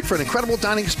perfect for an incredible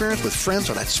dining experience with friends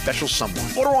or that special someone.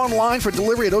 Order online for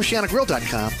delivery at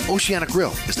oceanagrill.com. Oceana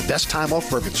Grill is the best time off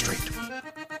Bourbon Street.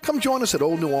 Come join us at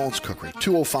Old New Orleans Cookery,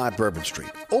 205 Bourbon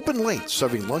Street. Open late,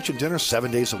 serving lunch and dinner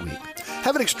 7 days a week.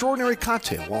 Have an extraordinary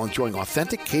cocktail while enjoying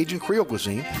authentic Cajun Creole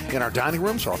cuisine in our dining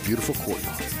rooms or our beautiful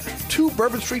courtyard. 2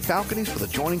 Bourbon Street balconies with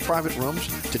adjoining private rooms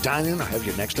to dine in or have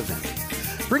your next event.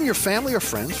 Bring your family or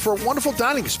friends for a wonderful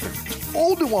dining experience.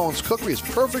 Old New Orleans Cookery is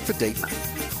perfect for date night.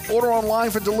 Order online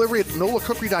for delivery at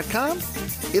nolacookery.com.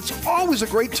 It's always a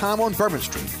great time on Bourbon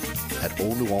Street at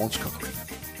Old New Orleans Cookery.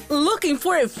 Looking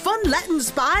for a fun Latin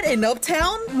spot in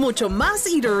Uptown? Mucho Mas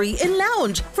Eatery and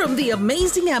Lounge. From the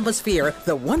amazing atmosphere,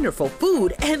 the wonderful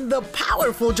food, and the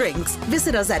powerful drinks.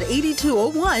 Visit us at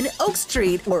 8201 Oak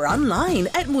Street or online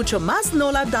at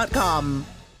muchomasnola.com.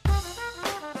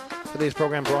 Today's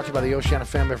program brought to you by the Oceana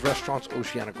family of restaurants,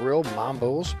 Oceana Grill,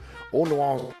 Mambo's, Old New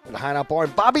Orleans, the Hideout Bar,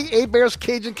 and Bobby Hebert's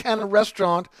Cajun Cannon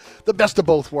Restaurant. The best of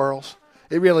both worlds.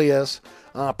 It really is.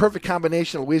 Perfect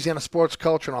combination of Louisiana sports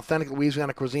culture and authentic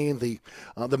Louisiana cuisine. The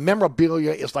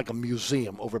memorabilia is like a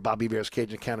museum over at Bobby Hebert's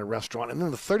Cajun Cannon Restaurant. And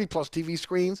then the 30-plus TV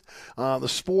screens, the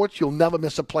sports, you'll never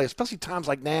miss a play, especially times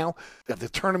like now. We got the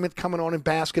tournament coming on in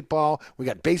basketball. We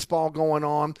got baseball going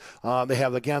on. They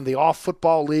have, again, the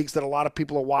off-football leagues that a lot of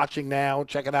people are watching now.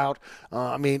 Check it out.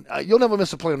 You'll never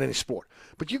miss a play on any sport.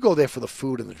 But you go there for the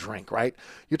food and the drink, right?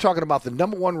 You're talking about the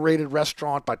number 1 rated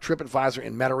restaurant by TripAdvisor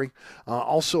in Metairie.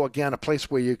 Also, again, a place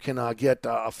where you can get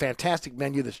a fantastic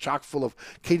menu that's chock full of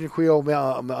Cajun Creole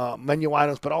menu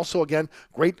items, but also, again,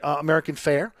 great American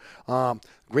fare,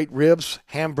 great ribs,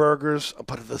 hamburgers,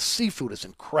 but the seafood is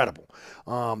incredible.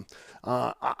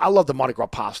 I love the Mardi Gras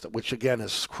pasta, which again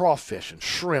is crawfish and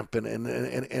shrimp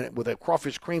and with a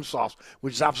crawfish cream sauce,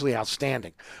 which is absolutely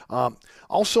outstanding.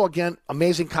 Also, again,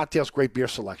 amazing cocktails, great beer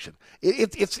selection.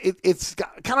 It's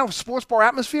got kind of a sports bar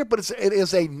atmosphere, but it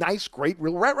is a nice, great,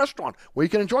 real restaurant where you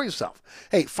can enjoy yourself.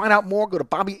 Hey, find out more. Go to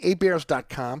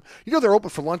BobbyHeberts.com. You know they're open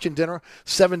for lunch and dinner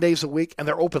 7 days a week, and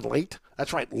they're open late.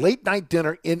 That's right, late night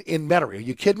dinner in Metairie. Are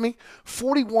you kidding me?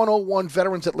 4101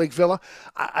 Veterans at Lake Villa.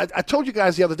 I told you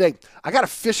guys the other day, I got a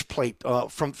fish plate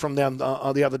from them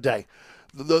the other day.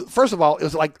 First of all, it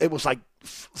was like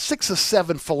 6 or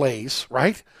 7 fillets,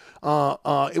 right?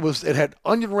 It had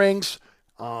onion rings,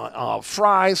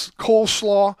 fries,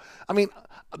 coleslaw. I mean,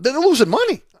 they're losing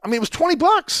money. I mean, it was $20.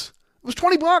 It was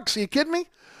 $20. Are you kidding me?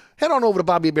 head on over to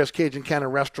Bobby Bear's Cajun Cannon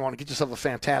Restaurant and get yourself a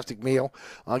fantastic meal.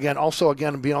 Again,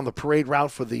 be on the parade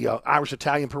route for the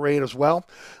Irish-Italian parade as well.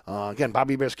 Again,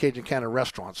 Bobby Bear's Cajun Cannon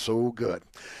Restaurant, so good.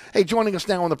 Hey, joining us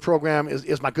now on the program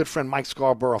is my good friend Mike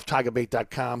Scarborough of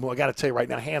TigerBait.com, who I got to tell you right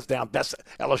now, hands down, best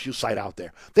LSU site out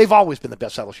there. They've always been the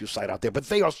best LSU site out there, but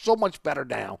they are so much better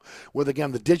now with,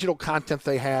 again, the digital content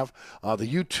they have, the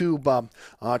YouTube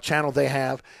channel they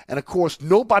have, and, of course,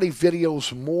 nobody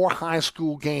videos more high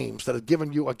school games that have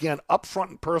given you, again, upfront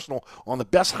and personal on the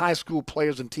best high school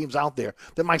players and teams out there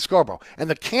than Mike Scarborough. And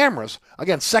the cameras,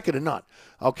 again, second to none.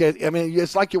 Okay, I mean,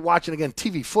 it's like you're watching, again,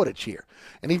 TV footage here.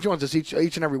 And he joins us each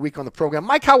and every week on the program.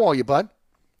 Mike, how are you, bud?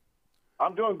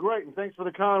 I'm doing great, and thanks for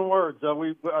the kind words.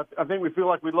 I think we feel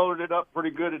like we loaded it up pretty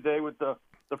good today with the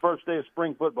first day of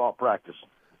spring football practice.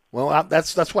 Well,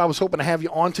 that's why I was hoping to have you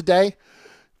on today.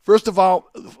 First of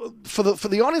all, for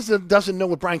the audience that doesn't know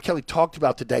what Brian Kelly talked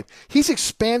about today, he's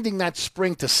expanding that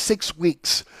spring to 6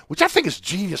 weeks, which I think is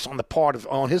genius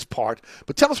on his part.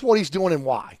 But tell us what he's doing and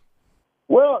why.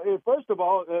 Well, first of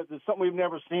all, it's something we've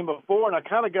never seen before, and I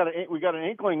kind of we got an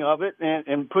inkling of it,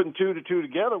 and putting two to two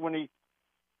together when they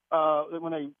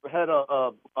had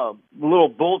a little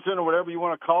bulletin or whatever you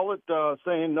want to call it,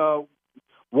 saying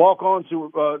walk on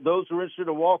to those who are interested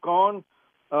to walk on.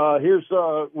 Here's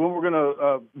when we're going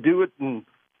to do it, and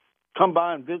come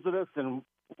by and visit us, and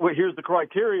here's the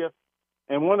criteria.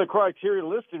 And one of the criteria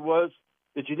listed was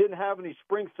that you didn't have any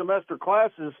spring semester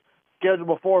classes scheduled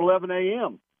before 11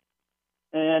 a.m.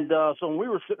 And so when we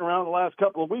were sitting around the last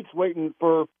couple of weeks waiting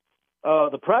for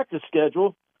the practice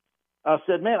schedule, I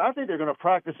said, man, I think they're going to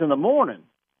practice in the morning.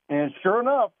 And sure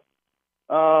enough,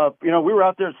 we were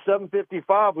out there at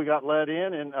 7:55. We got let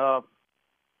in, and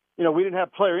we didn't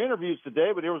have player interviews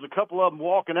today, but there was a couple of them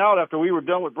walking out after we were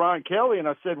done with Brian Kelly. And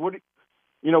I said, what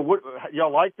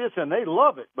y'all like this? And they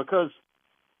love it because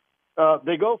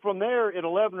they go from there at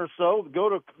 11 or so, go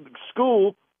to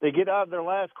school. They get out of their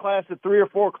last class at 3 or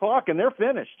 4 o'clock, and they're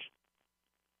finished.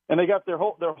 And they got their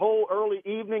whole early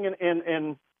evening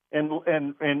and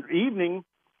evening,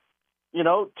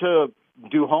 to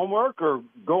do homework or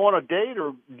go on a date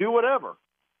or do whatever.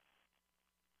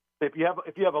 If you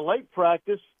have a late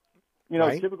practice,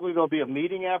 right. Typically there'll be a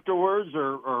meeting afterwards,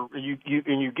 or you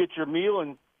get your meal,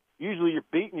 and usually you're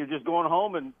beat and you're just going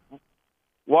home and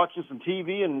watching some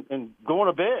TV and going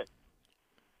to bed.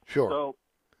 Sure.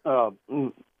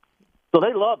 So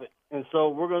they love it, and so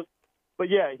we're going. But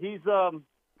yeah, he's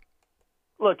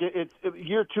look. It's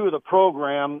year 2 of the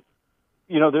program.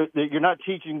 You're not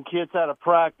teaching kids how to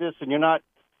practice, and you're not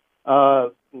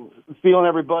feeling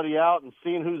everybody out and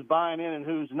seeing who's buying in and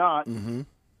who's not. Mm-hmm.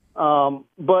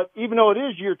 But even though it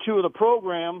is year 2 of the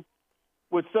program,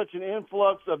 with such an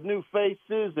influx of new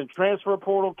faces and transfer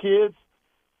portal kids,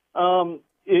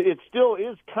 it still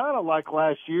is kind of like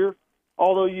last year,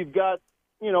 although you've got,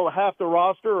 half the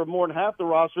roster or more than half the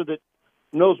roster that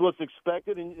knows what's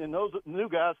expected, and those new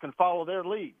guys can follow their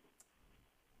lead.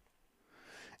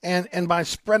 And by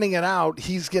spreading it out,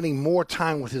 he's getting more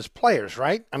time with his players,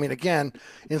 right? I mean, again,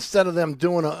 instead of them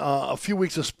doing a few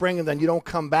weeks of spring and then you don't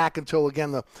come back until,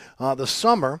 again, the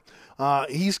summer,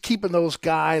 he's keeping those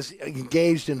guys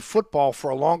engaged in football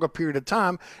for a longer period of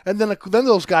time, and then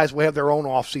those guys will have their own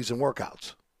off-season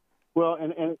workouts. Well,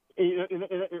 and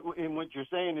what you're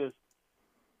saying is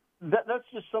that's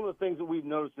just some of the things that we've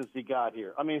noticed since he got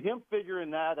here. I mean, him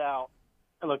figuring that out,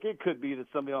 and look, it could be that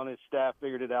somebody on his staff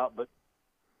figured it out, but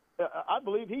I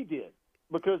believe he did,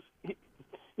 because we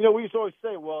used to always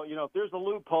say, well, if there's a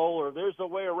loophole or there's a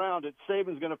way around it,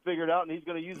 Saban's going to figure it out and he's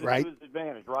going to use it to his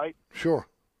advantage, right? Sure.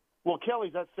 Well,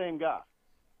 Kelly's that same guy.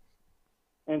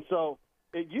 And so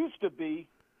it used to be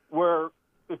where,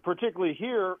 particularly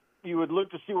here, you would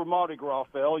look to see where Mardi Gras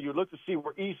fell, you would look to see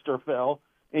where Easter fell,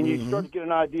 and you'd start to get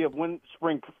an idea of when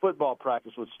spring football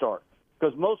practice would start.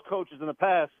 Because most coaches in the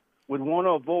past would want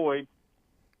to avoid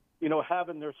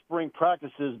having their spring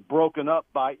practices broken up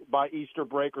by Easter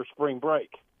break or spring break.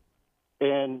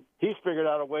 And he's figured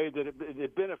out a way that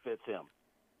it benefits him.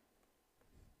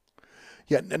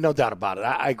 Yeah, no doubt about it.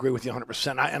 I agree with you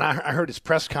 100%. I heard his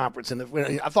press conference, and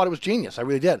I thought it was genius. I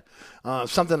really did.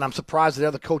 Something I'm surprised that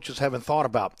other coaches haven't thought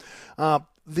about.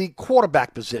 The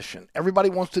quarterback position.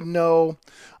 Everybody wants to know.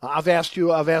 I've asked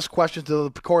questions to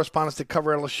the correspondents that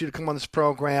cover LSU to come on this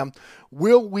program.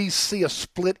 Will we see a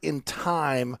split in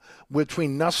time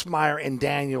between Nussmeier and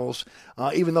Daniels,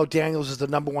 even though Daniels is the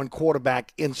number 1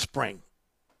 quarterback in spring?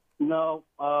 No,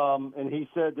 and he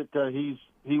said that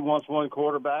he wants one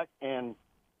quarterback, and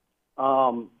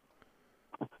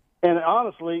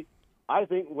honestly, I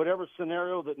think whatever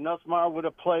scenario that Nussmeier would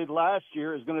have played last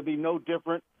year is going to be no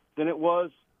different than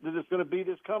it's going to be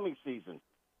this coming season.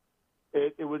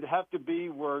 it would have to be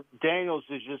where Daniels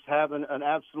is just having an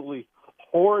absolutely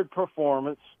horrid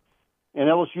performance, and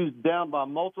LSU's down by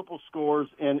multiple scores,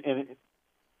 and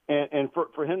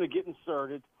for him to get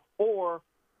inserted, or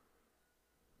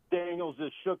Daniels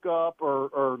is shook up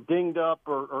or dinged up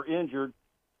or injured,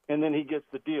 and then he gets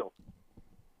the deal.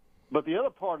 But the other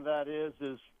part of that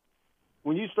is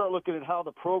when you start looking at how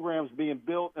the program's being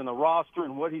built and the roster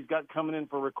and what he's got coming in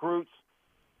for recruits,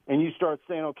 and you start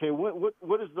saying, okay,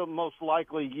 what is the most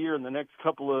likely year in the next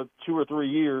couple of 2 or 3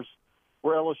 years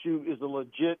where LSU is a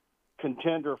legit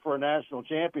contender for a national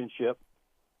championship?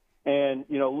 And,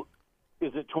 you know,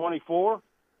 is it 24?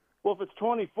 Well, if it's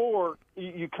 24,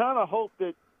 you kind of hope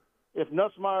that if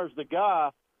Nussmeier's the guy,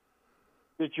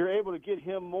 that you're able to get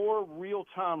him more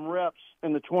real-time reps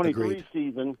in the 23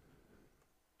 season,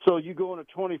 so you go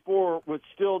into 24 with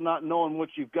still not knowing what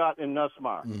you've got in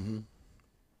Nussmeier.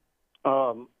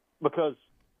 Because,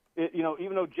 you know,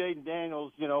 even though Jaden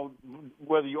Daniels, you know,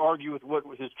 whether you argue with what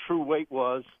his true weight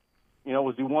was, you know,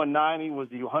 was he 190, was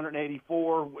he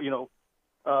 184, you know,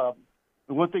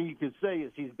 the one thing you can say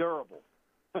is he's durable.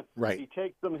 Right. He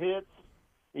takes some hits,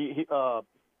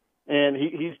 and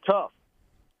he's tough.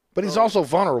 But he's also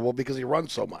vulnerable because he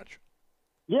runs so much.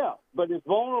 Yeah, but as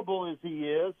vulnerable as he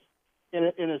is, in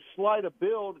a slight of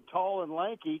build, tall and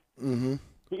lanky,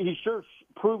 he sure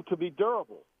proved to be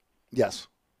durable. Yes.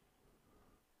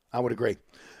 I would agree.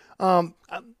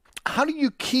 How do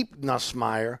you keep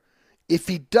Nussmeier if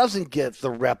he doesn't get the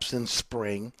reps in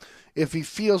spring? If he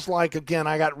feels like, again,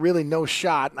 I got really no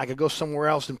shot, I could go somewhere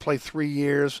else and play 3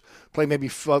 years, play maybe,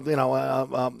 you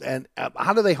know, and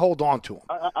how do they hold on to him?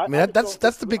 I mean, that's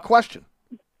the big question.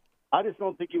 I just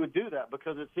don't think he would do that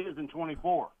because it's his in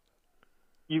 24.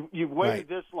 You've waited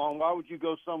this long. Why would you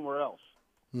go somewhere else?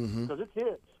 Because it's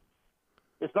his.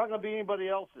 It's not going to be anybody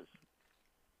else's.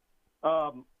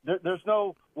 There's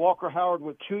no Walker Howard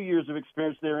with 2 years of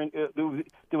experience there that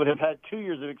would have had 2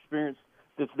 years of experience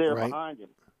that's there behind him.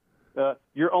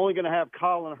 You're only going to have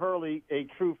Colin Hurley, a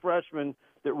true freshman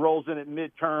that rolls in at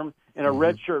midterm, and a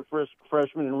redshirt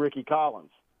freshman in Ricky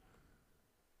Collins.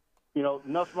 You know,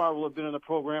 Nussmeier will have been in the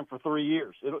program for 3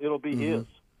 years. It'll be his.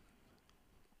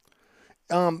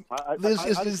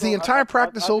 Is the entire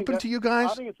practice open to you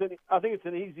guys? I think it's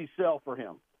an easy sell for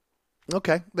him.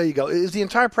 Okay, there you go. Is the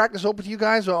entire practice open to you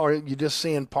guys, or are you just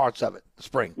seeing parts of it?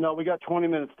 Spring? No, we got 20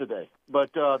 minutes today,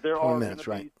 but there are going to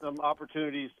be some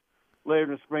opportunities later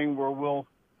in the spring where we'll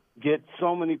get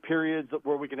so many periods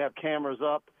where we can have cameras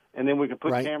up, and then we can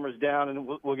put cameras down, and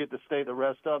we'll get to stay the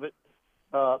rest of it.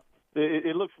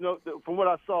 It looks from what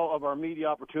I saw of our media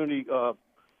opportunity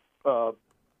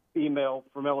email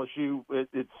from LSU,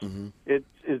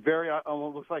 it's very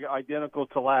almost looks like identical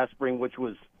to last spring, which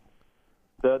was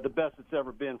the best it's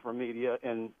ever been for media,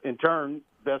 and in turn,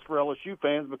 best for LSU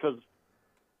fans because,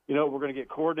 you know, we're going to get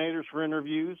coordinators for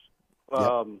interviews,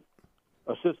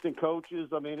 assistant coaches.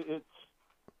 I mean, it's,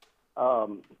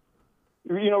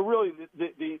 you know, really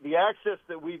the access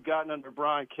that we've gotten under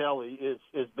Brian Kelly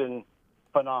has been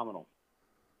phenomenal.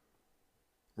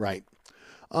 Right.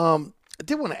 I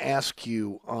did want to ask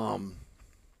you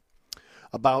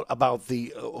about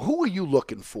the who are you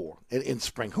looking for in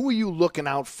spring? Who are you looking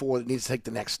out for that needs to take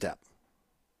the next step?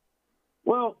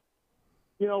 Well,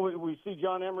 you know, we see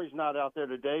John Emery's not out there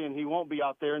today, and he won't be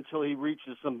out there until he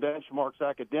reaches some benchmarks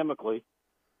academically.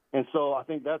 And so I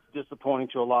think that's disappointing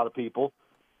to a lot of people.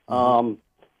 And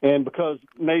because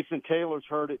Mason Taylor's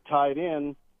hurt at tight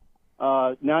end,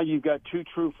 now you've got two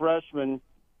true freshmen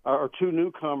or two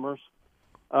newcomers,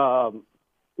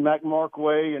 Mac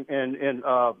Markway and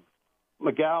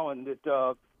McGowan,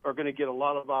 that are going to get a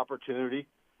lot of opportunity.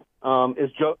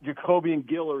 Is Jacobian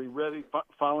Guillory ready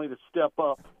finally to step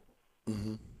up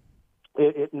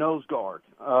at nose guard?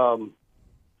 You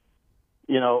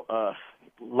know,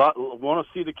 want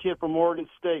to see the kid from Oregon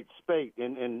State, Spate,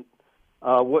 and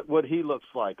what he looks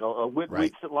like. Whit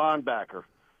Weeks at linebacker.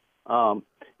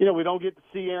 You know, we don't get to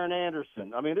see Aaron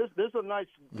Anderson. I mean, there's a nice,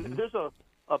 there's a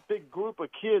big group of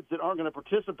kids that aren't going to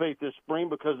participate this spring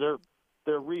because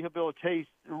they're rehabilitating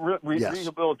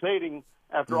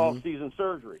after off-season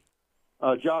surgery.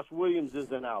 Josh Williams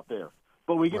isn't out there,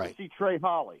 but we get to see Trey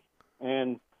Holly,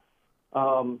 and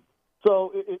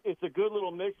so it's a good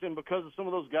little mix. And because of some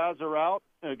of those guys are out,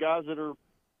 guys that are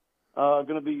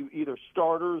going to be either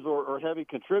starters or heavy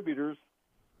contributors,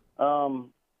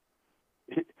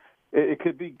 it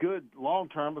could be good long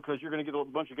term because you're going to get a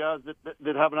bunch of guys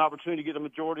that have an opportunity to get a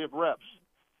majority of reps.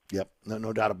 Yep,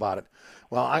 no doubt about it.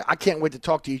 Well, I can't wait to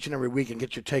talk to you each and every week and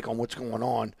get your take on what's going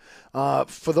on.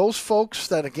 For those folks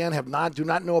that, again, do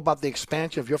not know about the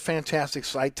expansion of your fantastic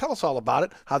site, tell us all about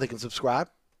it, how they can subscribe.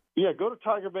 Yeah, go to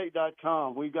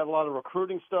TigerBait.com. We've got a lot of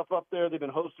recruiting stuff up there. They've been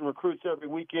hosting recruits every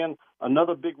weekend.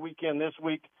 Another big weekend this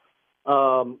week.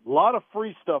 A lot of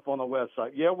free stuff on the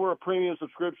website. Yeah, we're a premium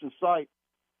subscription site,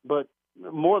 but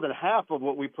more than half of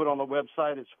what we put on the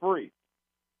website is free.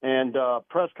 And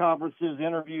press conferences,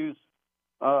 interviews,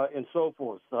 and so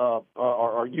forth.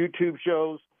 Our YouTube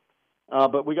shows.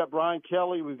 But we got Brian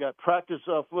Kelly. We've got practice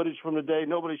footage from the day.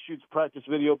 Nobody shoots practice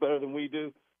video better than we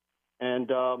do.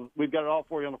 And we've got it all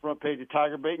for you on the front page of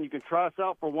Tiger Bait. And you can try us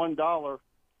out for $1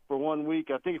 for 1 week.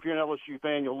 I think if you're an LSU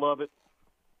fan, you'll love it.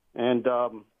 And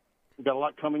we've got a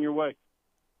lot coming your way.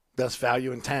 Best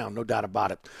value in town, no doubt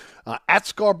about it. At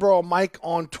Scarborough Mike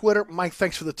on Twitter. Mike,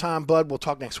 thanks for the time, bud. We'll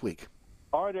talk next week.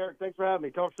 All right, Eric. Thanks for having me.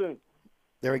 Talk soon.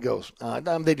 There he goes.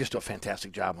 They just do a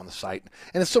fantastic job on the site.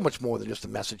 And it's so much more than just a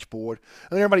message board.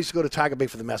 I mean, everybody used to go to Tiger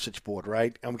Bait for the message board,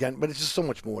 right? But it's just so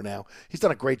much more now. He's done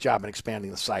a great job in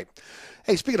expanding the site.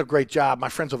 Hey, speaking of great job, my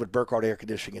friends over at Burkhardt Air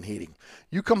Conditioning and Heating.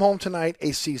 You come home tonight,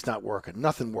 AC's not working.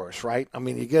 Nothing worse, right? I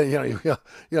mean,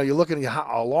 you're looking at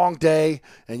a long day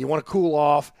and you want to cool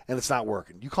off and it's not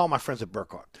working. You call my friends at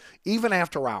Burkhardt. Even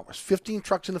after hours, 15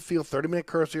 trucks in the field, 30-minute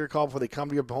courtesy call before they come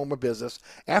to your home or business.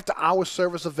 After hours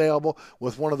service available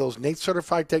with one of those NATE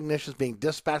certified technicians being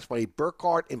dispatched by a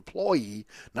Burkhardt employee,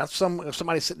 not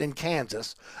somebody sitting in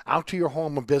Kansas, out to your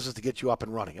home or business to get you up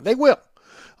and running. And they will.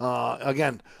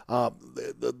 Not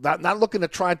looking to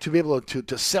try to be able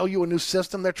to sell you a new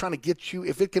system. They're trying to get you,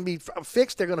 if it can be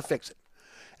fixed, they're going to fix it.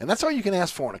 And that's all you can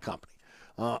ask for in a company.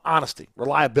 Honesty,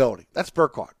 reliability. That's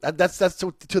Burkhardt. That's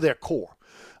to their core.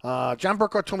 John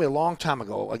Burkhardt told me a long time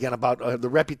ago, again, about the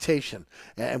reputation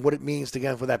and what it means,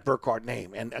 again, for that Burkhardt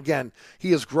name. And, again,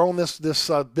 he has grown this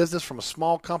business from a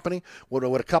small company with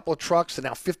a couple of trucks to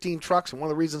now 15 trucks. And one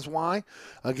of the reasons why,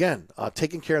 again,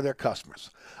 taking care of their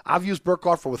customers. I've used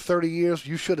Burkhardt for over 30 years.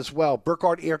 You should as well.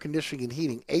 Burkhardt Air Conditioning and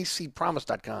Heating,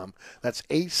 acpromise.com. That's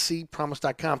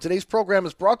acpromise.com. Today's program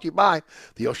is brought to you by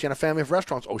the Oceana family of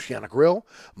restaurants, Oceana Grill,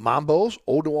 Mambo's,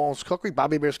 Old New Orleans Cookery,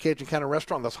 Bobby Bear's Cajun Cannon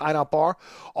Restaurant, that's Hideout Bar.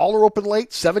 All are open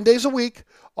late, 7 days a week.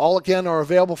 All, again, are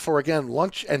available for, again,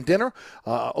 lunch and dinner.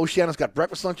 Oceana's got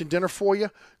breakfast, lunch, and dinner for you.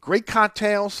 Great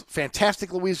cocktails,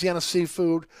 fantastic Louisiana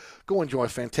seafood. Go enjoy a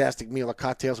fantastic meal of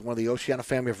cocktails at one of the Oceana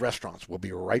family of restaurants. We'll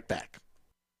be right back.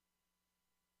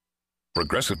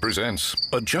 Progressive presents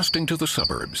Adjusting to the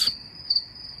Suburbs.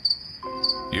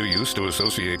 You used to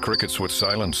associate crickets with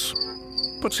silence.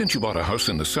 But since you bought a house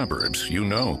in the suburbs, you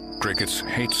know crickets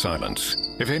hate silence.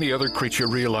 If any other creature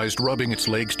realized rubbing its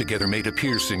legs together made a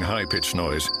piercing, high-pitched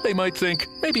noise, they might think,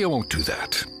 maybe I won't do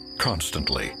that.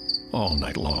 Constantly. All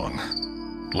night long.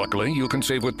 Luckily, you can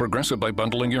save with Progressive by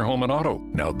bundling your home and auto.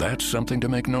 Now that's something to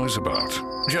make noise about.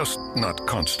 Just not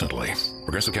constantly.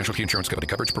 Progressive Casualty Insurance Company.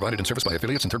 Coverage provided and serviced by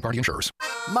affiliates and third-party insurers.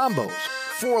 Mambo's,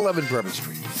 411 Bourbon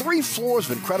Street. 3 floors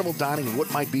of incredible dining in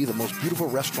what might be the most beautiful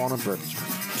restaurant on Bourbon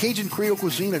Street. Cajun Creole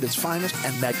cuisine at its finest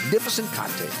and magnificent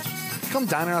cocktails. Come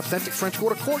dine in our authentic French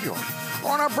Quarter courtyard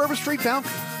or on our Bourbon Street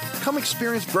balcony. Come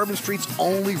experience Bourbon Street's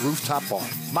only rooftop bar.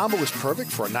 Mambo is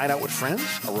perfect for a night out with friends,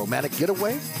 a romantic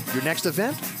getaway, your next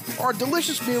event, or a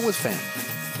delicious meal with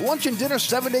family. Lunch and dinner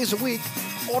 7 days a week.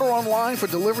 Order online for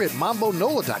delivery at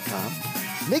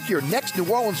mambonola.com. Make your next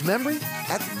New Orleans memory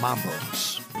at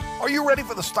Mambo's. Are you ready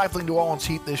for the stifling New Orleans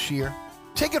heat this year?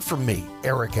 Take it from me,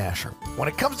 Eric Asher. When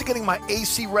it comes to getting my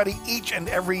AC ready each and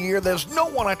every year, there's no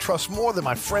one I trust more than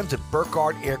my friends at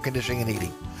Burkhardt Air Conditioning and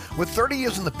Heating. With 30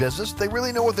 years in the business, they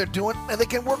really know what they're doing, and they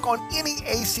can work on any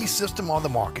AC system on the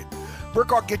market.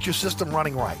 Burkhardt gets your system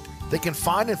running right. They can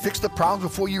find and fix the problems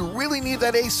before you really need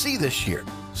that AC this year.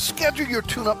 Schedule your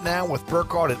tune-up now with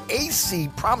Burkhardt at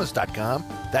acpromise.com.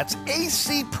 That's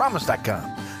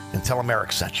acpromise.com. And tell them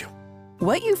Eric sent you.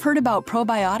 What you've heard about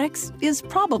probiotics is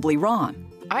probably wrong.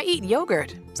 I eat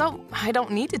yogurt, so I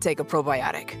don't need to take a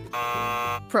probiotic.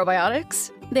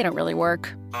 Probiotics? They don't really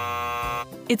work.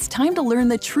 It's time to learn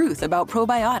the truth about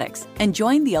probiotics and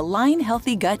join the Align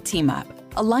Healthy Gut Team-Up.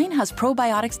 Align has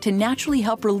probiotics to naturally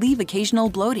help relieve occasional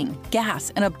bloating,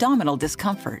 gas, and abdominal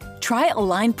discomfort. Try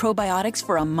Align probiotics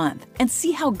for a month and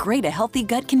see how great a healthy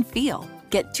gut can feel.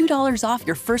 Get $2 off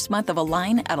your first month of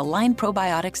Align at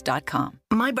alignprobiotics.com.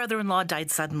 My brother-in-law died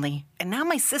suddenly, and now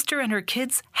my sister and her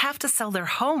kids have to sell their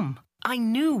home. I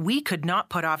knew we could not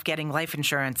put off getting life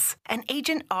insurance. An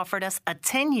agent offered us a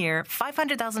 10-year,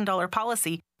 $500,000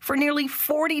 policy for nearly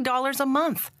 $40 a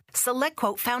month.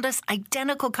 SelectQuote found us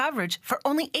identical coverage for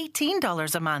only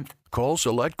 $18 a month. Call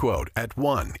SelectQuote at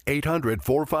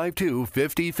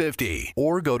 1-800-452-5050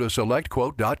 or go to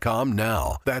SelectQuote.com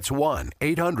now. That's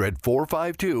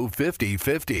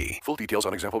 1-800-452-5050. Full details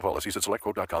on example policies at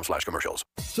SelectQuote.com/commercials.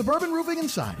 Suburban Roofing and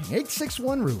Siding,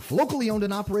 861 Roof. Locally owned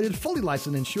and operated, fully licensed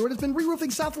and insured, has been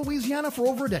re-roofing South Louisiana for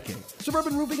over a decade.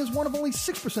 Suburban Roofing is one of only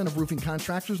 6% of roofing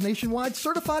contractors nationwide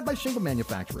certified by shingle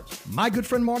manufacturers. My good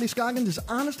friend Marty Scoggins is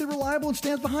honest and reliable and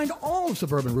stands behind all of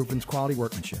Suburban Roofing's quality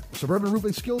workmanship. Suburban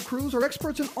Roofing skilled crews are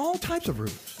experts in all types of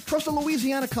roofs. Trust a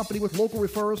Louisiana company with local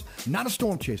referrals, not a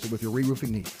storm chaser with your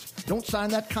re-roofing needs. Don't sign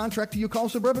that contract till you call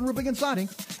Suburban Roofing and Siding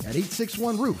at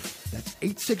 861 Roof. That's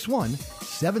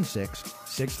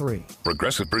 861-7663.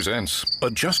 Progressive presents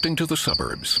Adjusting to the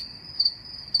Suburbs.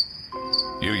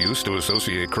 You used to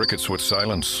associate crickets with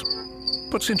silence.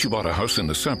 But since you bought a house in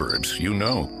the suburbs, you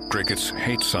know crickets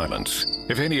hate silence.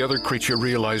 If any other creature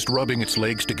realized rubbing its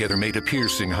legs together made a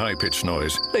piercing, high-pitched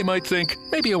noise, they might think,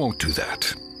 maybe I won't do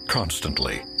that.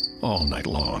 Constantly. All night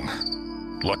long.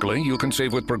 Luckily, you can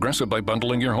save with Progressive by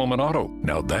bundling your home and auto.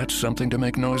 Now that's something to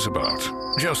make noise about.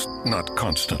 Just not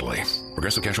constantly.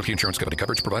 Progressive Casualty Insurance Company.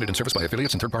 Coverage provided and serviced by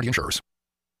affiliates and third-party insurers.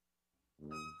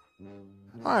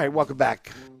 All right, welcome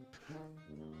back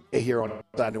here on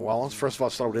Inside New Orleans. First of all,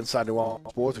 start with Inside New Orleans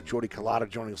Sports with Jordy Culotta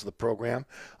joining us on the program.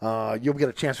 You'll get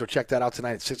a chance to check that out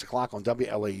tonight at 6 o'clock on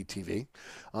WLAE TV.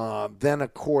 Then,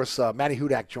 of course, Matty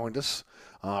Hudak joined us.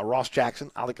 Ross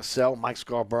Jackson, Ali Cassell, Mike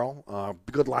Scarborough.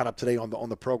 Good lineup today on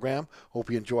the program. Hope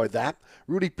you enjoyed that.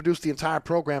 Rudy produced the entire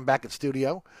program back at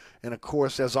studio. And, of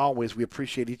course, as always, we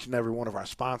appreciate each and every one of our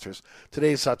sponsors.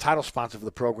 Today's title sponsor for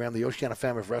the program, the Oceana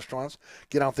family of restaurants.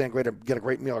 Get out there and get a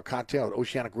great meal or cocktail at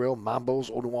Oceana Grill,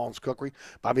 Mambo's, Old New Orleans Cookery,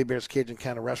 Bobby Bear's Cajun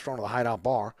Cannon Restaurant, or the Hideout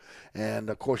Bar.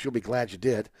 And, of course, you'll be glad you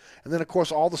did. And then, of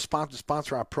course, all the sponsors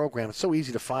sponsor our program. It's so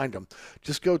easy to find them.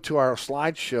 Just go to our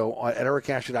slideshow at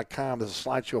ericasher.com. There's a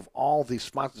slideshow of all the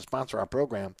sponsors sponsor our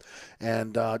program.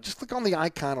 And just click on the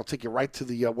icon. It'll take you right to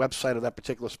the website of that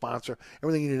particular sponsor.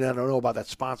 Everything you need to know about that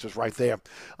sponsor is right there.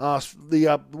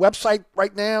 The website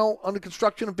right now under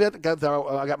construction a bit. I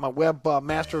got my web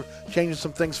master changing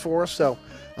some things for us, so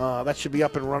that should be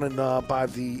up and running by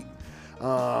the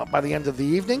end of the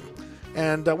evening.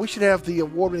 And we should have the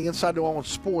award-winning Inside New Orleans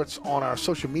Sports on our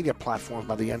social media platforms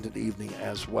by the end of the evening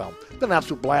as well. Been an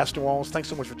absolute blast, New Orleans. Thanks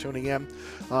so much for tuning in.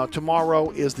 Tomorrow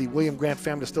is the William Grant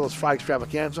Family Distillers Friday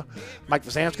Extravaganza. Mike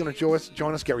Vazan's going to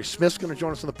join us. Gary Smith's going to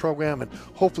join us on the program. And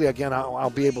hopefully, again, I'll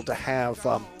be able to have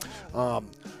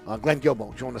Glenn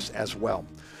Gilbo join us as well.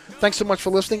 Thanks so much for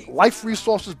listening. Life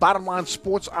Resources Bottom Line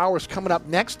Sports Hour is coming up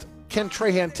next. Ken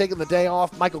Trahan taking the day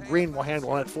off. Michael Green will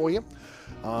handle it for you.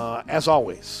 As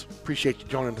always, appreciate you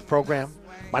joining the program.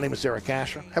 My name is Eric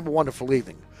Asher. Have a wonderful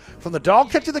evening. From the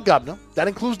dog catcher to the governor, that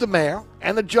includes the mayor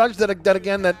and the judge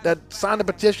that signed the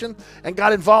petition and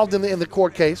got involved in the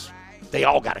court case, they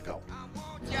all got to go.